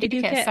 Oh yeah, they They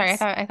do do kiss. Sorry,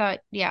 kiss. I thought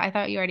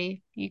you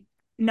already you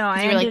No, because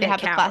I you were like ended they at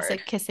have the coward.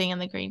 classic kissing in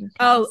the Oh,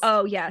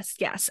 greenhouse. yes,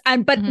 yes.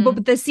 And but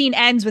Mm-hmm. the scene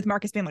ends with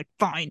Marcus being like,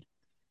 "Fine,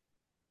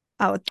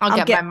 I'll I'll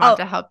get my get. mom Oh,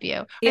 to help you.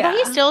 I thought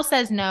he yeah." still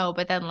says no,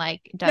 but then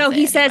like does No, it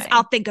he says, anyway.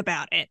 "I'll think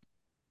about it,"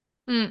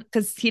 Mm.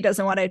 because he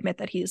doesn't want to admit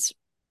that he's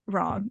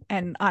wrong.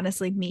 And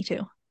honestly, me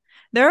too.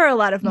 There are a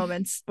lot of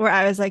moments where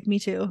I was like, "Me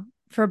too,"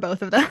 for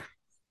both of them.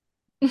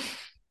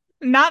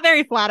 Not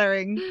very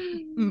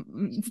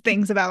flattering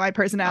things about my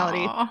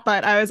personality, Aw.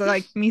 but I was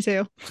like, "Me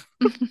too."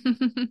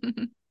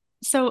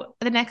 So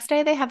the next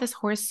day they have this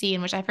horse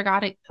scene, which I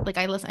forgot it. Like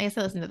I guess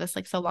I listened to this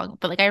like so long,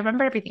 but like I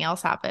remember everything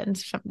else happened.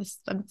 So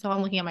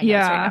I'm looking at my notes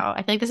right Yeah, now. I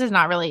feel like this is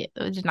not really,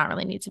 it did not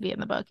really need to be in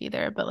the book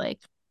either, but like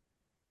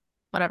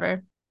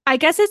whatever. I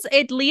guess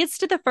it leads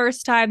to the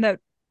first time that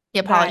He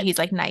apologized. that He's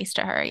like nice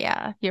to her.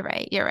 Yeah, you're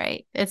right. You're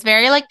right. It's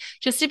very like,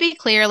 just to be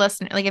clear,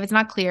 listener. Like if it's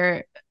not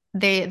clear,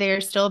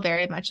 they're still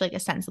very much like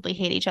ostensibly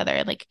hate each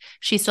other. Like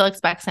she still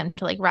expects him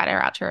to like rat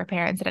her out to her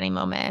parents at any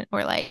moment,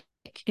 or like,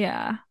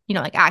 yeah, you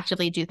know, like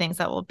actively do things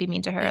that will be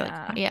mean to her.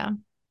 yeah. Like yeah,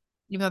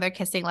 even though they're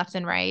kissing left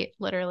and right,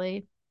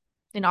 literally.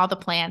 In all the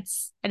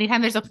plants.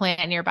 Anytime there's a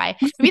plant nearby.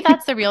 Maybe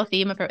that's the real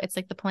theme of her. It's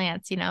like the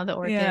plants, you know, the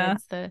Yeah.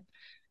 orchids, the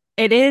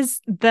It is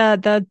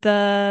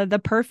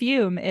the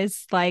perfume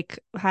is like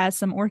has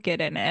some orchid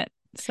in it.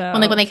 when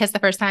like So when they kiss the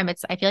first time,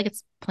 it's I feel like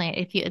it's plant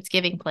if you it's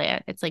giving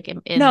plant. It's like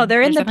no, in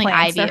they're in there's the definitely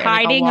plants. They're ivy or like a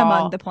hiding among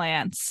wall, the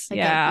plants. like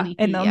a Yeah, leafy,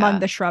 among yeah,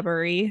 the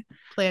shrubbery.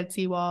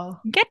 plantsy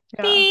wall. Get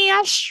Yeah. me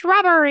a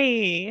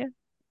shrubbery,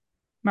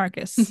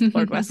 Marcus,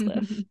 Lord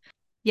Westcliff.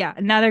 Yeah,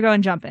 now they're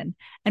going jumping,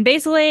 and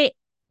basically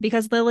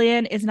because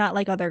Lillian is not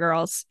like other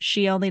girls,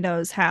 she only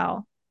knows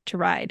how to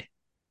ride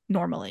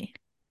normally.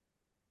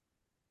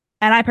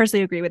 And I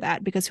personally agree with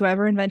that because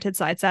whoever invented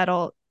side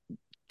saddle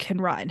can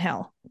rot in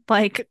hell.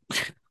 Like,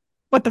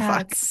 what the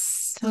fuck? That's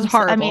This so is I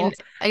horrible. mean,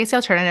 I guess the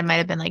alternative might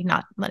have been like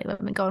not letting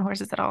women go on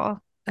horses at all,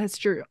 That's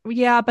true.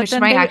 Yeah, but which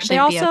then might they actually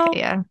be okay. also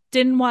Yeah.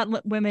 didn't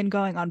want women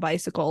going on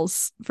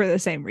bicycles for the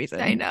same I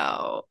reason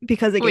know.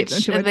 because it gave them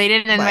Which too much. they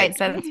didn't invite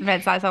Like,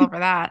 Red Sisal for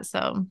that,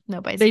 so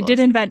no they did bicycles.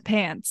 invent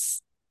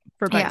pants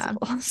for Yeah.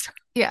 bicycles.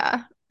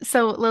 Yeah.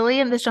 So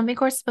Lily and this jumping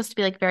course is supposed to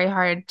be like very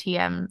hard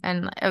TM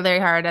and very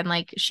hard and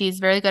like she's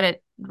very good at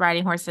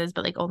riding horses,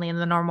 but like only in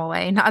the normal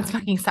way, not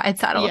fucking side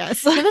saddle.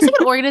 Yes. You know, there's like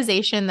an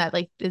organization that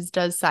like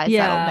does side saddle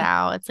Yeah.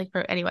 now. It's like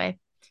for anyway.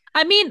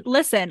 I mean,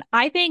 listen,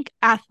 I think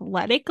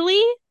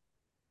athletically,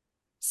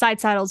 side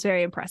saddle is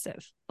very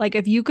impressive. Like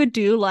if you could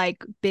do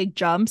like big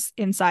jumps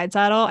in side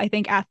saddle, I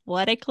think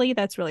athletically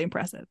that's really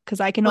impressive because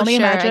I can Well, only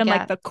sure, I imagine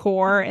like guess. the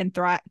core and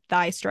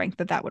thigh strength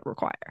that would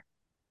require.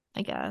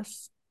 I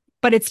guess.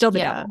 But it's still the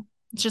Yeah. devil.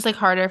 It's just like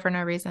harder for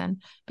no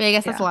reason. But I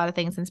guess that's a Yeah. lot of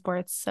things in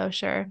sports. So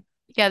sure.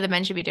 Yeah, the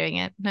men should be doing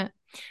it.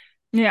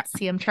 Yeah.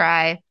 See them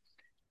try.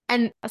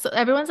 And so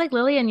everyone's like,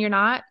 Lillian, you're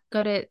not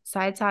good at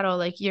side saddle.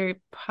 Like you're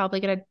probably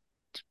gonna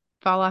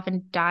fall off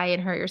and die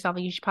and hurt yourself.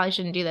 Like, probably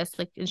shouldn't do this.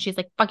 Like, and she's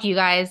like, fuck you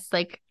guys.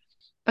 Like,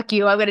 fuck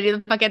you. I'm gonna do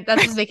the fucking.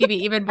 That's just making me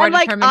even more And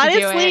like determined to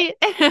do honestly,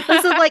 it.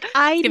 this is like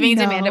I Giving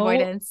demand know.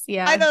 avoidance. I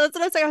Yeah. know that's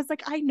what I was saying. I was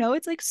like, I know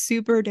it's like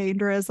super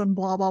dangerous and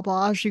blah blah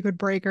blah. She could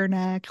break her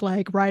neck.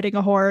 Like riding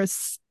a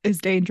horse is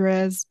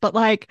dangerous, but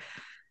like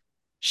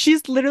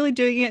she's literally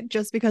doing it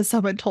just because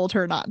someone told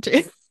her not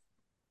to.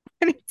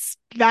 And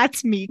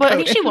that's me Well, I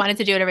think coded. she wanted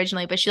to do it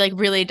originally, but she like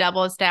really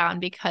doubles down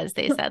because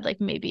they said like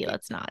maybe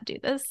let's not do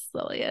this,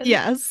 Lillian.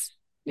 Yes.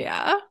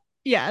 Yeah.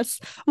 Yes.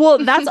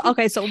 Well, that's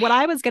okay. So, what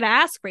I was going to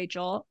ask,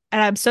 Rachel,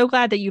 and I'm so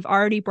glad that you've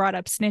already brought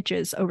up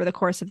snitches over the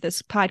course of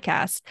this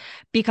podcast,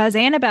 because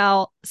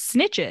Annabelle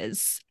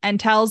snitches and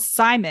tells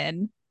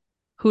Simon,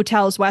 who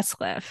tells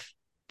Westcliff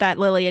that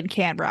Lillian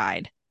can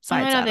ride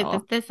side I know saddle.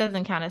 that this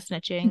doesn't count as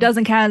snitching.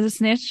 Doesn't count as a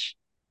snitch.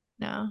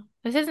 No,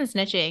 this isn't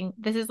snitching.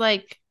 This is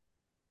like,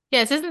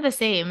 yeah, this isn't the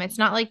same. It's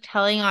not like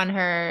telling on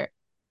her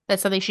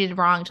That's something she did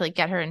wrong to like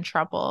get her in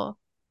trouble,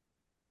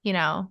 you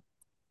know?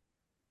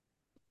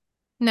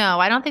 No,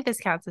 I don't think this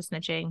counts as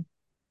snitching.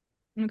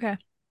 Okay.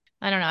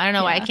 I don't know. I don't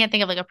know why. I Yeah. can't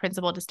think of like a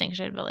principal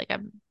distinction, but like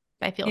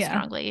I feel Yeah.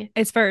 strongly.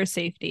 It's for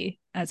safety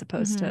as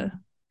opposed to.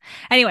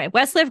 Hmm. Anyway,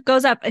 Westcliff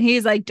goes up and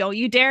he's like, "Don't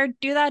you dare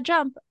do that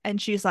jump." And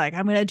she's like,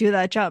 "I'm going to do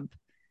that jump."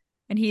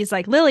 And he's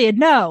like, "Lillian,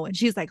 no." And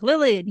she's like,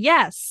 "Lillian,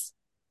 yes."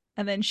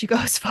 And then she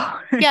goes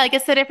forward. Yeah, like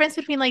it's the difference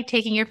between like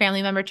taking your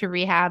family member to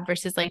rehab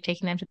versus like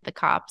taking them to the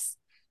cops.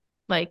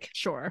 Like,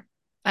 Sure.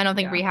 I don't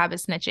think Yeah. rehab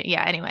is snitching.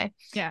 Yeah, anyway.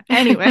 Yeah.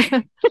 Anyway,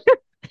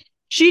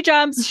 she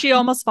jumps. She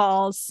almost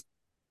falls.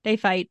 They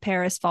fight.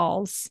 Paris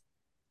falls.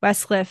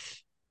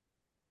 Westcliff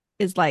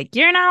is like,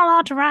 "You're not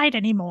allowed to ride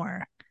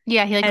anymore."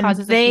 Yeah, he like And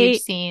causes a huge they,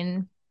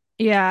 scene.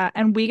 yeah.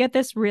 And we get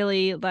this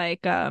really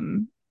like,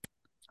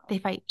 They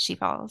fight, she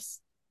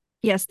falls.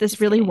 yes, this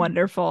Just really kidding.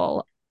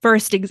 wonderful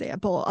first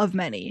example of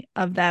many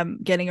of them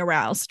getting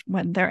aroused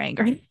when they're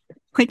angry.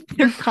 Like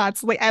they're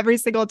constantly, every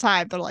single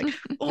time, they're like,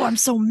 "Oh, I'm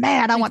so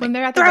mad. I Like want to when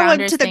they're at the throw him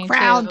Rounders to the thing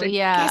ground too. and kiss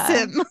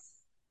Yeah.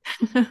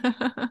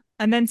 him."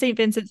 And then St.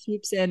 Vincent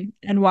swoops in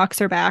and walks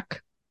her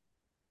back.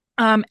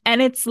 And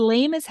it's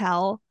lame as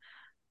hell,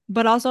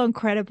 but also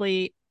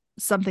incredibly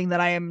something that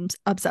I am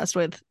obsessed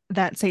with,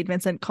 that St.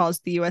 Vincent calls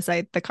the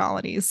USA the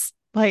colonies.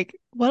 Like,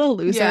 what a Yeah, I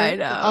loser. But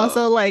know.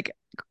 also like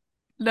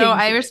No, king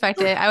I shit.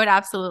 respect it. I would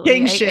absolutely.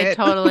 King I shit.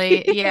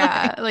 totally,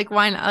 yeah. Like, Like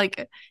why not?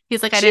 Like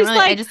he's like, she's I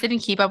like, just didn't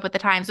keep up with the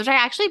times, which I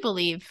actually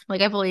believe.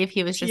 Like I believe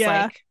he was just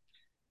yeah. like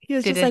He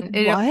was just like, didn't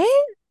it,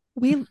 "What?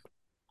 We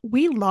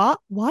we law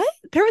what?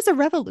 There was a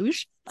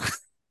revolution?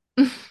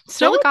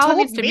 still No the one told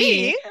colonies to me."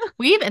 be.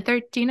 We've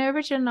 13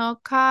 original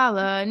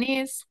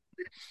colonies.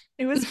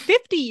 It was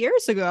 50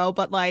 years ago,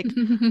 but like,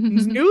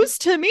 news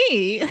to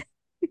me.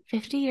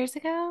 50 years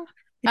ago?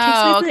 It takes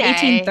place Oh, in the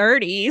okay.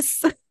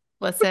 1830s.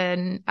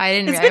 Listen, I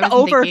didn't It's I been wasn't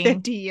over thinking.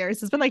 50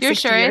 years. It's been like You're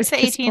 60 sure years it's at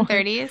the this point.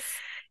 1830s?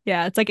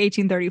 Yeah, it's like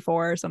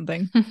 1834 or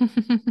something.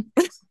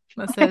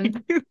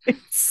 Listen,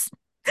 it's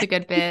it's a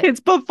good bit. it's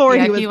before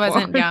Yeah, he he was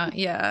wasn't born. young.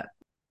 Yeah.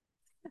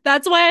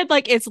 That's why I'm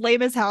like, it's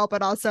lame as hell,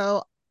 but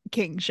also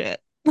king shit.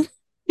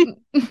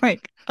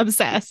 Like,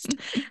 obsessed.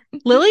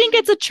 Lillian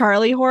gets a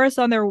Charlie horse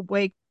on their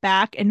way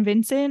back, and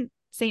St.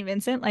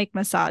 Vincent, like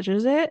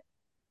massages it.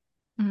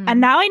 And Mhm.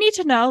 now I need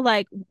to know,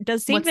 like,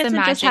 does St. What's the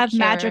Vincent just magic have here?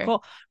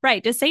 magical,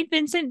 right? Does St.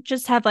 Vincent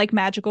just have like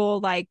magical,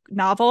 like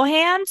novel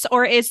hands,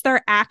 or is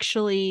there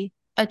actually,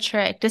 A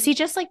trick. Does he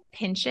just like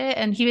pinch it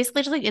and he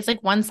basically just like it's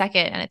like 1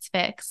 second and it's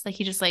fixed? Like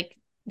he yeah, just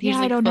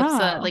I like don't flips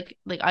know.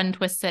 like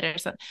untwists it or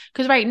something.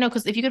 Because right, no,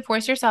 because if you could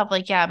force yourself,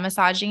 like yeah,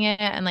 massaging it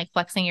and like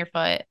flexing your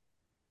foot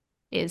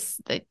is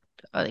the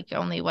like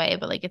only way,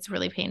 but like it's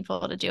really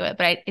painful to do it.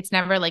 But it's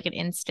never like an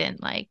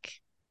instant like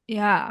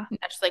Yeah.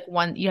 not just like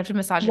one. You have to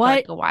massage it for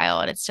like What a while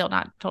and it still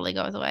not totally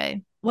goes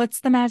away. what's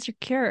the magic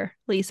cure,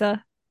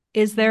 Lisa?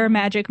 Is there a No.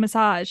 magic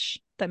massage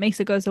that makes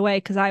it goes away?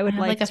 Because I I would have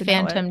like like a to know it.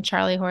 phantom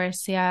Charlie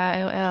horse.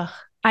 Yeah. Ugh.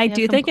 I You gotta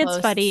do come think it's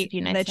close funny if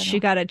you nice that to she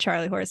know. got a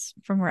Charlie horse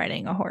from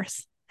riding a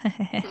horse.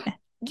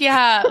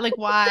 Yeah, like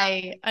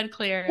why?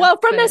 Unclear, Well,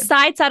 from the but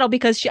side saddle,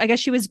 because I guess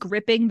she was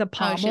gripping the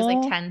oh, she was like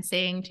pommel.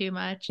 tensing too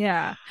much.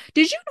 Yeah.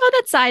 Did you know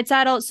that side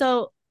saddle?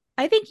 So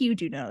I think you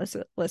do know this,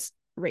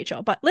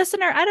 Rachel, but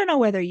listener, I don't know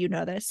whether you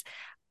know this.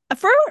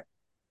 For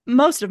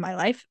most of my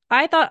life,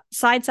 I thought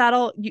side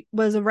saddle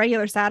was a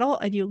regular saddle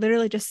and you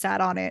literally just sat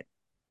on it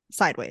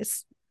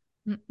sideways.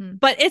 Mm-mm.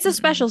 But it's a Mm-mm.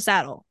 special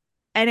saddle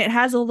and it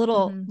has Mm-hmm.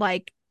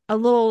 a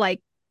little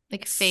like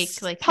Like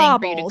fake, like thing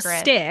for you to pommel grip.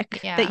 stick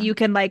that Yeah, you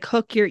can like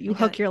hook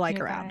like your leg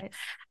your around. thighs.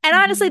 And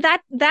honestly,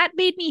 Mm-hmm. that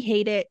made me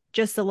hate it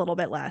just a little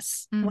bit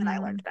less when I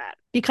Mm-hmm. learned that,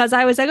 because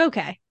I was like,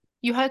 okay,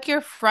 You hook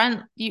your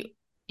front, you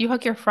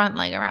hook your front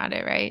leg around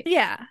it, right?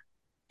 yeah,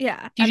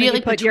 yeah. You And do then it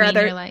like between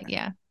your leg.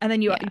 Yeah,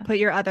 you yeah. put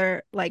your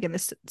other leg in the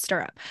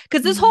stirrup.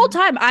 Because this whole Mm-hmm.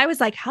 time I was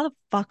like, how the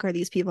fuck are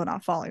these people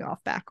not falling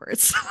off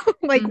backwards?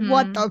 Like,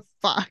 what Mm-hmm. the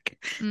fuck?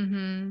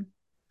 Mm-hmm.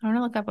 I want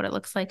to look up what it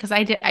looks like because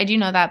I do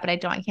know that, but I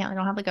don't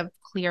have like a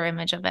clear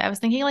image of it. I was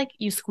thinking like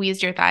you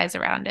squeezed your thighs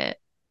around it,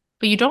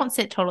 but you don't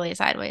sit totally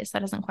sideways. That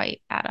doesn't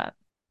quite add up.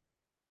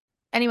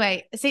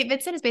 Anyway, St.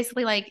 Vincent is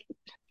basically like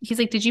he's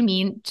like, did you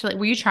mean to like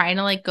were you trying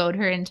to like goad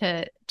her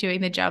into doing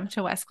the jump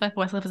to Westcliff?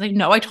 Westcliff was like,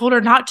 no, I told her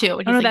not to.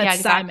 And Oh he's no, like, yeah, that's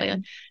exactly.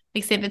 Simon.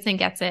 Like St. Vincent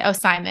gets it. Oh,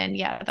 Simon,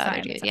 yeah, the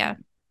other dude, yeah.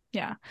 Simon.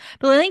 Yeah.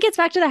 But Lillian gets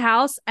back to the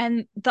house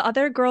and the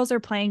other girls are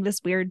playing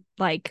this weird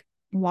like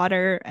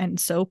water and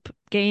soap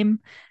game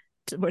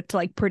to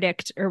like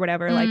predict or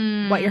whatever, like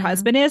what your Mm.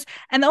 husband is.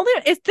 And the only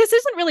this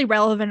isn't really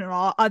relevant at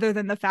all, other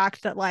than the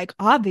fact that like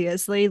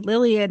obviously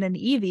Lillian and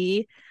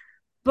Evie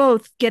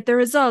both get the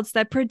results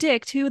that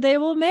predict who they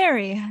will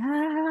marry.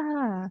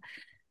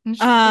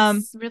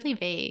 It's really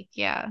vague,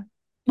 yeah.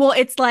 Well,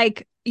 it's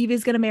like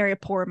Evie's gonna marry a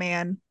poor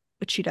man,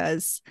 which she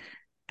does,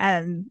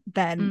 and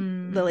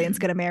then Lillian's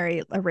Mm. gonna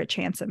marry a rich,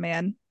 handsome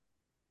man,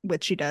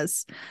 which she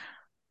does.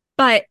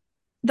 But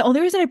the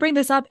only reason I bring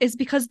this up is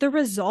because the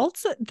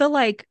results, the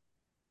like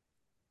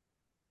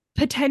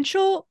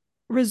potential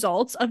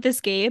results of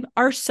this game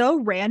are so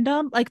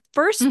random. Like,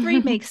 first three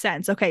make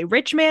sense. Okay,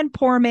 rich man,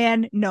 poor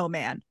man, no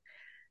man.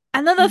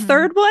 And then the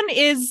third one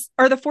is,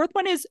 or the fourth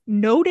one is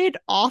noted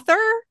author.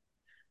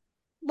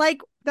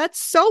 Like, that's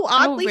so Oh,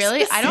 oddly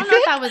really? I don't specific. know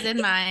if that was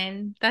in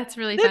mine. That's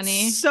really That's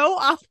funny. so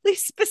oddly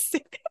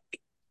specific.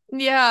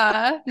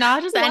 Yeah,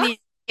 not just What?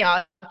 any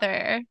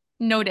author.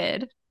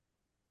 Noted.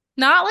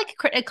 Not like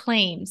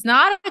acclaimed,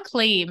 not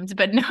acclaimed,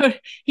 but no,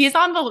 he's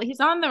on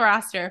the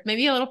roster.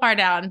 Maybe a little far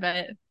down,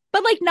 but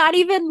But like, not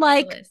even the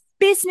like list.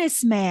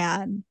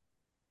 businessman,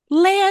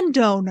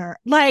 landowner.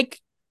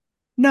 Like,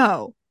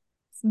 no.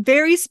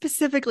 Very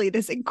specifically,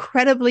 this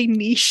incredibly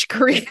niche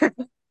career.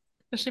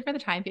 Especially for the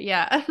time.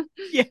 Yeah.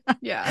 Yeah.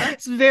 Yeah.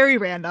 It's very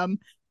random.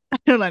 I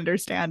don't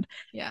understand.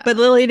 Yeah. But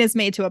Lillian is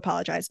made to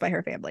apologize by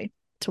her family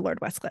to Lord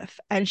Westcliff.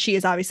 And she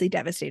is obviously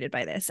devastated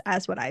by this,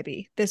 as would I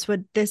be. This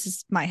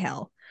is my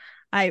hell.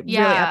 I really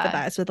Yeah.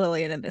 empathize with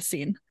Lillian in this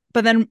scene.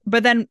 But then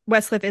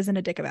Westcliff isn't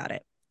a dick about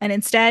it. And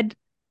instead,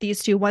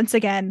 these two once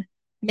again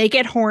make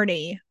it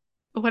horny.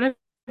 What a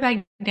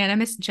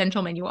magnanimous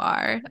gentleman you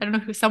are. I don't know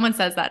who someone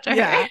says that to her.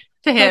 Yeah.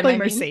 To him, Probably I mean.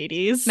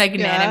 Mercedes. Yeah.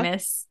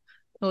 Magnanimous.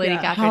 Lady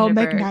Yeah. Catherine How de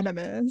Bourgh.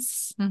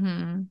 magnanimous.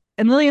 Mm-hmm.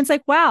 And Lillian's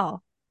like,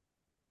 wow,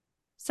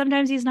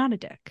 sometimes he's not a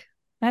dick.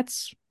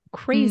 That's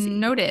crazy.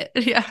 Note it.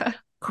 Yeah.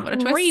 What a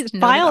Crazy. twist.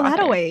 Noted File that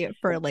author. away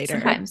for later.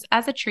 Sometimes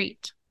as a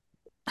treat.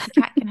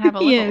 The cat can have a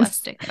little Yes.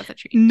 lipstick as a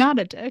treat. Not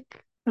a dick.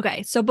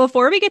 Okay, so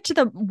before we get to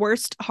the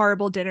worst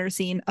horrible dinner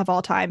scene of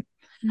all time,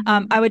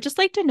 I would just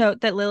like to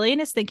note that Lillian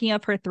is thinking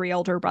of her three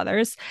older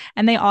brothers,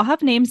 and they all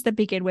have names that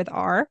begin with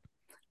R.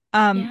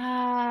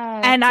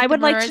 Yeah. And I like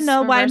would like to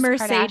know why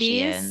reverse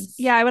Mercedes. Kardashians.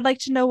 Yeah, I would like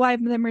to know why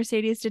the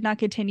Mercedes did not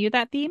continue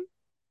that theme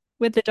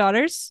with the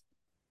daughters.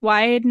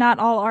 Why not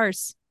all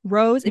R's?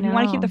 Rose, if you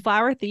want to keep the No.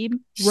 flower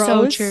theme,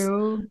 So Rose,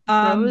 true.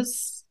 um,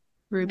 Rose,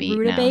 Ruby. No.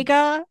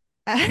 Rutabaga.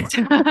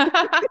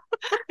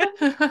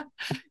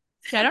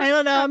 Yeah, I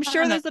don't know. I'm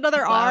sure know there's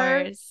another R.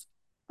 flowers.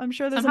 I'm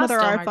sure there's Somehow another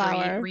still R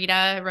Marguerite, flower.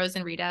 Rita, Rose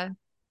and Rita.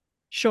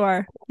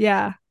 Sure.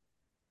 Yeah.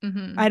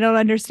 Mm-hmm. I don't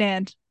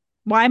understand.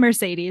 Why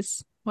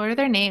Mercedes? What are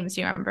their names?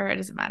 Do you remember? It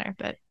doesn't matter,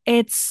 but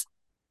It's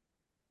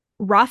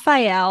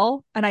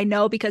Raphael, and I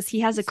know because he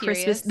has a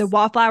Christmas, the serious.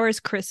 Wallflowers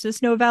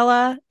Christmas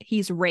novella.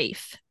 He's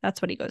Rafe.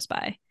 That's what he goes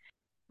by.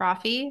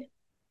 Rafi,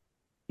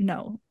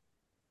 No,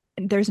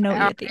 there's no E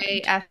at the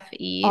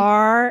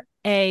end.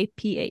 Rafe,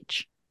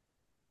 Raph.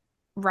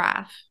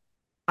 Raf.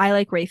 I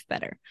like Rafe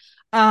better.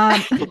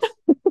 And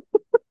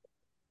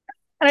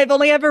I've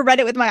only ever read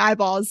it with my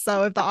eyeballs,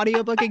 so if the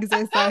audiobook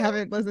exists, I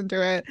haven't listened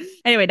to it.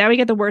 Anyway, now we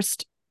get the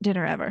worst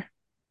dinner ever.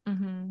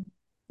 Mm-hmm.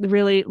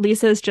 Really,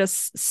 Lisa's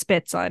just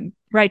spits on,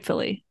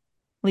 rightfully.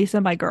 Lisa,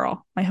 my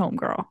girl, my home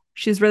girl.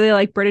 She's really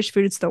like, British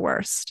food's the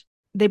worst.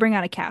 They bring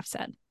out a calf's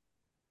head.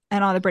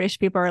 And all the British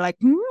people are like,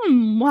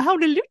 how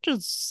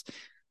delicious.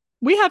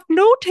 We have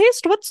no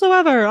taste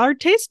whatsoever. Our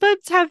taste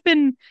buds have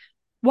been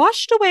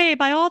washed away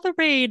by all the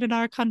rain in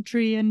our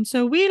country. And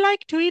so we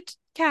like to eat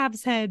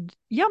calf's head.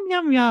 Yum,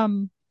 yum,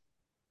 yum.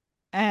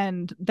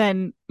 And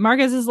then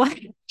Marcus is like,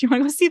 do you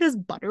want to go see this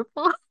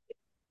butterfly?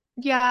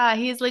 Yeah,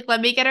 he's like,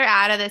 let me get her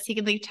out of this. He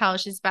can like tell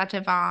she's about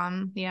to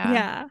vom. Yeah.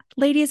 Yeah.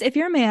 Ladies, if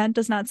your man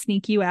does not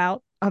sneak you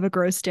out of a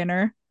gross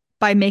dinner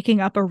by making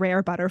up a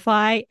rare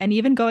butterfly and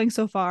even going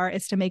so far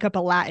as to make up a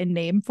Latin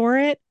name for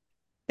it,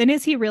 then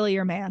is he really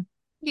your man?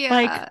 Yeah.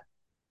 Like,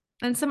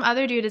 and some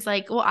other dude is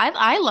like, well,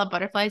 I love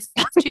butterflies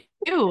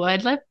too.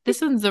 I'd like this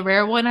one's the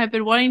rare one I've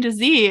been wanting to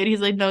see. And he's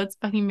like, no, it's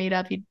fucking made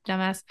up, you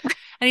dumbass.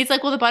 And he's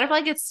like, well, the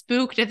butterfly gets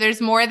spooked if there's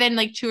more than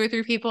like 2 or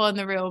 3 people in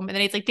the room. And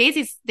then he's like,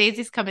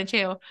 Daisy's coming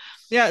too.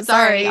 yeah,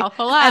 Sorry, I'll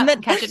pull up. And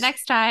then Catch it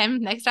next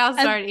time. Next I'll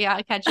start. Yeah,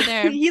 I'll catch you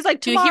there. He's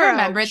like, Do tomorrow. he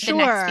remember Sure.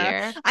 the next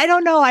year? I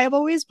don't know. I've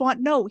always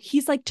no,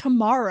 he's like,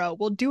 tomorrow.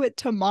 We'll do it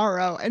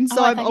tomorrow. And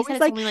so I'm always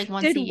like,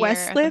 did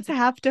Westcliff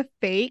have to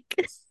fake?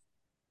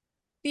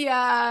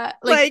 Yeah,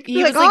 like he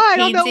like, was like I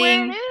don't know where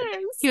painting. it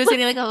is. He was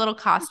getting like a little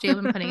costume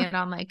and putting it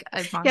on like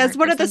a Yes,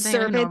 one or of the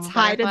something, like a servants normal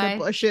hide in the butterfly.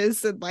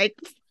 bushes and like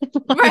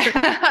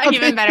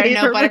Even better, no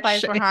paper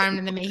butterflies mache. were harmed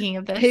in the making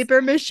of this.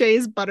 Paper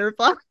mache's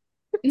butterfly.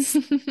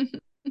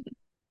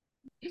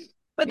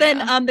 But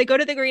then they go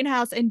to the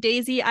greenhouse and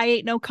Daisy, I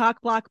ain't no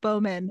cock block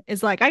Bowman,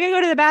 is like, I gotta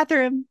go to the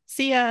bathroom.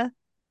 See ya.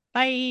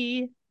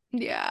 Bye.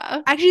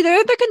 Yeah. Actually, they're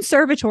at the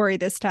conservatory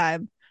this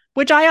time,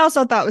 which I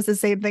also thought was the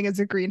same thing as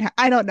a greenhouse.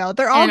 I don't know.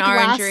 They're all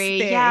glass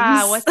things.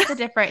 Yeah, what's the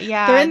difference?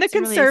 Yeah, they're in the it's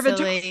really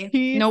conservatory.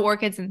 silly. No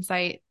orchids in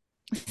sight.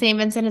 St.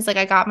 Vincent is like,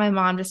 I got my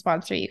mom to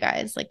sponsor you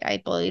guys. Like, I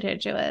bullied her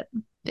to it.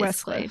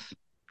 Westcliff.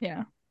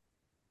 Yeah.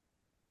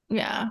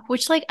 Yeah.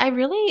 Which, like, I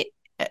really,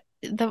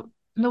 the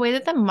way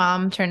that the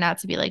mom turned out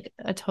to be like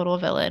a total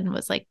villain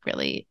was like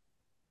really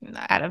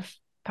out of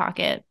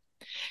pocket.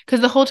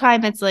 Because the whole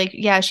time it's like,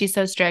 yeah, she's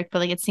so strict, but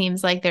like it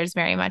seems like there's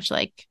very much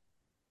like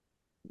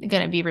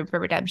gonna be room for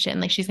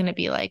redemption. Like she's gonna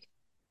be like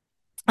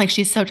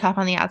she's so tough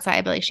on the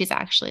outside, but like she's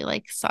actually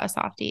like a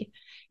softie.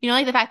 You know,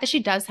 like the fact that she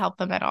does help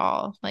them at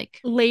all.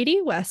 Like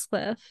Lady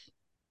Westcliff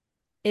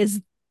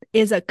is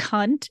a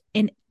cunt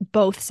in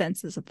both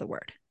senses of the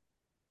word.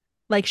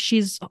 Like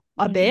she's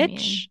a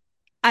bitch.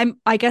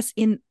 I guess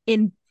in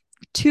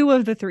 2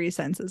 of the 3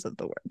 senses of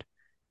the word.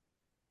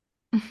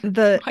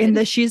 in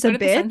the she's a What are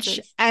the bitch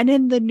senses? and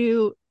in the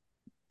new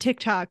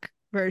TikTok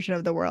version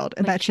of the world,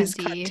 and Like that she's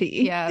cunty.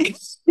 cunty. Yeah.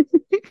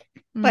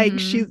 Like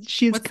Mm-hmm.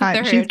 she's What's the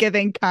cunt. She's third?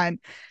 giving cunt.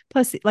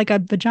 Plus like a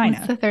What's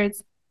vagina. the third?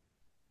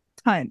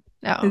 Cunt.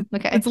 Oh,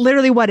 It's okay.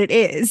 literally what it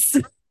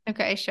is.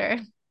 Okay, sure.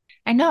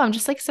 I know. I'm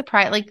just like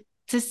surprised. Like,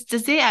 does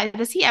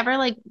he ever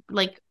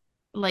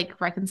like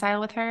reconcile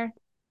with her?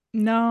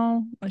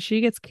 No,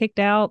 she gets kicked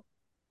out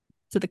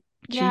to the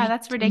Yeah, she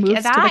that's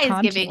ridiculous. moves to the That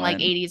is giving like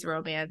continent. 80s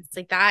romance.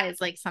 Like that is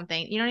like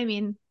something. You know what I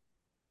mean?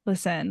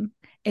 Listen,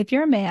 if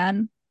your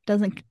man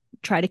doesn't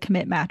try to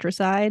commit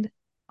matricide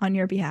on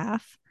your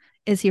behalf,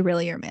 is he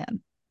really your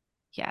man?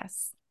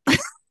 Yes.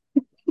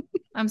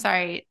 I'm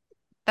sorry.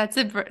 That's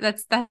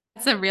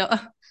a real.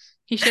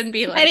 He shouldn't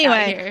be like out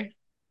Anyway, here.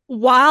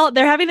 while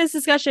they're having this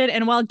discussion,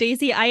 and while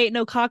Daisy, I ain't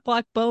no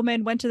cockblock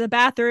Bowman went to the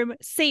bathroom,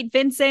 St.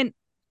 Vincent,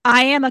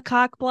 I am a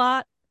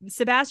cockblock.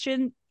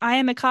 Sebastian, I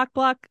am a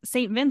cockblock.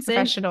 St. Vincent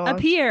Professional.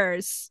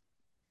 appears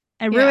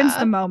and ruins the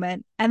Yeah.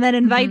 moment and then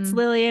invites Hmm.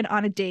 Lillian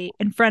on a date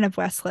in front of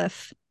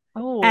Westcliff.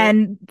 Oh,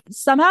 And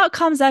somehow it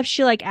comes up,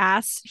 she like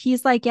asks,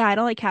 he's like, yeah, I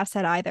don't like half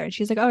set either. And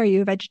she's like, oh, are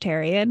you a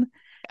vegetarian?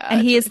 yeah,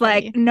 And it's really he's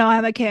like, funny. no,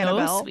 I'm a So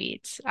cannibal.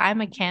 sweet.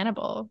 I'm a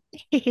cannibal.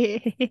 I'm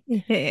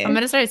Speaking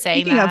gonna start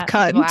saying of that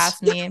when people cunt,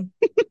 ask me.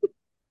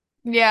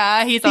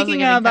 Yeah, he's also speaking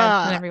giving of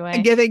cunt in every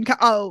way. giving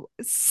oh,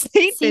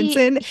 Saint See,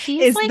 Vincent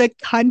he's is like the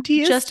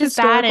cuntiest just as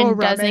bad historical and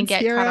doesn't romance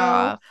get cut hero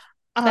off.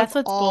 of That's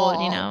what's bold,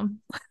 you all. know?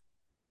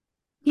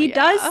 He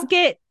does Yeah.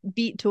 get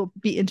beat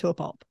into a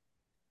pulp.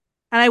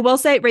 And I will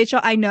say, Rachel,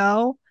 I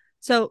know.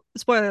 So,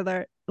 spoiler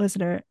alert,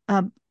 listener.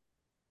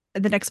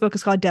 The next book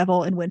is called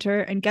Devil in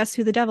Winter, and guess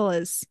who the devil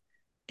is?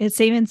 It's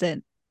Saint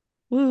Vincent.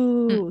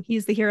 Mm. Woo!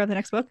 He's the hero of the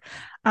next book.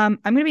 I'm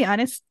gonna be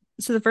honest.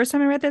 So the first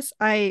time I read this,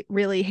 I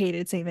really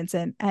hated Saint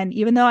Vincent, and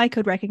even though I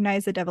could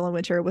recognize The Devil in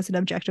Winter was an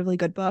objectively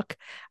good book,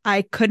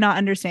 I could not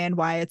understand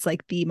why it's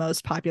like the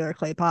most popular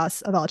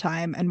Kleypas of all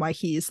time, and why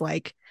he's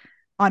like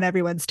on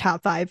everyone's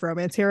top 5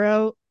 romance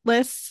hero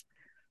lists.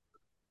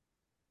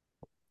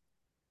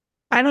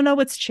 I don't know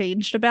what's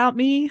changed about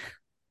me.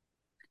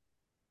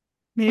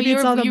 Well, Maybe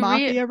it's all the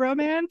mafia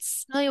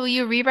romance.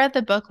 you reread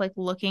the book like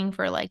looking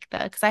for like the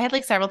because I had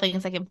like several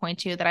things I can point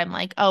to that I'm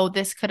like, oh,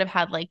 this could have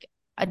had like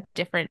a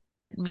different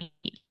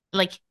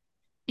like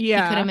he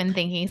could have Yeah. been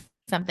thinking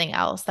something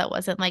else that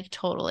wasn't like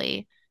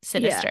totally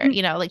Yeah. sinister,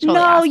 you know, like totally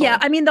No, yeah.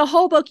 asshole. I mean, the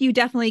whole book, you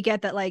definitely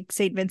get that, like,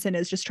 St. Vincent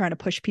is just trying to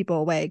push people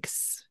away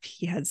because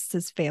he has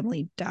his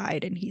family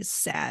died and he's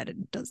sad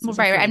and Well, isn't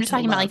right, right. I'm feeling just to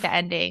talking about like love. the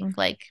ending,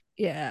 like.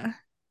 Yeah.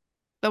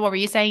 But what were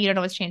you saying? You don't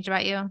know what's changed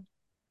about you?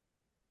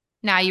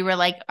 Now you were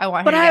like, I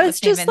want her But to I get with was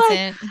St. just like,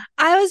 Vincent.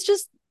 I was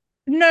just,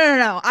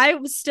 no. I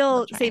was Love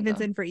still St. triangle.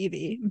 Vincent for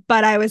Evie,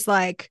 but I was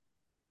like,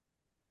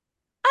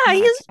 Yeah,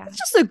 he's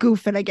just a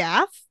goof and a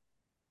gaff.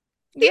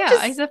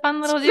 yeah, he's a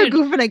fun He's little just a dude.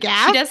 goof and a She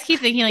gaff. does keep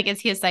thinking like, is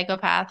he a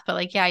psychopath? But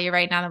like, yeah, you're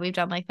right. Now that we've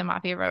done like the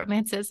mafia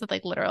romances with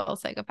like literal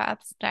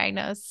psychopaths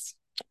diagnosed.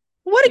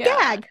 What a Yeah.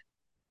 gag.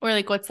 Or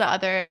like, what's the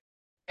other,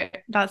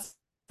 not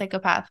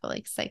psychopath, but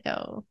like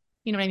psycho,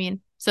 you know what I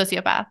mean?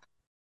 Sociopath.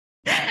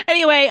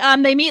 Anyway,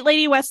 they meet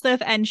Lady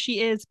Westcliff, and she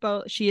is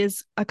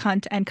a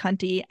cunt and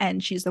cunty,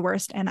 and she's the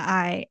worst, and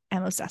I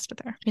am obsessed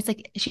with her. It's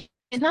like, she's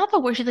not the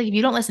worst. She's like, if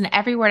you don't listen to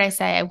every word I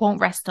say, I won't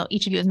rest till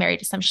each of you is married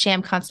to some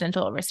sham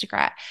continental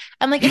aristocrat.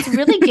 And like, it's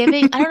really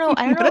giving, I don't know.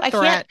 What a I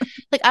can't, threat.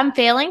 like, I'm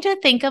failing to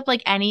think of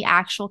like any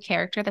actual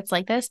character that's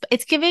like this, but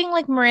it's giving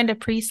like Miranda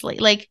Priestley.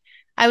 Like,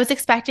 I was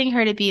expecting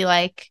her to be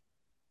like,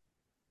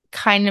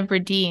 kind of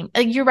redeemed.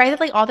 Like you're right that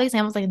like all the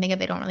examples I can think of,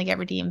 they don't really get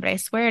redeemed. But I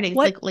swear it is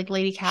What like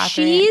Lady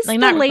Catherine, she's like the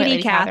not quite Lady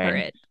Lady Catherine.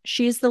 Catherine.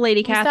 She's the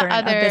Lady Who's the Catherine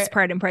of this other?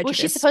 Pride and Well,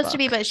 she's Prejudice supposed to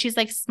be, book. but she's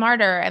like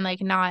smarter and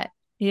like not like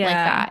Yeah.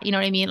 that. You know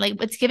what I mean?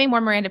 Like it's giving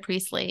more Miranda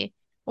Priestley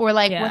or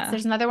like what's Yeah.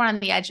 there's another one on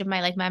the edge of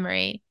my like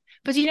memory.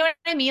 But do you know what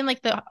I mean?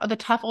 Like the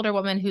tough older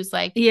woman who's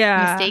like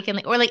Yeah.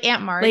 mistakenly or like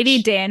Lady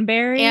Aunt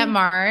Danbury.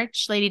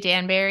 March, Lady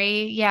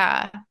Danbury.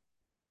 Yeah.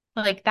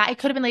 Like that, it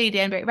could have been Lady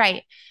Danbury,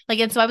 right? Like,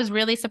 and so I was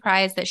really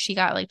surprised that she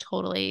got like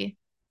totally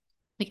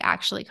like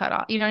actually cut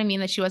off. You know what I mean?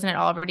 That she wasn't at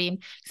all redeemed.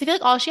 Because I feel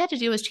like all she had to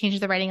do was change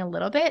the writing a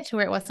little bit to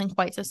where it wasn't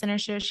quite so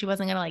sinister. She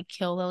wasn't gonna like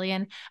kill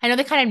Lillian. I know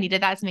they kind of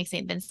needed that to make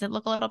St. Vincent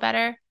look a little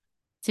better.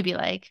 To be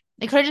like,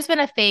 it could have just been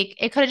a fake.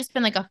 It could have just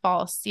been like a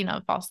false, you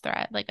know, false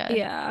threat. Like a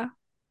Yeah.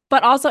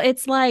 But also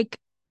it's like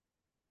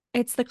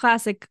it's the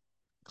classic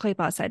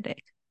Kleypas ending.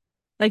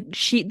 Like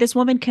this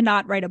woman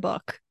cannot write a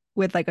book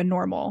with like a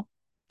normal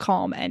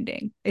calm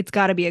ending. It's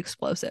got to be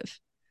explosive.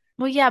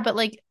 well, yeah, but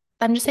like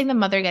I'm just saying the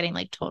mother getting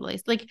like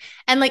totally like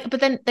and like, but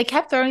then they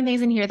kept throwing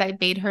things in here that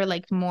made her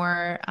like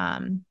more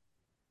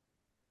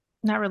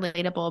not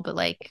relatable, but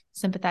like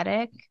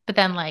sympathetic. But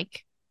then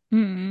like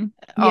also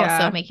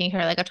Yeah. making her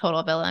like a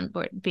total villain,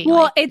 being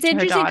Well, like it's to her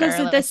interesting because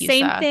daughter, the like you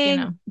same suck, you thing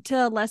know.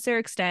 to a lesser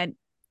extent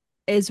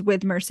is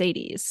with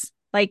Mercedes.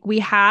 Like we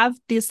have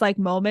these like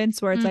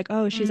moments where it's like,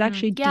 oh, she's Mm-hmm.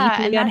 actually Yeah,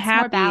 deeply and that's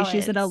more unhappy.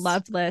 She's in a balanced.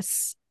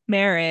 loveless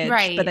marriage, but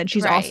Right, then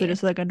she's also right.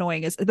 just like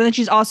annoying but then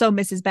she's also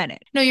Mrs.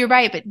 Bennett. No, you're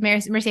right, but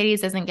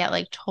Mercedes doesn't get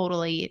like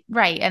totally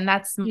right, and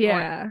that's more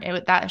Yeah.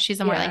 that she's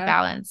a more like Yeah.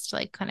 balanced,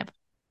 like kind of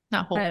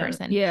not whole I don't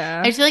person. I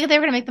yeah. just feel like if they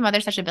were gonna make the mother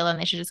such a villain,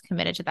 they should just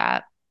commit it to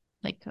that,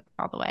 like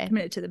all the way.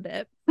 Committed to the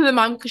bit. The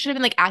mom should have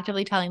been like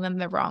actively telling them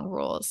the wrong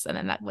rules, and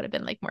then that would have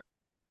been like more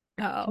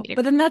Oh, comedic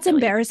but then that's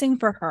relief. embarrassing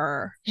for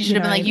her. She You should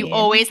have know been what I like, you mean?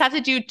 always have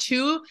to do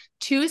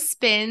two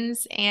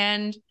spins,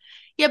 and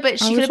yeah, but A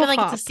she could have little been like,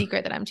 it's a hop.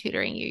 secret that I'm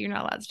tutoring you. You're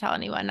not allowed to tell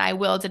anyone. I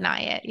will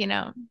deny it, you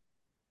know.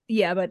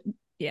 Yeah, but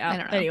yeah. I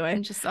don't know. Anyway,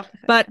 And just stuff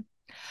like but that.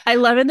 I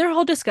love in their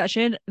whole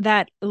discussion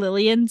that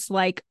Lillian's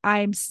like,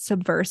 I'm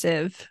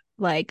subversive,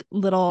 like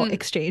little Mm.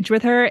 exchange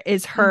with her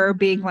is her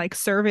being Mhm. like,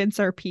 servants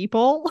are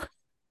people.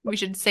 We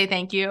should say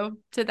thank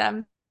you to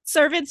them.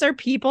 Servants are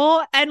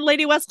people. And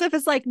Lady Westcliff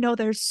is like, no,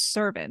 they're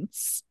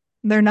servants.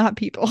 They're not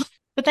people.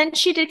 But then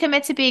she did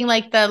commit to being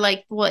like the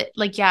like what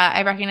like yeah,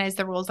 I recognize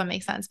the rules that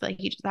make sense, but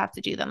like you just have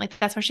to do them. Like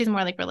that's where she's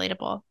more like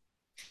relatable.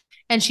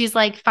 And she's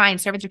like, fine,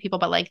 servants are people,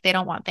 but like they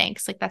don't want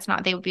thanks. Like that's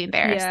not they would be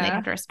embarrassed and they'd Yeah.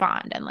 have to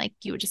respond and like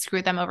you would just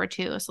screw them over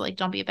too. So like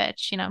don't be a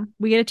bitch, you know?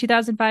 We get a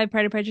 2005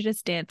 Pride and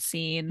Prejudice dance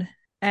scene.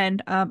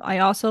 And I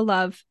also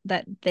love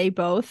that they're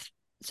both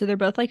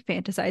like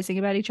fantasizing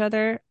about each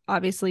other,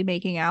 obviously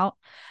making out,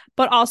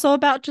 but also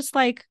about just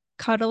like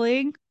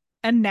cuddling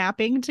and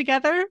napping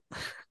together.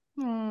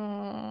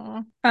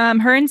 Aww.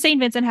 Her and St.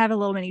 Vincent have a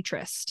little mini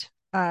tryst.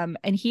 And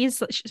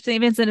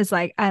St. Vincent is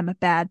like, I'm a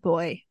bad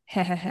boy.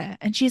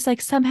 And she's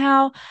like,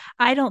 somehow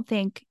I don't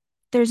think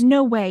there's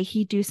no way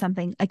he'd do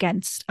something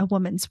against a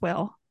woman's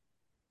will.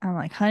 I'm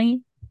like,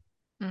 honey,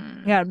 we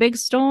Mm. got a big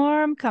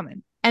storm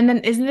coming. And then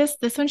isn't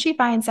this when she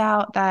finds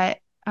out that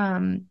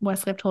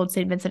Westcliff told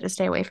St. Vincent to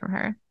stay away from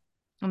her?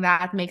 And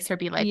that makes her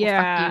be like, well,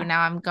 fuck you. Yeah.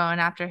 Now I'm going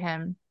after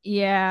him.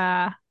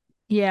 Yeah.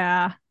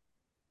 Yeah.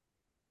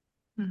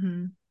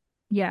 Mm-hmm.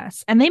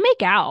 Yes. And they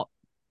make out.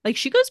 Like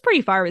she goes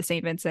pretty far with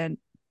St. Vincent.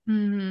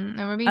 Mm-hmm.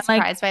 And we're being I'm like,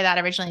 surprised by that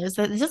originally. This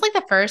is like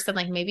the first and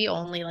like maybe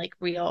only like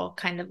real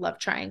kind of love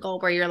triangle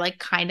where you're like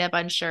kind of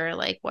unsure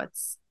like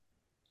what's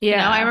I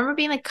yeah. remember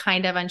being like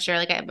kind of unsure.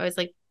 Like I was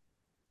like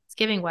it's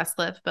giving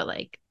Westcliff, but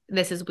like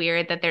this is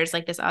weird that there's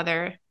like this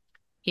other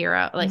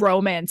hero like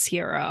Romance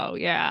hero.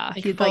 Yeah.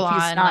 full He's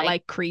on not like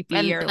like creepy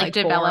and or like like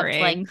developed like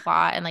boring.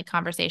 plot and like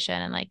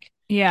conversation and like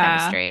Yeah.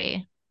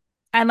 chemistry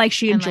And like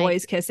she and like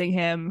enjoys kissing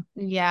him.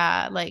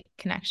 yeah, like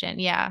connection.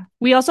 Yeah.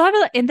 We also have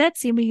in that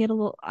scene we get a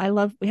little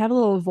we have a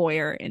little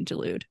voyeur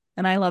interlude.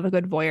 And I love a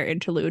good voyeur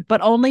interlude,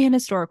 but only in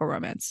historical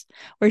romance,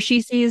 where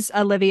she sees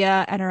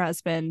Olivia and her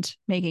husband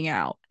making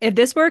out. If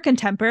this were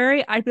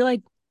contemporary, I'd be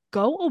like,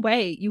 go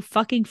away, you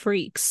fucking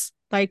freaks.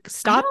 Like, I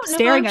stop don't know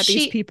staring if at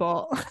these she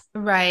people.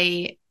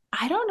 right.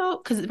 I don't know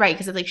because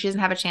like she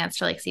doesn't have a chance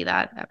to like see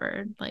that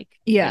ever. Like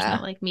there's no Yeah.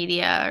 like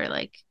media or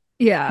like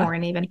Yeah.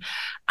 porn even.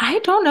 I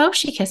don't know if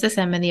she kisses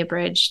him in the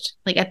abridged.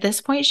 Like at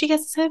this point she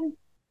kisses him.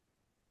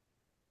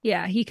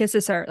 Yeah. He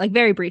kisses her, like,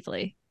 very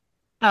briefly.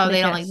 Oh, They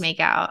they don't like kiss. make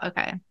out.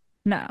 Okay.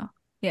 No.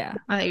 Yeah.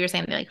 I thought you were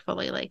saying they like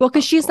fully like Well,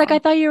 because go she's like, I on.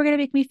 thought you were going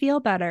to make me feel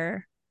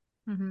better.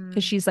 Because Mm-hmm.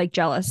 she's like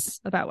jealous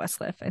about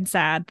Westcliff and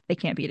sad they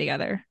can't be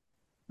together.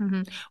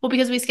 Mm-hmm. Well,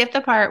 because we skipped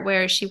the part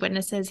where she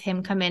witnesses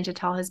him come in to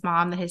tell his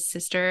mom that his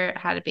sister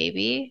had a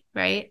baby,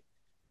 right?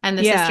 And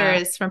the sister Yeah.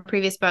 is from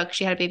previous book.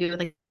 She had a baby with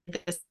like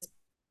this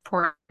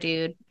poor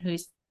dude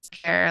who's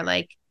care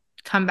like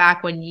come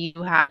back when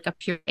you have a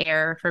pure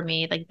heir for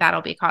me. Like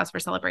that'll be a cause for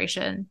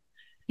celebration.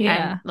 And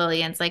Yeah.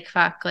 Lillian's like,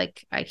 fuck,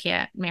 like I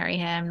can't marry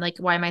him. Like,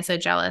 why am I so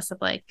jealous of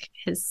like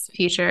his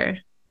future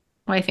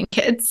wife and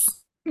kids?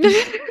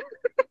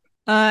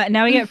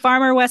 Now we get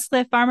Farmer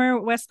Westcliff. Farmer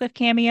Westcliff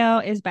cameo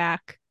is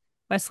back.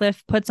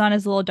 Westcliff puts on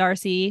his little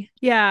Darcy.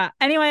 Yeah.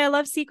 Anyway, I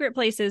love secret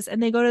places,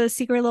 and they go to the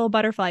secret little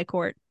butterfly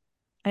court.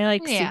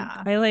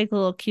 Yeah. I like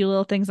little cute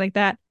little things like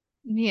that.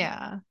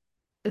 Yeah.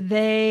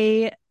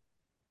 They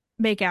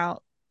make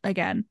out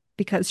again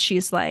because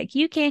she's like,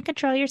 "You can't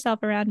control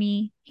yourself around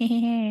me,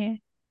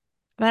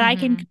 but I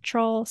can Mm-hmm.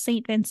 control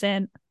Saint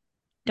Vincent.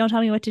 Don't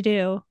tell me what to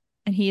do."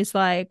 And he's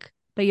like,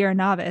 "But you're a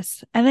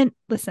novice." And then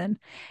listen,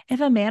 if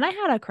a man I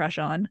had a crush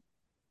on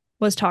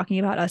was talking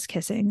about us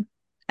kissing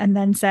and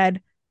then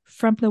said,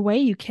 from the way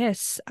you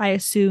kiss, I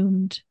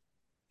assumed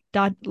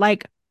dot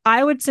like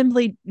I would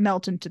simply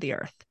melt into the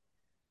earth.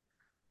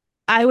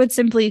 I would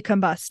simply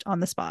combust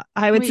on the spot.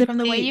 I would Wait, from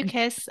the way you simply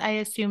kiss, I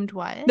assumed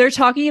what? they're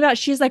talking about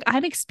she's like,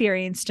 I'm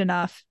experienced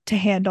enough to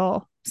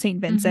handle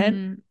Saint Vincent.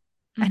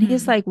 Mm-hmm. And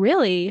he's Mm-hmm. like,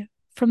 really?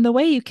 From the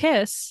way you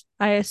kiss,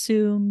 I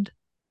assumed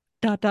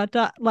dot dot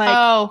dot. Like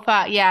Oh,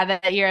 fuck. Yeah,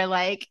 that you're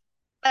like,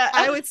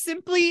 I would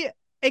simply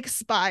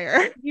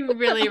expire. you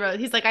really wrote.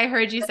 He's like, I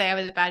heard you say I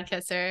was a bad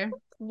kisser.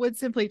 Would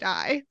simply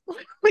die.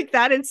 Like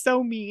that is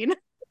so mean.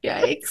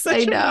 Yikes. I Such a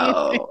mean thing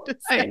know. to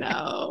I say.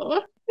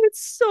 know.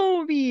 it's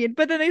so mean.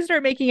 But then they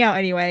start making out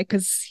anyway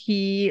because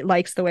he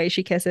likes the way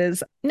she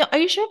kisses. No, are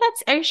you sure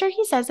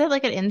he says it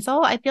like an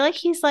insult? I feel like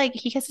he's like,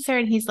 he kisses her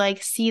and he's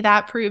like, see,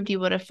 that proved you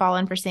would have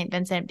fallen for St.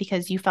 Vincent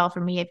because you fell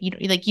for me. If you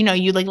like,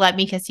 you like let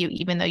me kiss you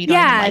even though you don't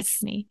even like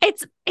Yes. me.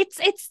 It's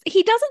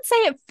he doesn't say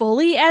it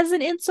fully as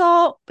an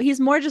insult. He's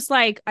more just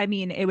like, I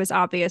mean, it was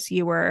obvious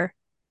you were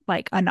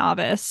like a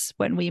novice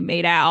when we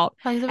made out.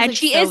 Like, it was And like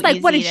she so is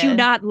like, what easy did you to,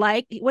 not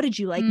like? What did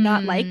you like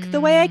not like the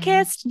way I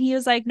kissed? And he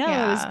was like, no,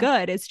 it was yeah,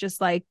 good. It's just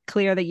like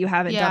clear that you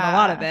haven't done a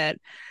lot of yeah,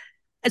 it.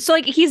 And so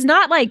like he's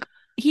not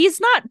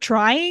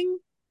trying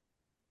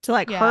to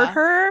like hurt yeah.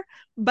 her,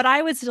 but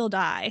I would still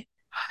die.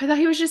 I thought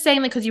he was just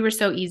saying like because you were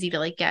so easy to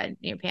like get in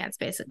your pants,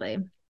 basically.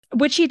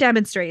 Which he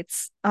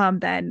demonstrates.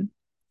 Then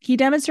he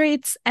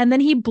demonstrates and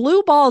then he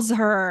blue balls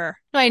her.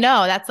 No, I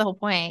know that's the whole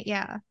point.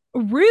 Yeah.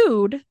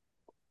 Rude.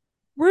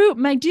 Rude,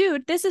 my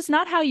dude, this is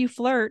not how you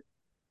flirt.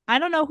 I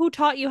don't know who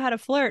taught you how to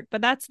flirt,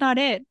 but that's not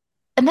it.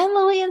 And then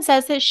Lillian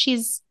says that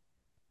she's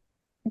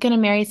gonna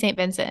marry St.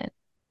 Vincent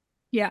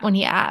Yeah. when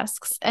he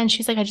asks. And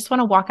she's like, I just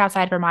want to walk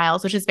outside for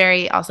miles, which is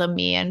very also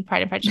me and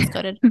Pride and Prejudice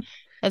coded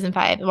as in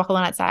five, walk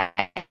alone outside.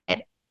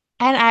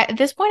 And at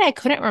this point, I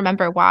couldn't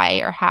remember why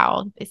or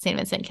how St.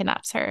 Vincent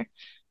kidnaps her.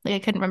 Like I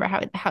couldn't remember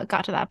how it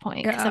got to that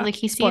point. Because I'm like,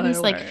 he Spoiler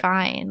seems like alert.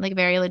 fine, like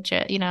very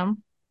legit, you know?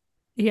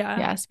 Yeah.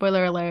 Yeah,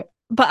 spoiler alert.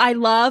 But I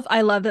love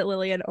that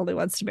Lillian only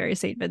wants to marry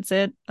Saint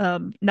Vincent.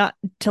 Not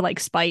to like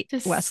spite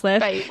Westcliff.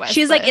 Despite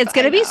She's like, Westcliff, it's I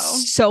gonna be know.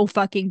 so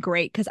fucking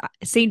great because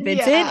Saint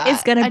Vincent is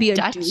Yeah, gonna a be a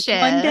duke one duchess.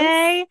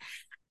 day.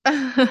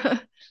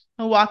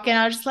 I'll walk in,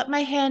 I'll just let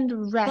my hand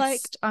Like,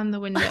 rest on the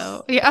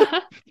window. Yeah.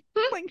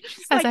 like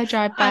she's As like, I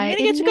drive I'm by.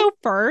 gonna get to go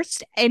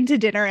first into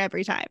dinner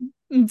every time.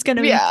 It's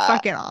gonna be Yeah.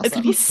 fucking It's gonna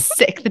awesome. be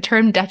sick. The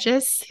term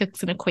Duchess,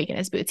 it's gonna quake in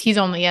his boots. He's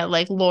only a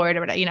like lord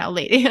or whatever, you know,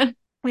 lady.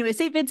 Anyway,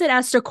 St. Vincent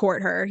has to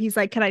court her. He's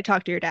like, can I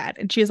talk to your dad?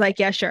 And she's like,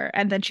 yeah, sure.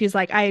 And then she's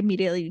like, I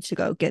immediately need to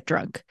go get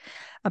drunk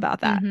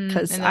about that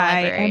because In the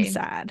I am library.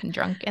 sad.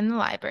 Drunk in the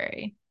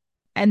library.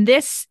 And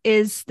this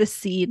is the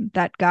scene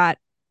that got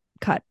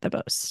cut the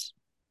most.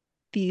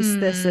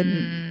 This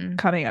and Mm.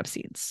 coming up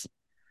scenes.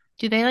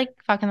 Do they like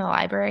fuck in the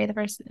library, the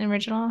first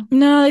original?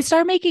 No, they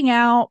start making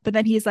out, but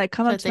then he's like,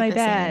 come So up it's to like my the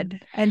same.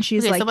 bed. And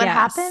she's Okay, so like, what yes.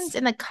 happens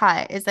in the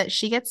cut is that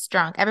she gets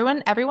drunk.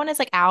 Everyone is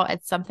like out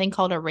at something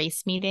called a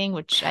race meeting,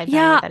 which I have no idea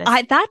Yeah, what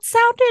that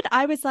is.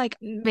 I was like,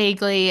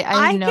 Vaguely, I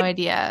have I no could,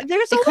 idea.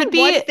 there's It only could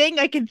one be, thing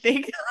I can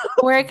think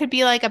of. or it could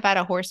be like about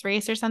a horse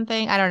race or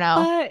something. I don't know.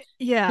 But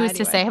yeah, Who's to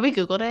anyway. say? Have we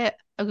Googled it?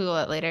 I'll Google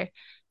it later.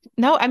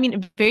 No, I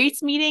mean,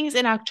 race meetings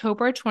in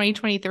October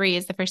 2023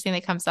 is the first thing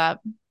that comes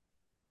up.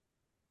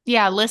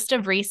 Yeah, list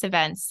of race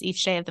events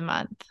each day of the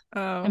month.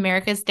 Oh.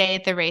 America's Day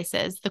at the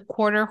Races, the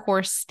quarter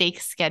horse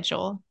stakes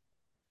schedule.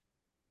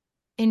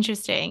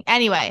 Interesting.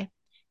 Anyway,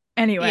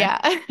 Anyway. yeah,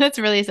 that's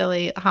really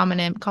silly.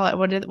 Homonym. Call it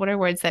what are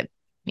words that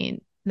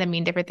mean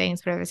different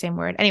things but are the same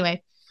word.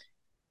 Anyway,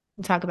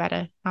 we'll talk about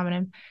a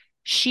homonym.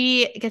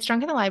 She gets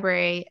drunk in the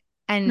library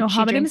No, and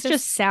she drinks homonyms this.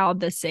 just sound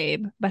the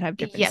same, but have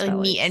different Yeah, like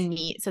meat spellings. and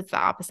meat. So it's the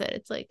opposite.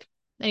 It's like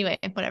anyway,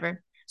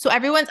 whatever. So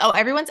everyone's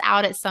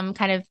out at some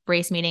kind of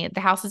race meeting.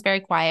 The house is very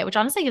quiet, which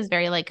honestly is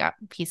very like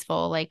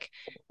peaceful, like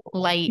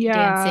light Yeah.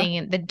 dancing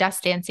and the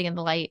dust dancing and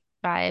the light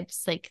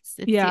vibes. Like it's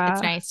Yeah.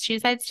 nice. She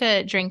decides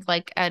to drink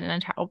like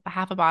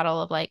half a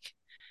bottle of like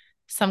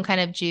some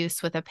kind of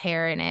juice with a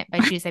pear in it. By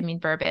juice, I mean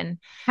bourbon.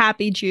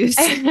 Happy juice.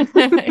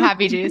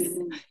 Happy juice.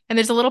 And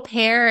there's a little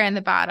pear in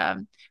the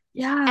bottom.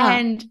 Yeah.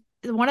 And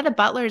one of the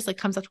butlers like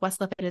comes up to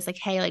Westcliff and is like,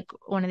 hey, like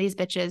one of these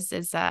bitches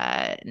is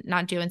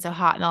not doing so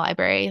hot in the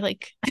library,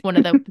 like one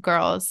of the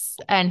girls.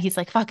 And he's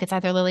like, fuck, it's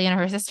either Lillian or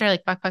her sister,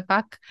 like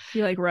fuck.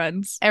 He like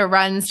runs. It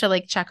runs to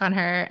like check on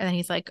her. And then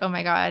he's like, oh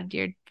my God,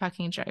 you're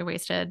fucking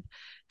wasted.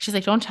 She's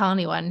like, don't tell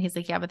anyone. He's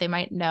like, yeah, but they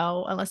might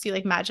know unless you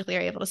like magically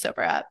are able to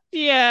sober up.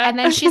 Yeah. And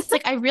then she's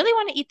like, I really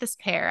want to eat this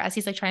pear as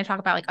he's like trying to talk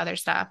about like other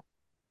stuff.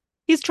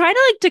 He's trying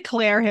to like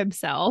declare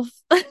himself.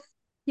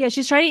 Yeah,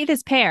 she's trying to eat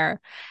his pear.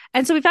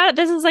 And so we found out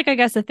this is like, I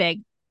guess, a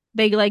thing.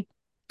 They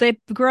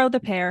grow the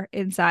pear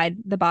inside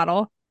the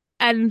bottle,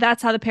 and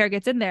that's how the pear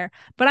gets in there.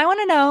 But I want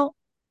to know,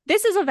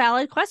 this is a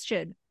valid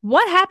question.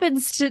 What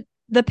happens to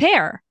the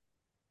pear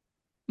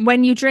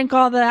when you drink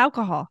all the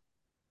alcohol?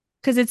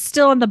 Because it's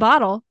still in the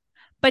bottle.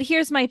 But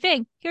here's my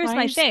thing.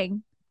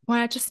 Why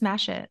not just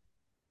smash it?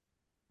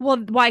 Well,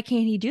 why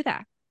can't he do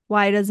that?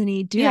 Why doesn't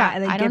he do that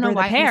and then I give don't know her the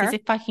why, because pear? he's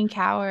a fucking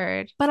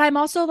coward. But I'm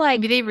also like,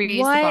 Maybe they reuse the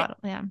what? bottle.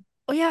 Yeah.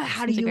 Oh yeah,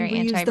 how do Seems like you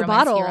very reuse the anti-romance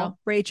bottle, hero.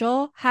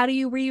 Rachel? How do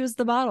you reuse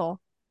the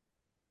bottle?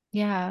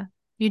 Yeah.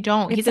 You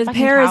don't. If He's a the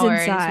fucking pear is coward,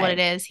 is what it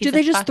inside, is. do He's a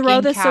they just throw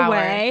fucking this coward.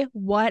 away?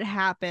 What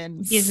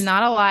happens? He's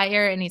not a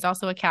liar and he's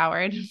also a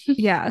coward.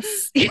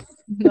 Yes.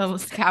 No,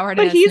 coward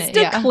But and he's isn't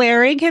it? Yeah.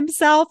 declaring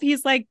himself.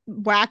 He's like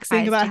waxing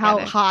Ties about how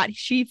together. hot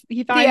he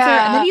finds her.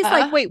 And then he's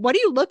like, Yeah. wait, what are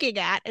you looking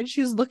at? And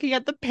she's looking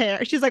at the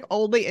pear. She's like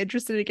only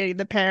interested in getting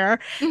the pear.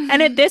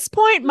 And at this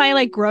point, my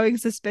like growing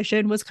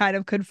suspicion was kind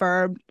of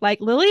confirmed. Like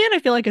Lillian, I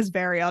feel like is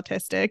very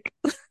autistic.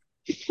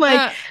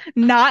 Like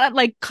not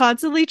like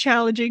constantly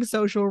challenging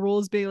social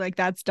rules, being like,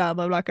 that's dumb,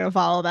 I'm not gonna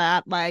follow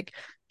that. Like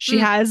She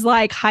has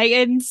like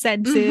heightened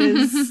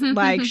senses.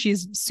 Like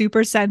she's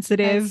super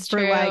sensitive That's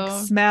for like true.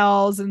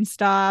 smells and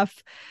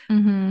stuff.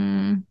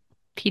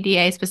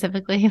 PDA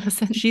specifically.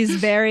 Listen. She's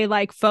very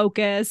like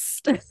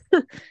focused.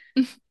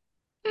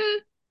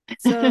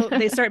 So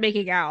they start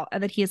making out,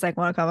 and then he's like,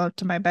 "Want to come up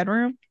to my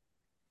bedroom?"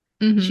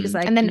 She's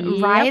like, And then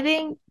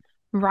 "Yep."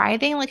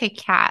 writhing like a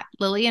cat,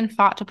 Lillian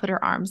fought to put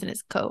her arms in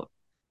his coat.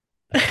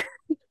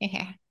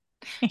 Yeah.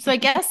 So I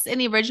guess in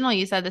the original,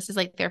 you said this is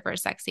like their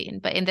first sex scene,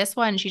 but in this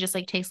one, she just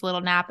like takes a little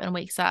nap and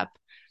wakes up.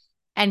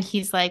 And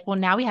he's like, well,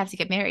 now we have to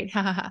get married.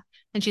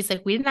 And she's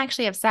like, we didn't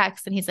actually have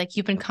sex. And he's like,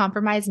 you've been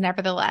compromised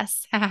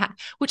nevertheless.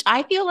 Which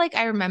I feel like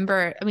I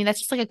remember. I mean, that's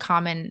just like a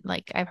common,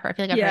 like I've heard, I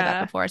feel like I've heard that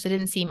Yeah. before. So it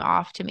didn't seem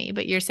off to me,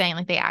 but you're saying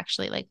like they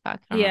actually like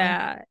fuck. I don't know.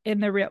 Yeah, in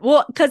the real,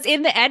 well, because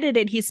in the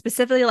edited, he's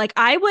specifically like,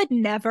 I would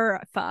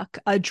never fuck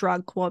a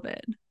drunk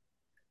woman.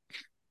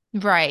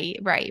 Right.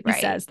 He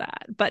says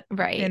that, but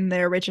Right. in the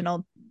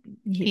original,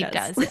 he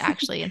does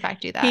actually, in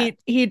fact, do that.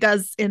 He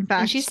does, in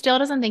And she fact. still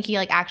doesn't think he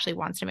like actually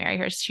wants to marry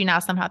her. She now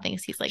somehow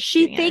thinks he's like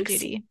She doing it out of thinks,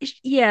 duty.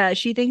 yeah,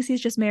 she thinks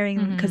he's just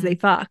marrying because they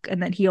fuck,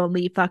 and then he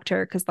only fucked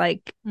her because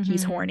like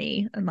he's Mhm.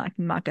 horny and like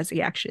not because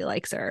he actually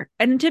likes her.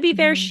 And to be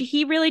fair,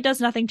 he really does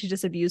nothing to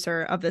disabuse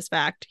her of this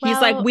fact. He's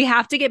like, Well, we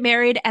have to get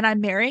married, and I'm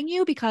marrying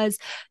you because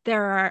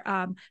there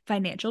are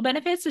financial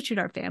benefits between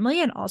our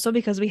family, and also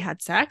because we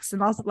had sex,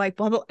 and also like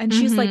blah blah. And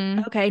she's like,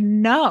 okay,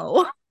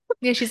 no.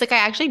 yeah, she's like, I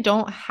actually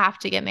don't have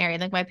to get married.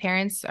 Like my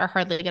parents are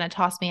hardly gonna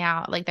toss me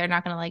out. Like they're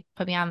not gonna like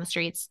put me on the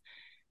streets.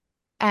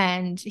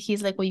 And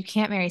he's like, well, you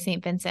can't marry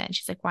St. Vincent.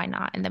 She's like, why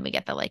not? And then we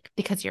get the like,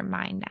 because you're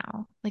mine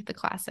now. Like the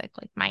classic,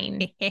 like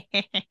mine.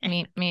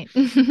 me.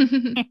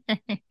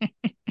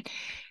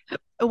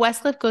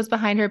 Westcliff goes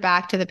behind her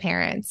back to the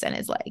parents and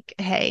is like,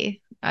 hey,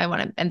 I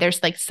want to. And they're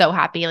like so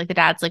happy. Like the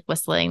dad's like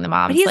whistling, the But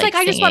mom's he's like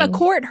I just want to singing.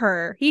 court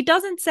her. He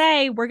doesn't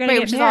say we're gonna Right,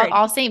 get which is married.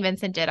 all St.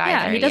 Vincent did either.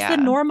 Yeah, he does the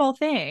normal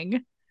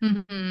thing.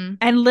 Mm-hmm.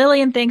 And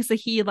Lillian thinks that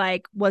he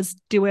like was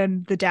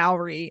doing the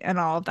dowry and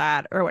all of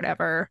that or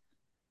whatever.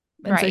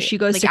 And so she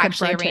goes like to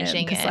actually confront him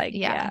arranging because it. like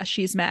yeah,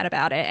 she's mad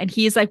about it. And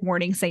he's like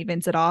warning St.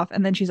 Vincent off,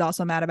 and then she's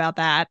also mad about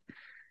that.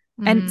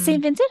 And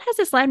St. Vincent has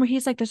this line where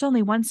he's like, there's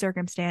only one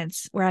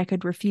circumstance where I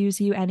could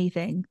refuse you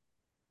anything.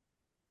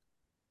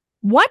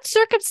 What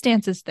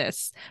circumstance is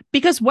this?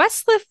 Because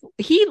Westcliff,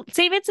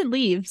 St. Vincent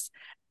leaves,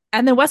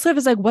 and then Westcliff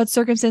is like, what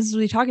circumstances are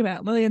we talking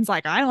about? Lillian's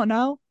like, I don't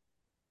know.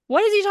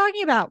 What is he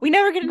talking about? We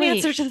never get an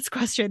answer to this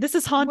question. This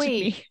has haunted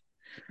me.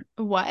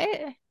 What?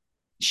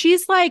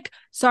 She's like,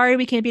 sorry,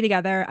 we can't be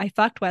together. I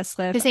fucked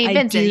Westcliff. To St.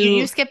 Vincent.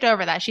 You skipped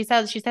over that. She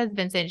says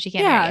Vincent, she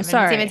can't marry him.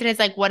 Sorry. And St. Vincent is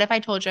like, what if I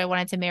told you I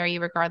wanted to marry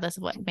you regardless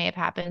of what may have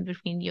happened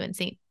between you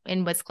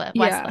and Westcliff?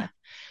 Yeah.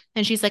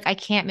 And she's like, I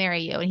can't marry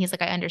you. And he's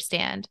like, I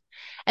understand.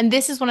 And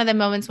this is one of the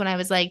moments when I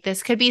was like,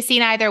 this could be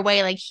seen either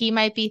way. Like he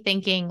might be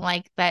thinking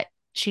like that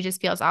she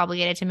just feels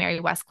obligated to marry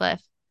Westcliff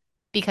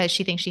because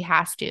she thinks she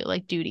has to,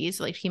 like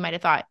duties. Like he might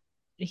have thought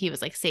he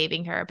was like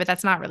saving her, but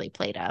that's not really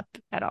played up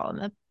at all in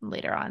the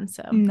later on.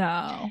 So no,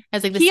 I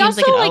was like, this he seems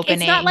also, like an like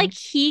opening. It's not like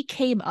he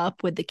came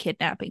up with the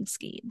kidnapping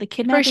scheme. The for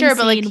kidnapping sure,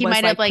 but like scene he was,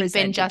 might have like been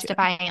presented to him.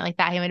 justifying it like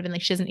that. He might have been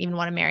like, she doesn't even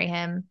want to marry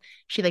him.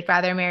 She'd like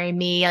rather marry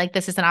me. Like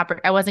this is an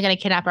I wasn't gonna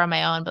kidnap her on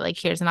my own, but like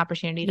here's an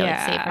opportunity to like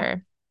save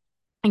her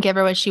and give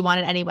her what she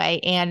wanted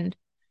anyway, and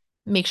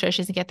make sure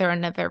she doesn't get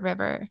thrown in the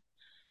river.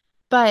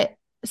 But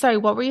sorry,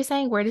 what were you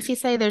saying? Where does he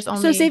say there's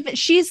only? So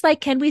she's like,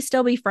 can we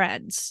still be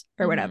friends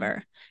or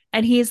whatever?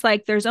 And he's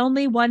like, there's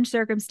only one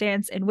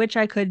circumstance in which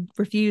I could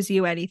refuse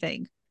you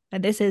anything,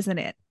 and this isn't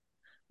it.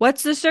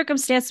 What's the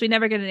circumstance? We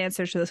never get an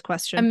answer to this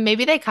question. And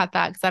maybe they cut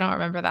that because I don't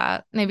remember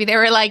that. Maybe they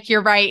were like,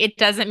 you're right, it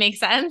doesn't make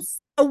sense.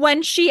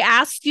 When she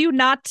asked you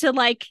not to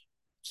like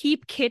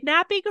keep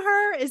kidnapping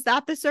her, is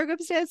that the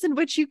circumstance in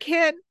which you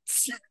can't,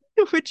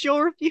 which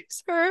you'll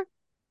refuse her?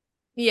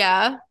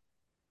 Yeah.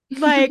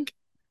 Like,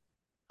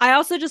 I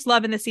also just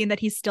love in the scene that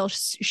he's still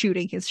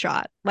shooting his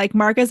shot. Like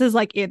Marcus is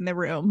like in the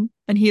room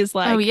and he's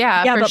like, oh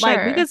yeah, but sure.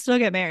 like we could still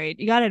get married.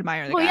 You gotta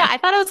admire the guy. Yeah, I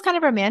thought it was kind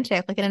of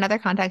romantic. Like in another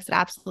context, it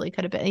absolutely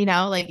could have been,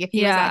 like if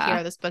he was that hero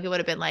of this book, it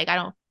would have been like, I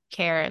don't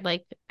care.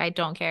 Like, I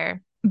don't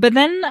care. But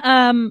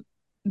then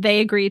they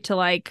agreed to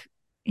like,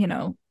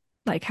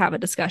 like have a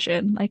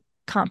discussion, like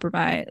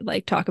compromise,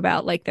 like talk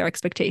about like their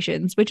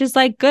expectations, which is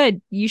like good.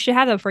 You should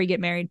have that before you get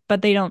married,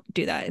 but they don't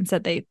do that.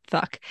 Instead they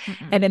fuck.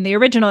 And in the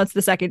original it's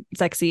the second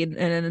sex scene,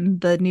 and in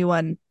the new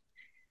one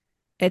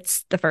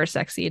it's the first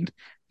sex scene.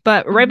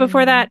 But right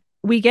before that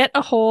we get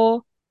a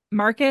whole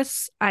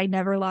Marcus, I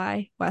never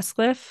lie,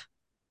 Westcliff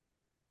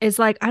is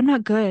like, I'm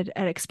not good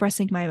at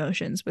expressing my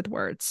emotions with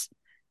words.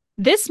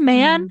 This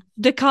man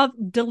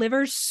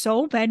delivers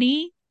so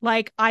many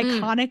like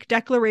iconic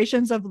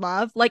declarations of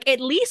love, like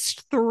at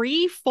least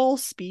 3 full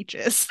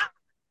speeches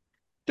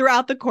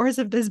throughout the course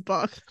of this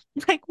book.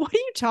 Like, what are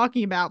you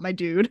talking about, my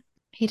dude?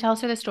 He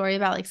tells her the story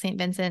about like St.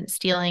 Vincent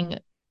stealing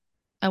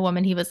a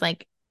woman he was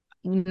like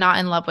not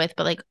in love with,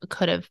 but like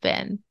could have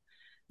been.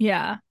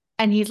 Yeah.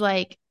 And he's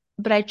like,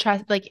 but I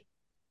trust, like,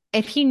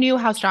 if he knew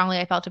how strongly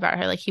I felt about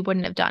her, like he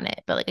wouldn't have done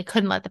it, but like I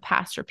couldn't let the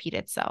past repeat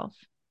itself.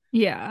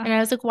 Yeah. And I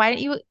was like, why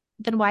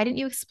didn't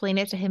you explain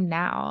it to him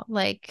now?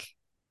 Like,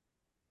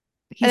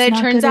 and He's it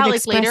not turns good at out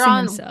like later expressing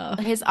on, himself.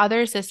 his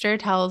other sister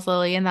tells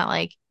Lillian that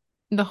like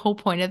the whole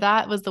point of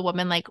that was the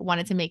woman like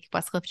wanted to make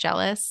Westcliff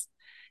jealous.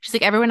 She's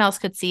like, everyone else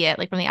could see it.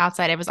 Like from the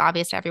outside, it was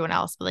obvious to everyone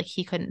else, but like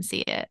he couldn't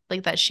see it.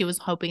 Like that she was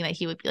hoping that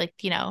he would be like,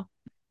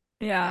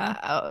 Yeah.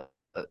 uh,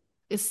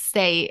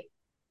 say,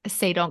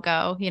 don't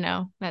go,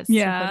 that's typical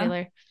Yeah.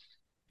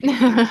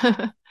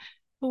 Taylor.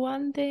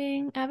 One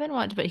thing Evan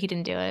wanted, but he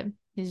didn't do it.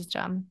 He's just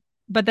dumb.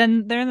 But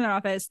then they're in their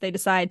office. They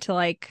decide to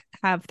like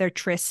have their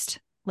tryst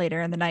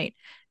later in the night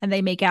and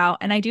they make out.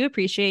 And I do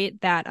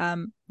appreciate that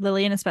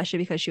Lillian, especially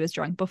because she was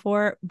drunk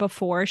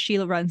before she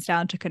runs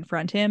down to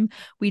confront him,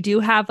 we do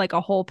have like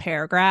a whole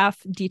paragraph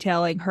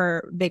detailing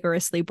her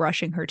vigorously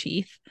brushing her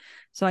teeth.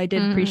 So I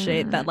did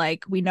appreciate that, Mm.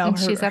 like, we know And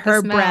her she's got the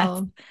her breath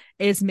smell.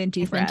 is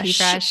minty It's minty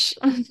fresh.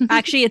 fresh.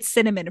 Actually, it's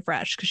cinnamon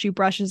fresh because she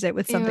brushes it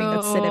with something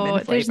that's cinnamon Ew,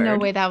 there's no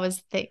flavored. way that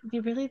was thick.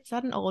 You really, is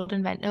that an old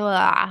invention?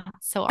 Ugh,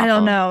 so I don't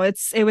awful. know.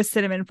 It was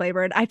cinnamon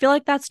flavored. I feel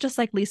like that's just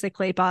like Lisa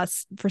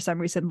Kleypas for some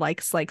reason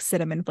likes like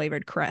cinnamon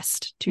flavored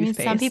Crest I mean, some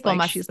toothpaste. people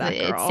Like she's must, that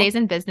it girl. stays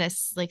in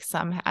business like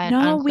some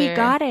No, we unclear.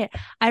 got it.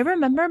 I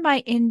remember my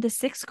in the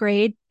sixth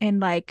grade in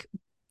like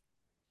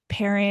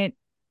parent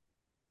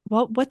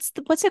what's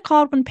it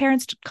called when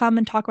parents come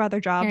and talk about their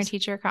Parent jobs?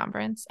 teacher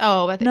conference.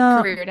 Oh, with it, No,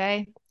 career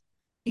day.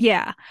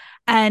 yeah.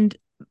 And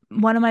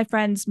one of my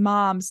friends'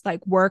 moms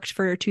like worked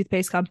for a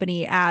toothpaste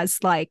company as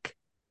like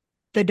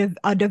a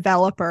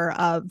developer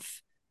of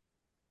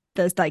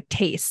the like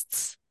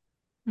tastes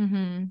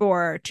Mm-hmm.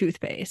 for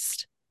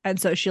toothpaste. And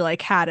so she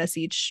like had us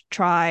each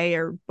try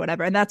or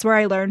whatever. And that's where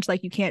I learned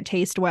like you can't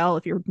taste well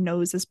if your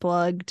nose is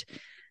plugged.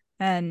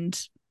 And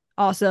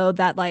also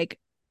that like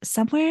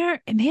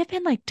somewhere, it may have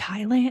been like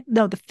Thailand,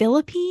 no, the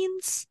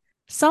Philippines,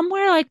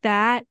 somewhere like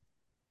that,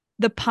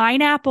 the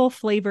pineapple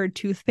flavored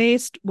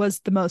toothpaste was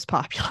the most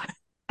popular.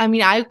 I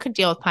mean, I could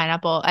deal with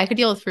pineapple. I could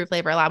deal with fruit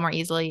flavor a lot more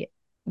easily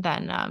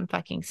than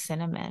fucking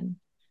cinnamon.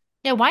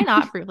 Yeah, why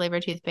not fruit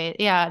flavored toothpaste?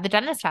 Yeah, the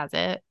dentist has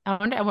it.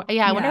 I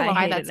Yeah, wonder I why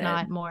hated that's it.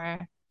 not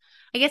more.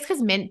 I guess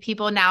because mint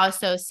people now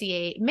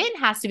associate mint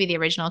has to be the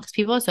original because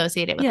people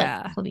associate it with like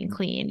Yeah.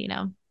 clean, and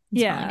smelling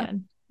Yeah.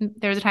 good.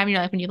 There was a time in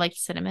your life when you liked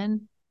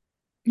cinnamon.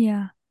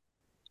 Yeah.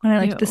 When I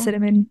liked the Ew,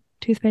 cinnamon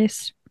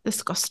toothpaste.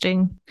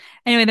 disgusting.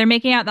 Anyway, they're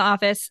making out in the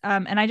office.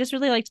 And I just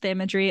really liked the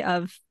imagery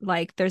of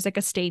like there's like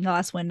a stained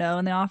glass window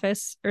in the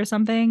office or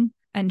something.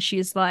 And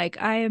she's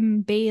like, I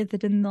am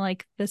bathed in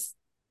like this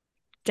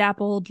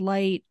dappled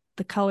light,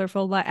 the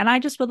colorful light. And I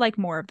just would like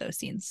more of those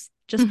scenes.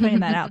 Just putting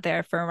that out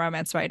there for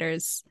romance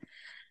writers.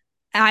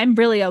 I'm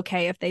really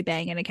okay if they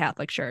bang in a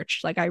Catholic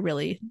church. Like I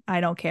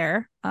don't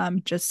care.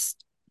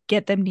 Just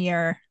get them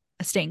near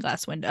a stained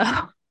glass window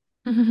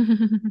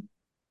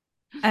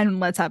and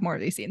let's have more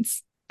of these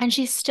scenes. And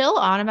she's still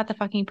on about the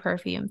fucking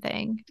perfume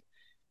thing.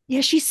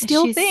 Yeah, she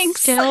still She's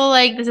thinks. still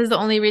like, this is the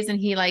only reason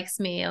he likes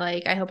me.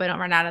 Like, I hope I don't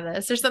run out of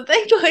this or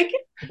something. Like,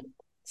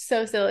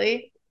 so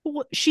silly.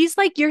 She's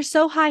like, you're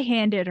so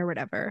high-handed or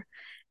whatever.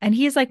 And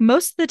he's like,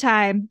 most of the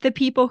time, the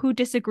people who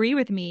disagree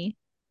with me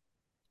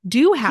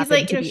do He's happen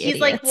like, to be he's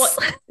like, idiots.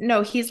 what?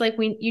 No, he's like,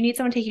 you need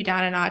someone to take you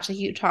down a notch. Like,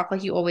 you talk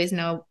like you always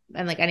know,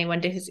 and like anyone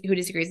who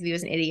disagrees with you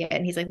is an idiot.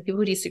 And he's like, the people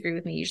who disagree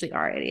with me usually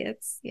are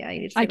idiots. Yeah,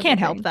 you need to I say the whole can't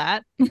help thing.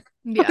 that.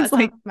 Yeah, It's it's not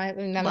like, my.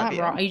 I'm love not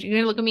you. wrong. You're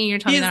gonna look at me and you're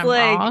telling me He's that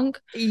I'm like, wrong.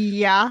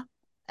 yeah.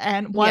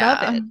 And what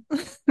of Yeah.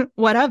 it?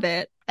 What of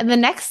it? And the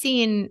next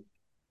scene,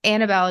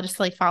 Annabelle, just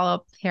to like follow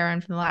up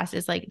Karen from the last,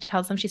 is like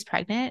tells them she's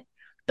pregnant.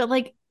 But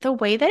like the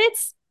way that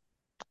it's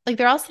like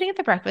they're all sitting at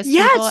the breakfast table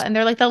Yes. and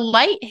they're like the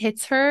light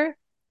hits her.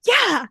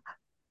 Yeah.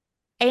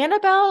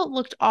 Annabelle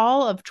looked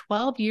all of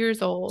 12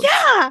 years old.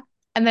 Yeah.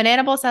 And then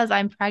Annabelle says,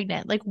 I'm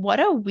pregnant. Like,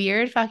 what a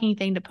weird fucking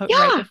thing to put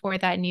right Yeah. before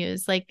that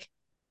news. Like,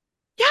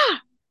 Yeah.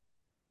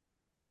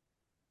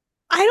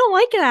 I don't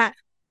like that.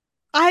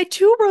 I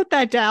too wrote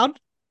that down.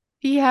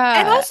 And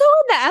yeah. also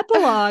in the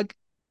epilogue,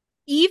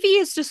 Evie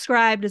is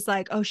described as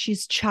like, oh,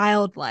 she's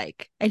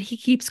childlike. And he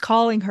keeps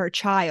calling her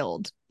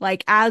child,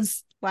 like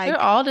as They're like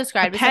all a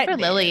described except pet for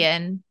name.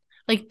 Lillian.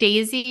 Like,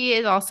 Daisy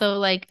is also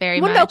like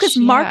very Well, no, because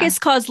much, yeah. Marcus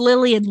calls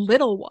Lillian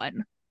little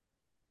one.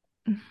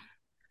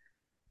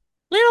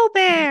 Little It's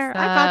bear,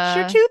 I got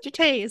your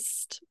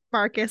toothpaste.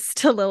 Marcus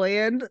to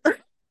Lillian.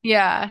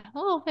 yeah.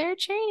 Oh, they're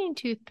training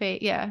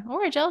toothpaste. Yeah.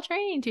 Or a gel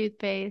training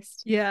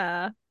toothpaste.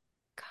 Yeah.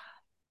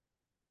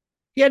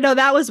 Yeah, no,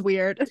 that was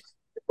weird.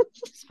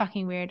 It's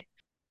fucking weird.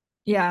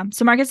 Yeah.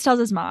 So Marcus tells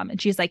his mom,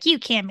 and she's like, you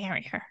can't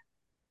marry her.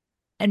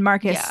 And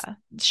Marcus, Yeah.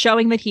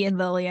 showing that he and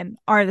Lillian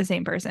are the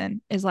same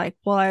person, is like,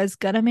 well, I was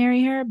gonna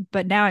marry her,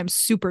 but now I'm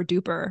super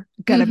duper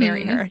gonna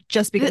marry Mm-hmm. her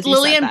just because you said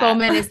Lillian that.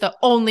 Bowman is the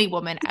only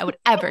woman I would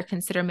ever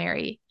consider The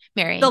marrying,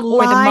 or the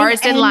line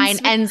Marsden line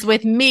ends with ends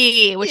with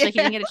me, which like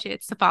you yeah. didn't get a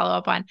chance to follow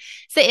up on.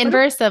 It's the What a,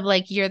 inverse of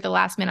like you're the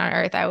last man on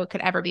earth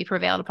could ever be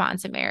prevailed upon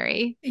to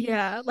marry.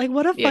 yeah, like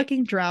what a Yeah,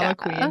 fucking drama yeah.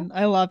 queen.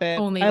 I love it.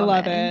 Only I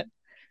love woman. it. And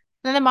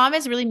then the mom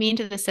is really mean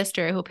to the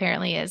sister, who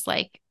apparently is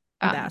like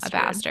A a bastard.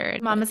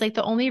 bastard. Mom is like,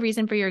 the only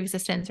reason for your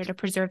existence are to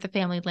preserve the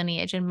family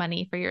lineage and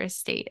money for your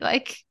estate.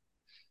 Like,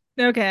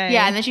 Yeah, Okay.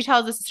 and then she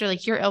tells the sister,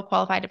 like, you're ill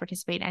qualified to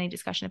participate in any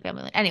discussion of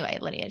family anyway,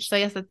 lineage. So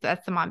I guess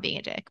that's the mom being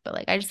a dick. But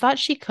like I just thought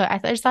she could. I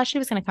just thought she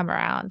was gonna come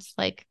around.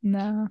 Like,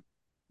 No.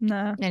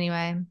 No.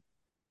 anyway.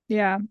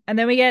 Yeah. And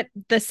then we get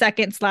the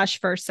second slash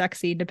first sex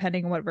scene,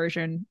 depending on what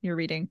version you're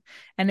reading.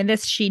 And in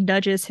this, she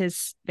nudges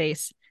his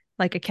face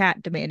like a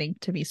cat demanding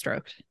to be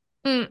stroked.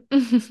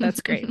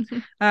 That's great.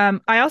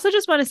 Mm. I also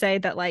just want to say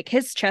that like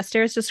his chest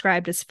hair is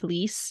described as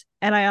fleece,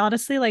 and I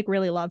honestly like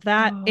really love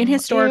that in Oh,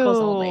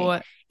 historicals only.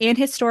 ew. In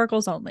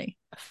historicals only.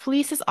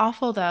 Fleece is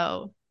awful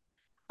though.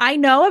 I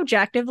know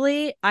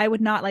objectively I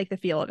would not like the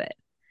feel of it,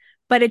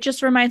 but it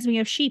just reminds me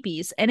of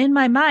sheepies, and in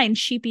my mind,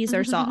 sheepies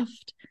are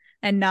soft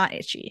and not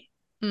itchy.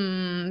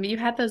 You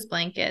had those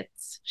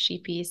blankets,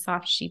 sheepies,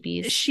 soft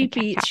sheepies,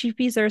 and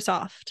Sheepies are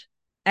soft,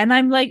 and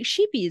I'm like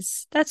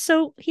sheepies. That's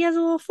so he has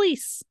a little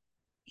fleece.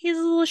 He has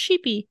a little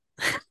sheepy,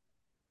 cat.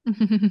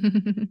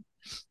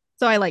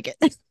 so I like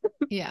it.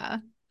 Yeah.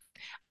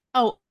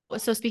 Oh,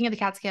 so speaking of the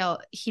Catskill,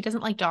 he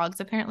doesn't like dogs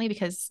apparently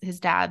because his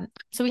dad.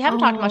 So we haven't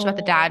talked much about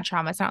the Oh, dad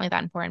trauma. It's not really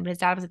that important, but his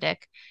dad was a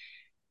dick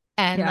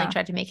and like yeah.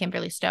 tried to make him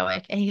really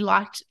stoic. And he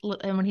locked.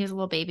 And when he was a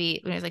little baby,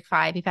 when he was like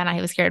 5, he found out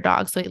he was scared of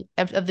dogs. So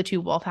of the 2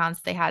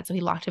 wolfhounds they had, so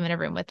he locked him in a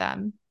room with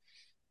them.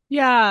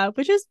 Yeah,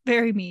 which is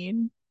very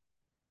mean.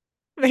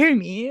 Very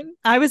mean.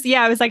 I was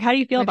like, how do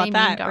you feel Were they about mean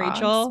that, dogs?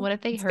 Rachel? What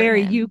if they It's hurt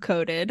very you him?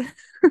 coded.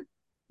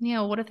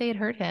 What if they had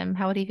hurt him?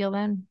 How would he feel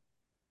then?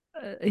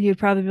 You'd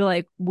probably be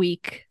like,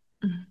 weak.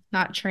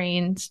 Not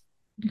trained.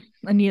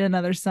 I need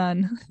another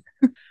son.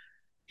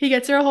 He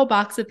gets her a whole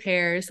box of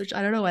pears, which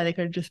I don't know why they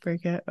couldn't just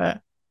break it,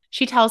 but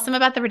she tells him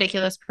about the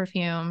ridiculous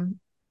perfume.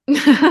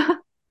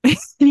 And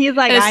he's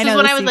like, This I is know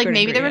when the I was like, secret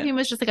maybe the ingredient. perfume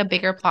was just like a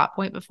bigger plot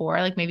point before,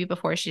 like maybe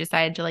before she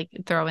decided to like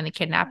throw in the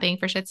kidnapping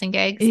for shits and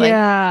gigs. Like,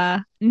 Yeah.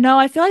 No,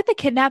 I feel like the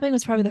kidnapping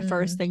was probably the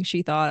first mm-hmm, thing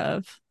she thought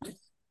of.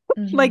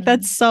 Like mm-hmm.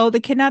 that's so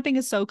the kidnapping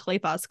is so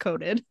Kleypas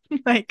coded.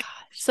 Like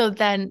So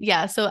then,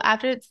 yeah. So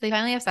after they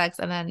finally have sex,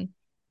 and then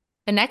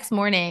the next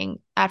morning,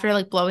 after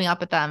like blowing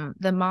up at them,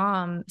 the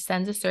mom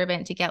sends a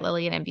servant to get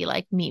Lillian and be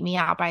like, meet me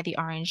out by the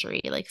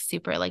orangery, like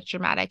super like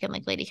dramatic and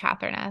like Lady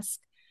Catherine-esque.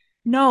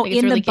 no, Like it's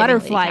in the really giving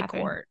Lady butterfly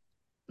Catherine. court.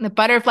 The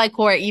butterfly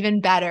court, even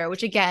better,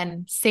 which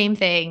again, same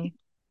thing.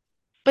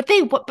 But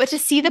to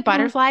see the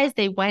butterflies,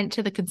 they went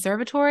to the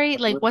conservatory.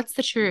 Like, what's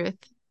the truth?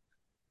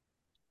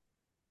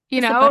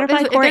 Because the There's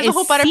butterfly if court there's a is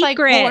whole butterfly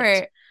secret.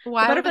 court, The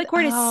why would butterfly it?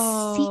 court is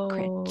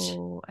secret.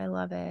 Oh, I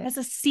love It it. has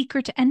a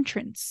secret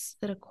entrance.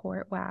 Is it a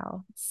court?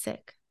 Wow,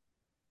 sick.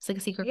 It's like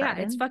a secret Yeah,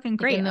 it's garden, fucking like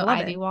great. in I the love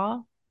ivy it.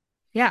 wall.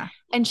 Yeah.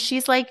 And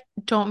she's like,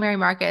 "Don't marry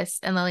Marcus,"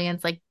 and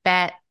Lillian's like,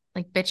 "Bet,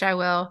 like, bitch, I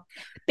will."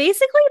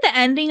 Basically, the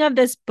ending of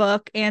this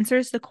book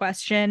answers the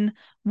question,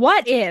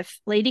 what if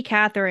Lady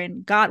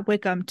Catherine got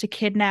Wickham to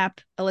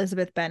kidnap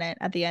Elizabeth Bennet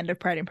at the end of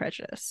Pride and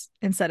Prejudice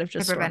instead of To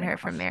just prevent storming her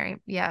from off? marrying,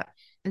 yeah,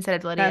 instead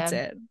of That's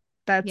Lydia, it.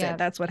 That's it. yeah.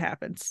 That's what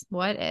happens.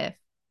 What if?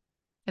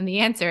 And the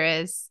answer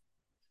is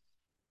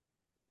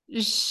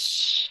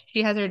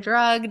she has her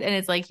drugged and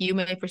it's like you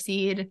may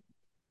proceed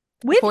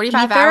With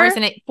Ether,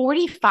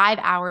 45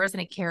 hours in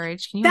a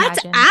carriage. Can you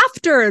that's imagine?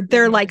 after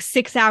they're like Goodness.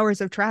 6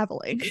 hours of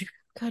traveling.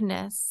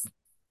 Goodness.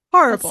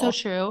 That's so Horrible.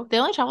 true. They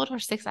only traveled for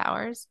 6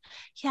 hours.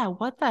 Yeah,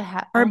 what the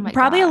heck? Or Oh my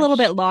probably a little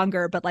bit gosh.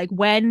 longer, but like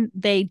when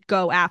they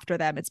go after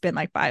them, it's been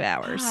like 5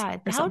 hours God, or that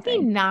would be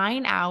something.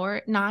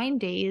 9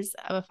 days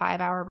of a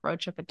 5-hour road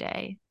trip a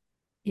day.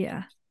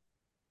 Yeah.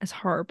 It's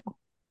horrible.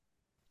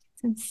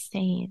 It's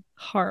insane.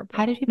 How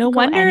Horrible. did No people go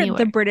wonder the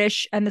anywhere?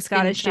 British and the Didn't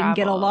Scottish didn't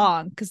get travel.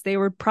 along because they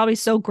were probably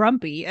so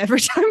grumpy every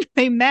time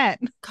they met.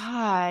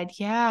 God,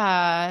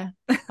 yeah.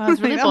 Wow, it's Like,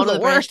 really that was bold of the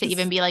the British to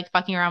even worst. be like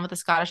fucking around with the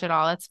Scottish at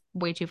all. That's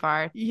way too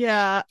far.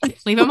 Yeah.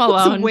 Leave them It's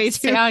alone. way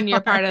Stay too on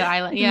your far. part of the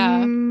island.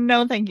 Yeah.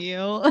 No, thank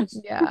you.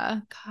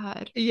 Yeah.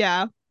 God.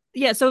 Yeah.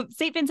 Yeah, so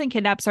St. Vincent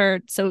kidnaps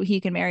her so he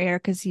can marry her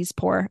because he's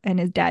poor and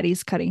his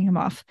daddy's cutting him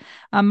off.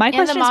 My And the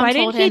question is, mom why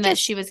didn't told he him that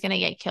just she was going to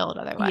get killed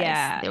otherwise.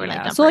 yeah, They were like,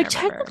 yeah. dump So her in like a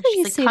river. technically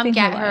She's he's like, come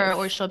saving her get her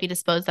or life. she'll be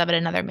disposed of in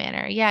another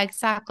manner. Yeah,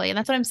 exactly. And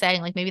that's what I'm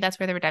saying. Like, maybe that's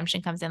where the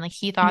redemption comes in. Like,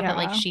 he thought that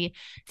like Yeah. she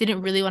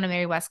didn't really want to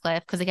marry Westcliff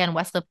because, again,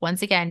 Westcliff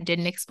once again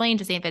didn't explain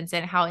to St.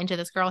 Vincent how into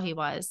this girl he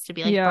was to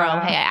be like, bro,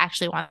 hey, Yeah. I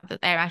actually want that.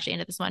 I'm actually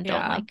into this one. Don't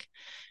Yeah. like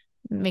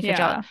make her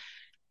jealous. Yeah.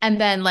 And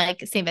then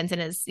like St.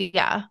 Vincent is,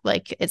 yeah,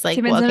 like it's like,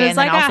 St. well, Vincent okay. is And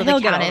then like, also the he'll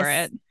get over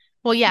Countess. it.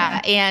 Well,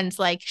 Yeah. yeah, and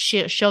like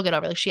she'll get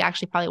over it. Like she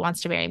actually probably wants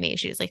to marry me.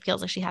 She just like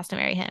feels like she has to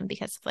marry him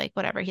because of like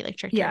whatever he like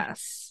tricked her.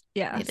 Yes.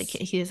 Like Yes.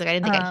 he's like I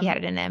didn't think he had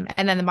it in him.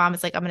 And then the mom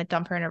is like I'm gonna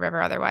dump her in a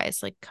river otherwise.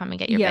 Like come and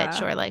get your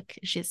bitch Yeah. or like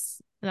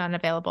she's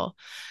unavailable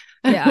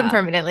Yeah.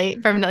 permanently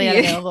Yeah.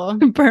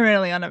 unavailable.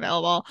 Permanently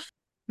unavailable.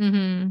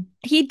 Mm-hmm.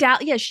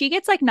 Yeah, she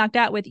gets like knocked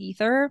out with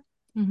ether,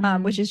 which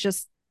Mm-hmm. is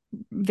just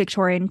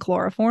Victorian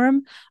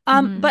chloroform.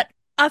 Mm-hmm. But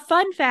a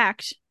fun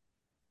fact,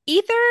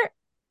 ether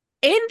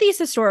in these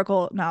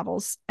historical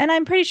novels, and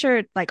I'm pretty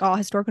sure like all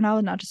historical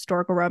novels, not just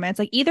historical romance,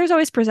 like ether's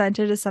always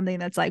presented as something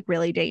that's like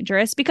really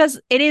dangerous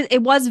because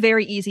it was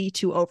very easy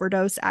to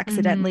overdose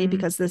accidentally Mm-hmm.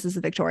 because this is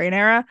the Victorian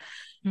era.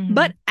 Mm-hmm.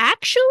 But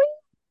actually,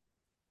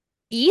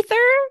 ether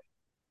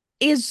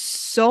is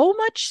so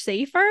much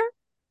safer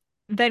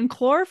than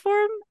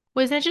chloroform.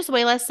 Wasn't it just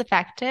way less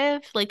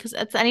effective? Like, because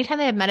it's anytime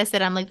they have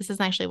medicine, I'm like, this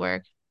doesn't actually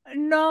work.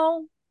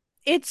 No,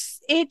 it's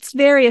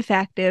very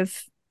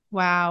effective.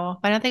 Wow.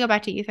 Why don't they go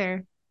back to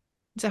ether?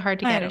 Is it hard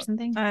to get or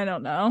something? I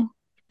don't know.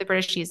 The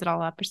British use it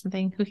all up or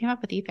something. Who came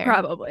up with ether?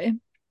 Probably.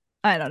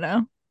 I don't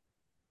know.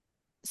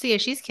 So yeah,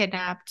 she's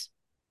kidnapped.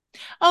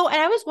 Oh, and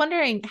I was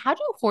wondering, how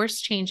do horse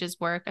changes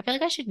work? I feel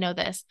like I should know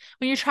this.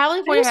 When you're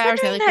traveling 45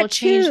 hours, they're like, we'll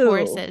change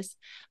horses.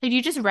 Like, do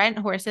you just rent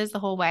horses the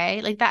whole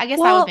way? Like that, I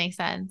guess that would make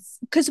sense.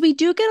 Because we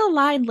do get a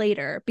line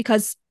later,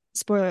 because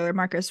spoiler alert,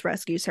 Marcus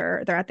rescues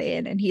her. They're at the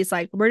inn, and he's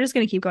like, we're just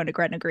gonna keep going to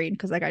Gretna Green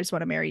because like I just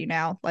want to marry you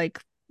now. Like,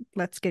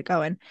 let's get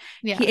going.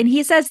 Yeah.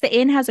 He says the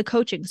inn has a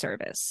coaching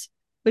service,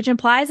 which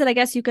implies that I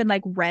guess you can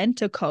like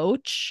rent a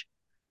coach.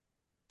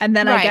 And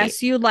then I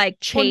guess you like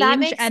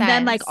change, and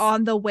then like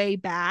on the way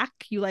back,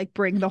 you like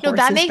bring the horses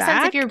back. That makes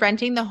sense if you're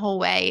renting the whole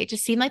way. It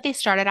just seemed like they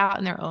started out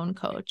in their own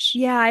coach.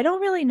 Yeah, I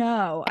don't really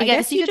know. I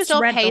guess you could just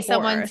still pay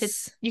someone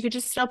to. You could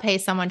just still pay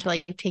someone to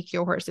like take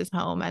your horses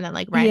home and then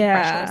like rent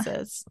fresh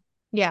horses.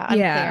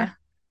 Yeah,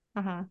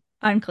 unclear.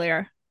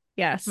 Unclear.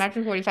 Yes.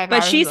 Imagine 45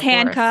 but hours she's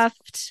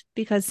handcuffed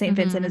because St.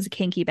 Vincent is a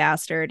kinky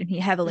bastard, and he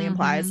heavily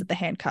implies that the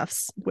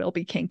handcuffs will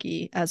be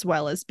kinky as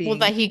well as being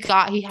that he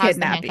has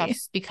the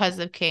handcuffs because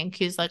of kink.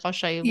 He's like, I'll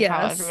show you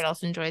how everyone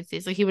else enjoys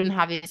these. Like he wouldn't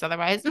have these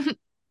otherwise. When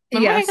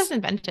were handcuffs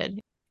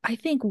invented? I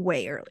think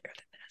way earlier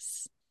than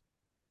this.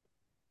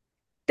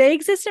 They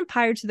exist in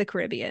Pirates of the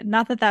Caribbean.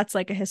 Not that that's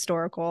like a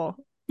historical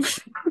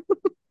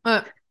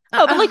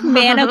but like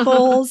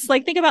manacles.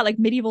 Like think about like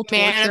medieval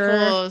torture.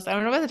 Manacles. I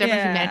don't know what the difference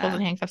between manacles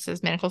and handcuffs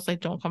is. Manacles like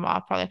don't come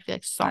off. Probably have to be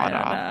like sawed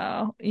off.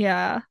 Know.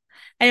 Yeah.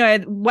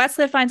 Anyway,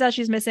 Westcliff finds out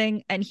she's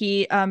missing, and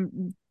he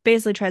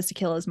basically tries to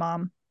kill his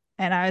mom.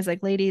 And I was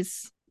like,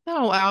 ladies.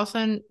 No,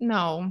 Allison.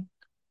 No.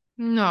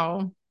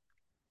 Don't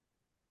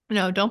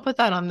put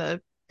that on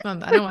the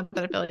I don't want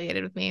that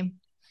affiliated with me.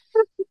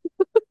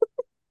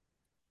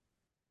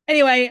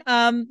 Anyway,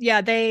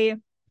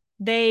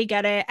 they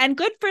get it, and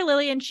good for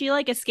Lillian. She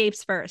like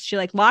escapes first. She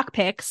like lock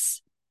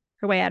picks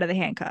her way out of the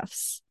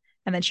handcuffs,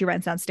 and then she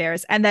runs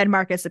downstairs, and then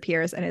Marcus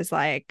appears and is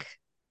like,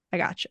 I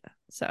gotcha.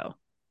 So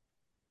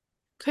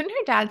couldn't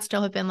her dad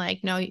still have been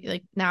like, no,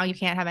 like now you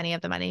can't have any of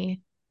the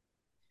money?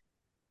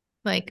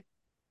 Like,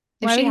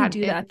 if why she would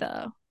he do that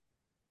though?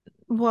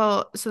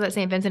 Well, so that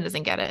St. Vincent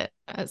doesn't get it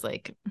as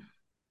like,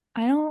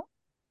 I don't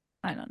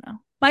know.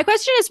 My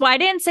question is, why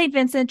didn't St.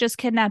 Vincent just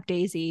kidnap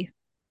Daisy?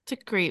 It's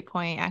a great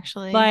point,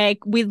 actually.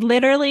 Like, we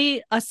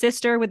literally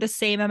assist her with the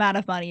same amount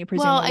of money,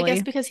 presumably. Well, I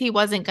guess because he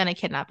wasn't going to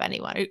kidnap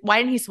anyone. Why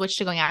didn't he switch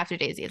to going after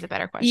Daisy is a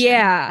better question.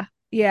 Yeah.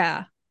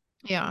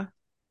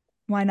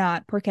 Why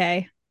not? Por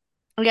qué?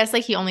 I guess,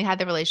 like, he only had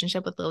the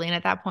relationship with Lillian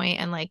at that point,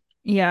 and, like...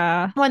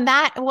 Yeah. And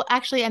that,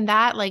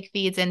 like,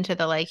 feeds into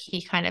the, like,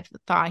 he kind of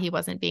thought he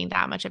wasn't being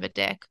that much of a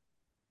dick.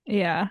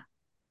 Yeah.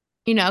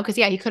 Because,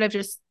 he could have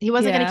just... He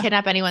wasn't going to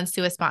kidnap anyone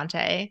sua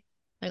sponte.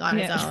 Like on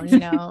his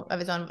own, of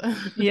his own.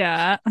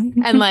 Yeah.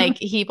 And like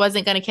he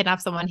wasn't going to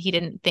kidnap someone he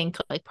didn't think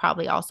like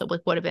probably also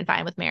would have been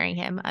fine with marrying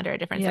him under a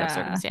different set of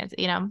circumstances,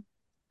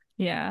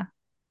 Yeah,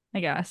 I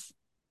guess.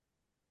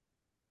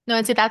 No,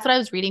 and so that's what I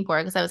was reading for,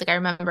 because I was like, I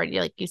remember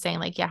you saying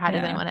like, how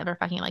does anyone ever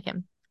fucking like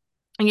him?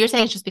 And you're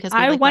saying it's just because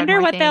I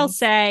wonder what they'll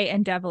say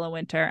in Devil in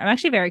Winter. I'm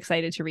actually very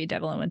excited to read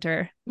Devil in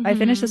Winter. I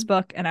finished this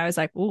book and I was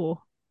like, ooh.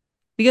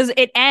 Because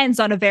it ends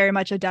on a very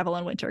much a Devil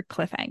in Winter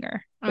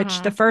cliffhanger,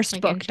 which the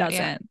first book doesn't.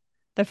 Yeah.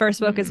 The first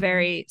book is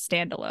very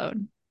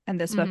standalone,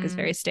 and this book is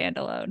very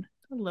standalone.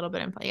 A little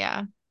bit in play,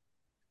 yeah. Is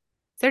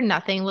there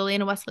nothing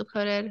Lillian and Westcliff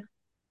coded? I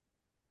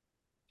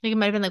think it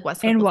might have been like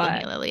Westcliff looking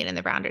at Lillian in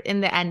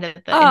the end of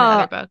the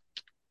other book.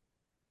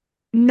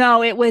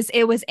 No, it was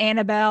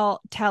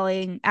Annabelle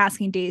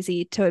asking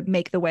Daisy to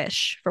make the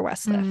wish for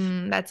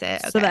Westcliff. That's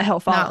it. Okay. So that he'll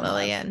fall Not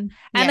Lillian.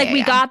 And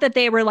we got that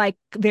they were like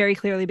very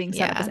clearly being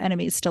set up as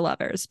enemies to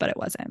lovers, but it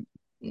wasn't.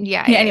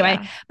 Anyway,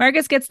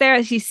 Marcus gets there.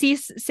 He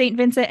sees St.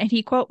 Vincent, and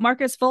he, quote,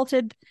 Marcus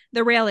vaulted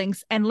the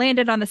railings and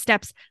landed on the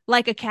steps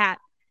like a cat.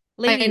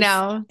 Ladies, I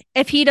know.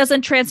 If he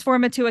doesn't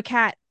transform into a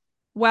cat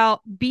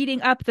while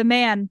beating up the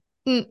man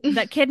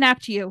that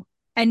kidnapped you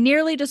and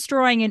nearly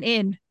destroying an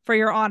inn for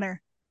your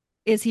honor,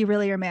 is he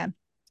really your man?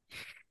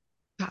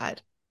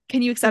 God.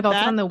 Can you accept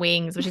that? On the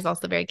wings, which is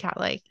also very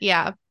cat-like.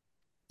 Yeah.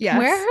 Yes.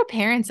 Where are her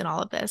parents in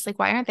all of this? Like,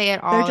 why aren't they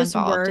at all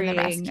involved in the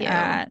rescue?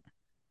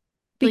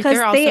 Because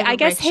I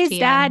guess his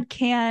dad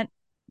can't,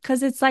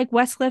 because it's like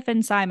Westcliff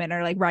and Simon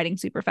are like riding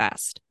super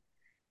fast.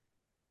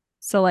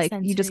 So like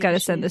you just got to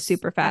send the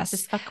super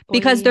fast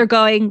because they're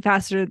going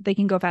faster. They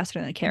can go faster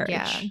than a carriage.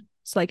 Yeah.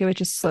 So like it would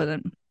just slow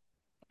them.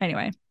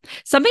 Anyway,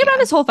 something about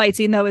this whole fight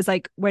scene though is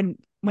like when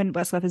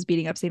Westcliff is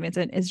beating up St.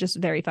 Vincent is just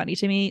very funny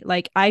to me.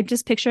 Like I'm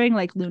just picturing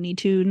like Looney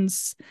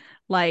Tunes,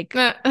 like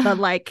the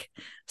like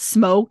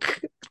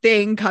smoke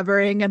thing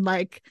covering and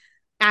like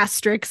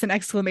asterisks and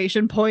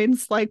exclamation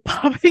points like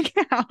popping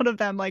out of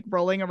them, like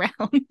rolling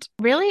around.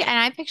 Really? And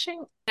I'm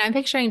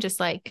picturing just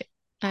like,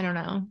 I don't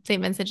know,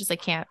 St. Vincent just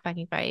like can't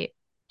fucking fight.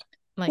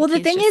 Like, well, the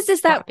thing is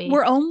that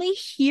we're only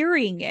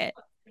hearing it.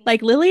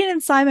 Like Lillian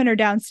and Simon are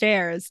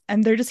downstairs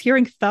and they're just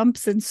hearing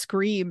thumps and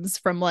screams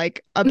from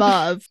like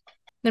above.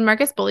 Then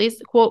Marcus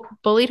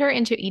bullied her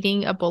into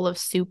eating a bowl of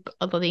soup,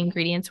 although the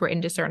ingredients were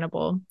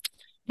indiscernible,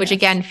 which Yes.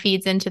 again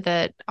feeds into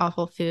the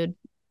awful food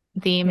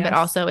theme, but Yes.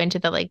 also into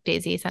the like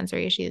Daisy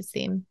sensory issues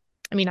theme.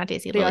 I mean, not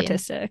Daisy, The Lillian.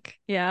 autistic.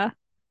 Yeah.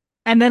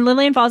 And then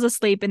Lillian falls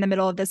asleep in the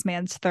middle of this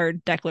man's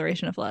third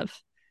declaration of love.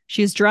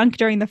 She's drunk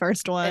during the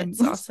first one.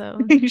 It's also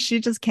she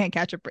just can't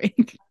catch a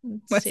break.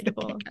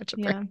 suitable. Can't catch a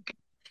Yeah.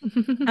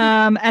 break.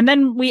 And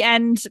then we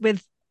end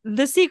with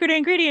the secret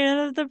ingredient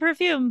of the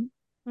perfume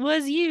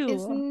was you.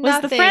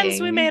 Was the friends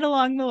we made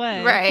along the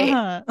way.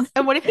 Right.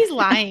 And what if he's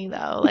lying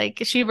though? Like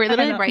she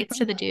literally know. writes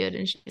to the dude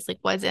and she's like,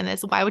 "What's in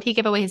this? Why would he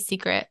give away his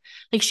secret?"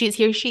 Like she's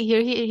here,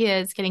 he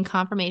is getting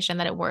confirmation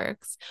that it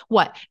works.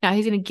 What? Now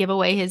he's gonna give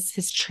away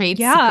his trade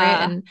secret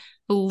and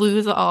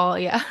lose all.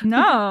 Yeah.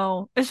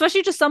 No,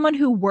 especially just someone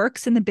who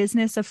works in the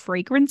business of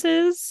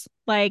fragrances.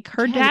 Like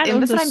her dad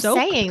owns a soap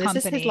company.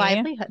 This is his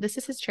livelihood. This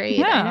is his trade.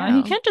 Yeah, I know.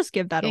 he can't just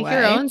give that Make away.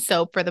 your own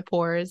soap for the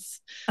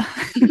poors.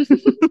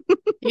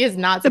 He is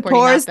not the supporting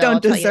poors that, Bill,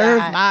 don't deserve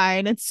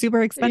mine. It's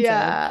super expensive.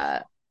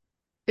 Yeah.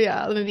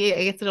 Maybe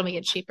I guess it'll make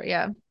it cheaper.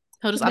 Yeah,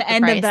 he'll just the up the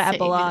end price of the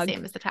epilogue, the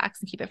same as the tax,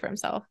 and keep it for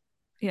himself.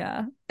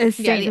 Yeah, is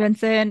Saint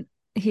Vincent.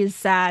 He's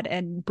sad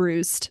and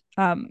bruised.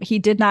 He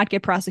did not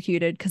get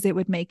prosecuted because it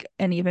would make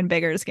an even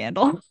bigger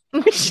scandal,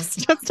 which is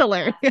just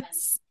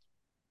hilarious.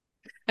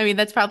 I mean,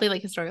 that's probably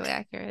like historically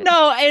accurate.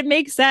 No, it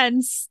makes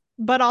sense,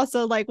 but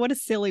also like, what a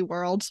silly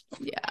world.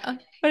 Yeah,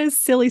 what a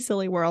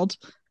silly world.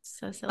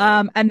 So silly.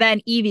 And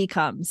then Evie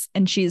comes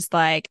and she's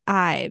like,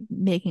 "I'm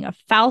making a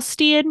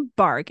Faustian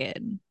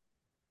bargain."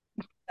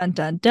 Dun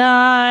dun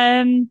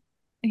dun.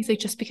 He's like,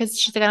 just because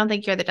she's like, "I don't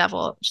think you're the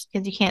devil. Just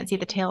because you can't see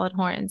the tail and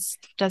horns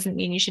doesn't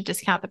mean you should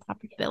discount the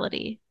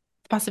possibility."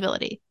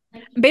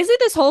 Basically,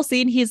 this whole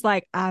scene, he's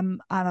like, I'm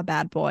a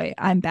bad boy.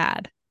 I'm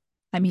bad.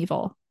 I'm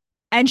evil."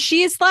 And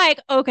she's like,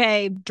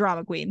 "Okay,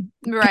 drama queen.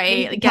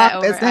 Right. Get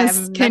over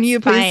business. Can you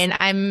please fine.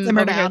 I'm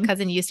over here with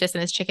cousin Eustace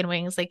and his chicken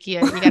wings. Like, you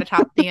gotta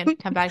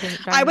come back and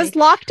I was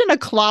locked in a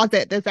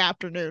closet this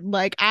afternoon.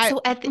 Like I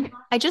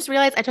just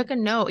realized I took a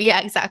note.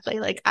 Yeah, exactly.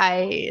 Like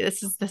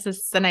this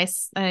is a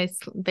nice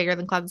bigger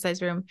than closet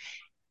size room.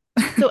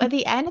 So at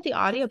the end of the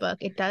audiobook,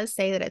 it does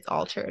say that it's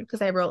altered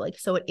because I wrote like,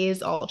 so it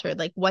is altered.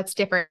 Like, what's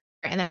different?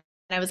 And then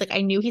I was like,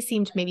 I knew he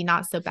seemed maybe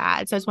not so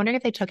bad. So I was wondering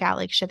if they took out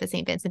like shit that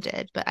St. Vincent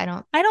did, but I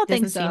don't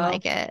think so. Seem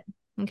like it.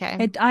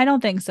 Okay. I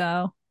don't think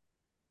so.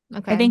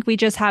 Okay. I think we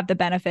just have the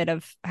benefit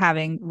of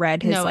having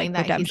read his knowing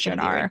like redemption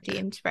arc.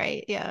 Redeemed,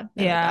 right? Yeah.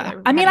 Yeah.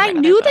 I mean, I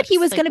knew that he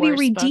was going to be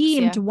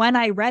redeemed when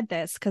I read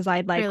this because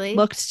I'd like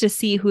looked to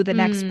see who the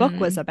next book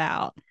was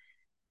about.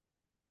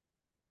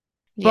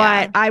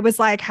 Yeah. But I was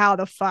like, how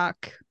the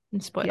fuck?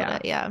 And spoiled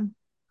it. Yeah.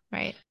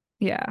 Right.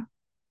 Yeah.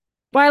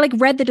 Well, I like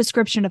read the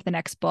description of the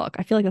next book.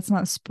 I feel like that's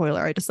not a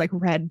spoiler. I just like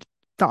read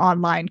the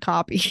online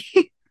copy.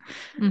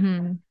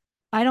 Mm-hmm.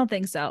 I don't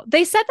think so.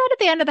 They said that at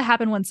the end of the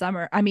Happened One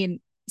Summer. I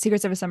mean,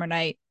 Secrets of a Summer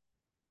Night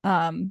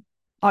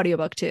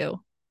audiobook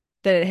too,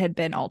 that it had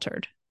been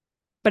altered.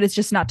 But it's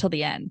just not till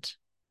the end.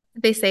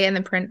 They say in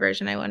the print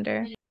version, I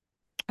wonder.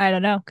 I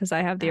don't know, because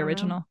I have the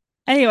original.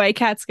 Anyway,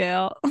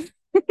 Catskill.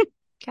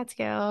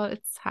 Catskill,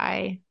 it's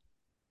high.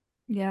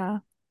 Yeah.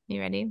 You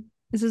ready?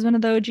 This is one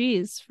of the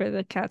OGs for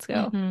the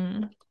Catskill.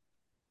 Mm-hmm.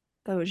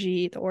 The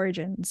OG, the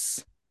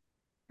origins.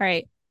 All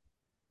right.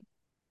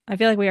 I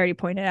feel like we already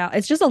pointed out.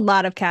 It's just a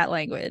lot of cat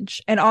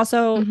language. And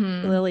also,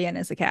 Lillian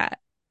is a cat.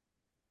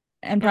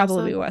 And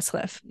probably also,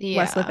 Westcliff.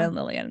 Yeah. Westcliff and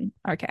Lillian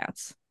are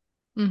cats.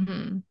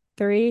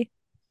 3,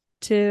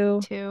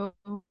 2,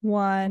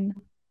 1,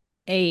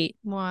 8.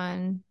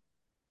 1.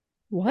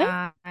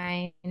 What?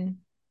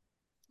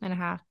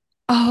 9.5.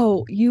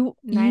 Oh,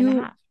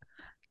 9.5.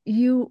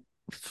 You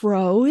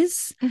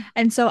froze.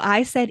 And so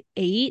I said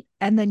 8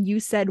 and then you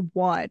said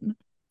 1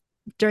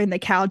 during the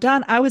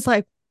countdown. I was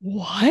like,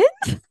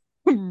 what?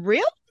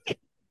 Really?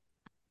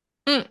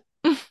 I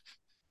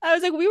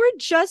was like, we were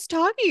just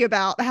talking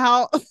about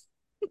how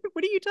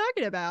what are you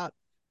talking about?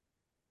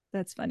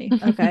 That's funny.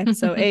 Okay,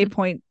 so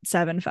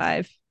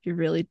 8.75. You're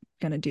really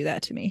gonna do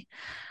that to me.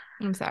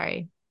 I'm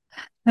sorry.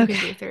 You can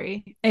do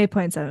 3.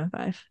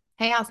 8.75.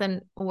 Hey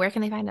Allison, where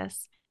can they find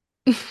us?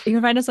 You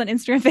can find us on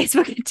Instagram,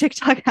 Facebook, and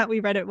TikTok at We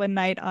Read It One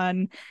Night,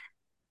 on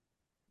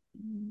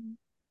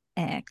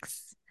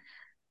X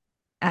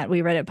at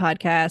We Read It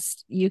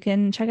Podcast. You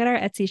can check out our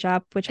Etsy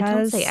shop, which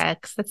has... Don't say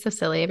X. That's so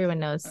silly. Everyone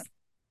knows.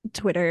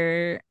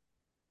 Twitter.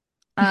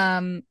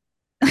 You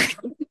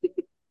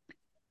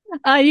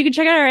can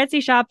check out our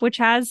Etsy shop, which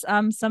has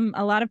a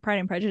lot of Pride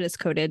and Prejudice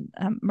coded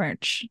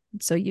merch.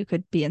 So you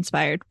could be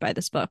inspired by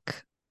this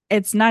book.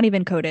 It's not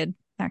even coded,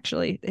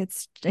 actually.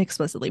 It's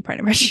explicitly Pride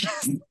and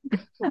Prejudice.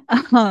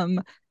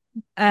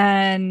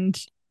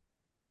 And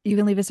you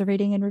can leave us a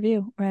rating and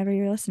review wherever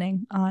you're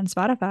listening, on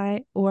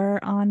Spotify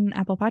or on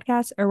Apple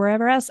Podcasts or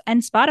wherever else.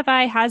 And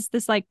Spotify has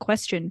this like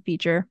question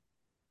feature.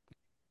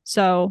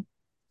 So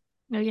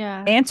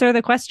answer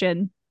the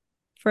question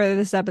for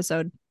this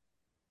episode.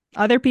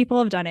 Other people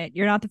have done it.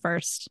 You're not the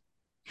first.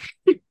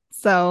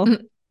 So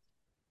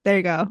There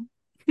you go.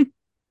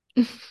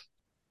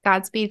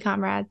 Godspeed,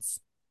 comrades.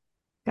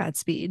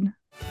 Godspeed.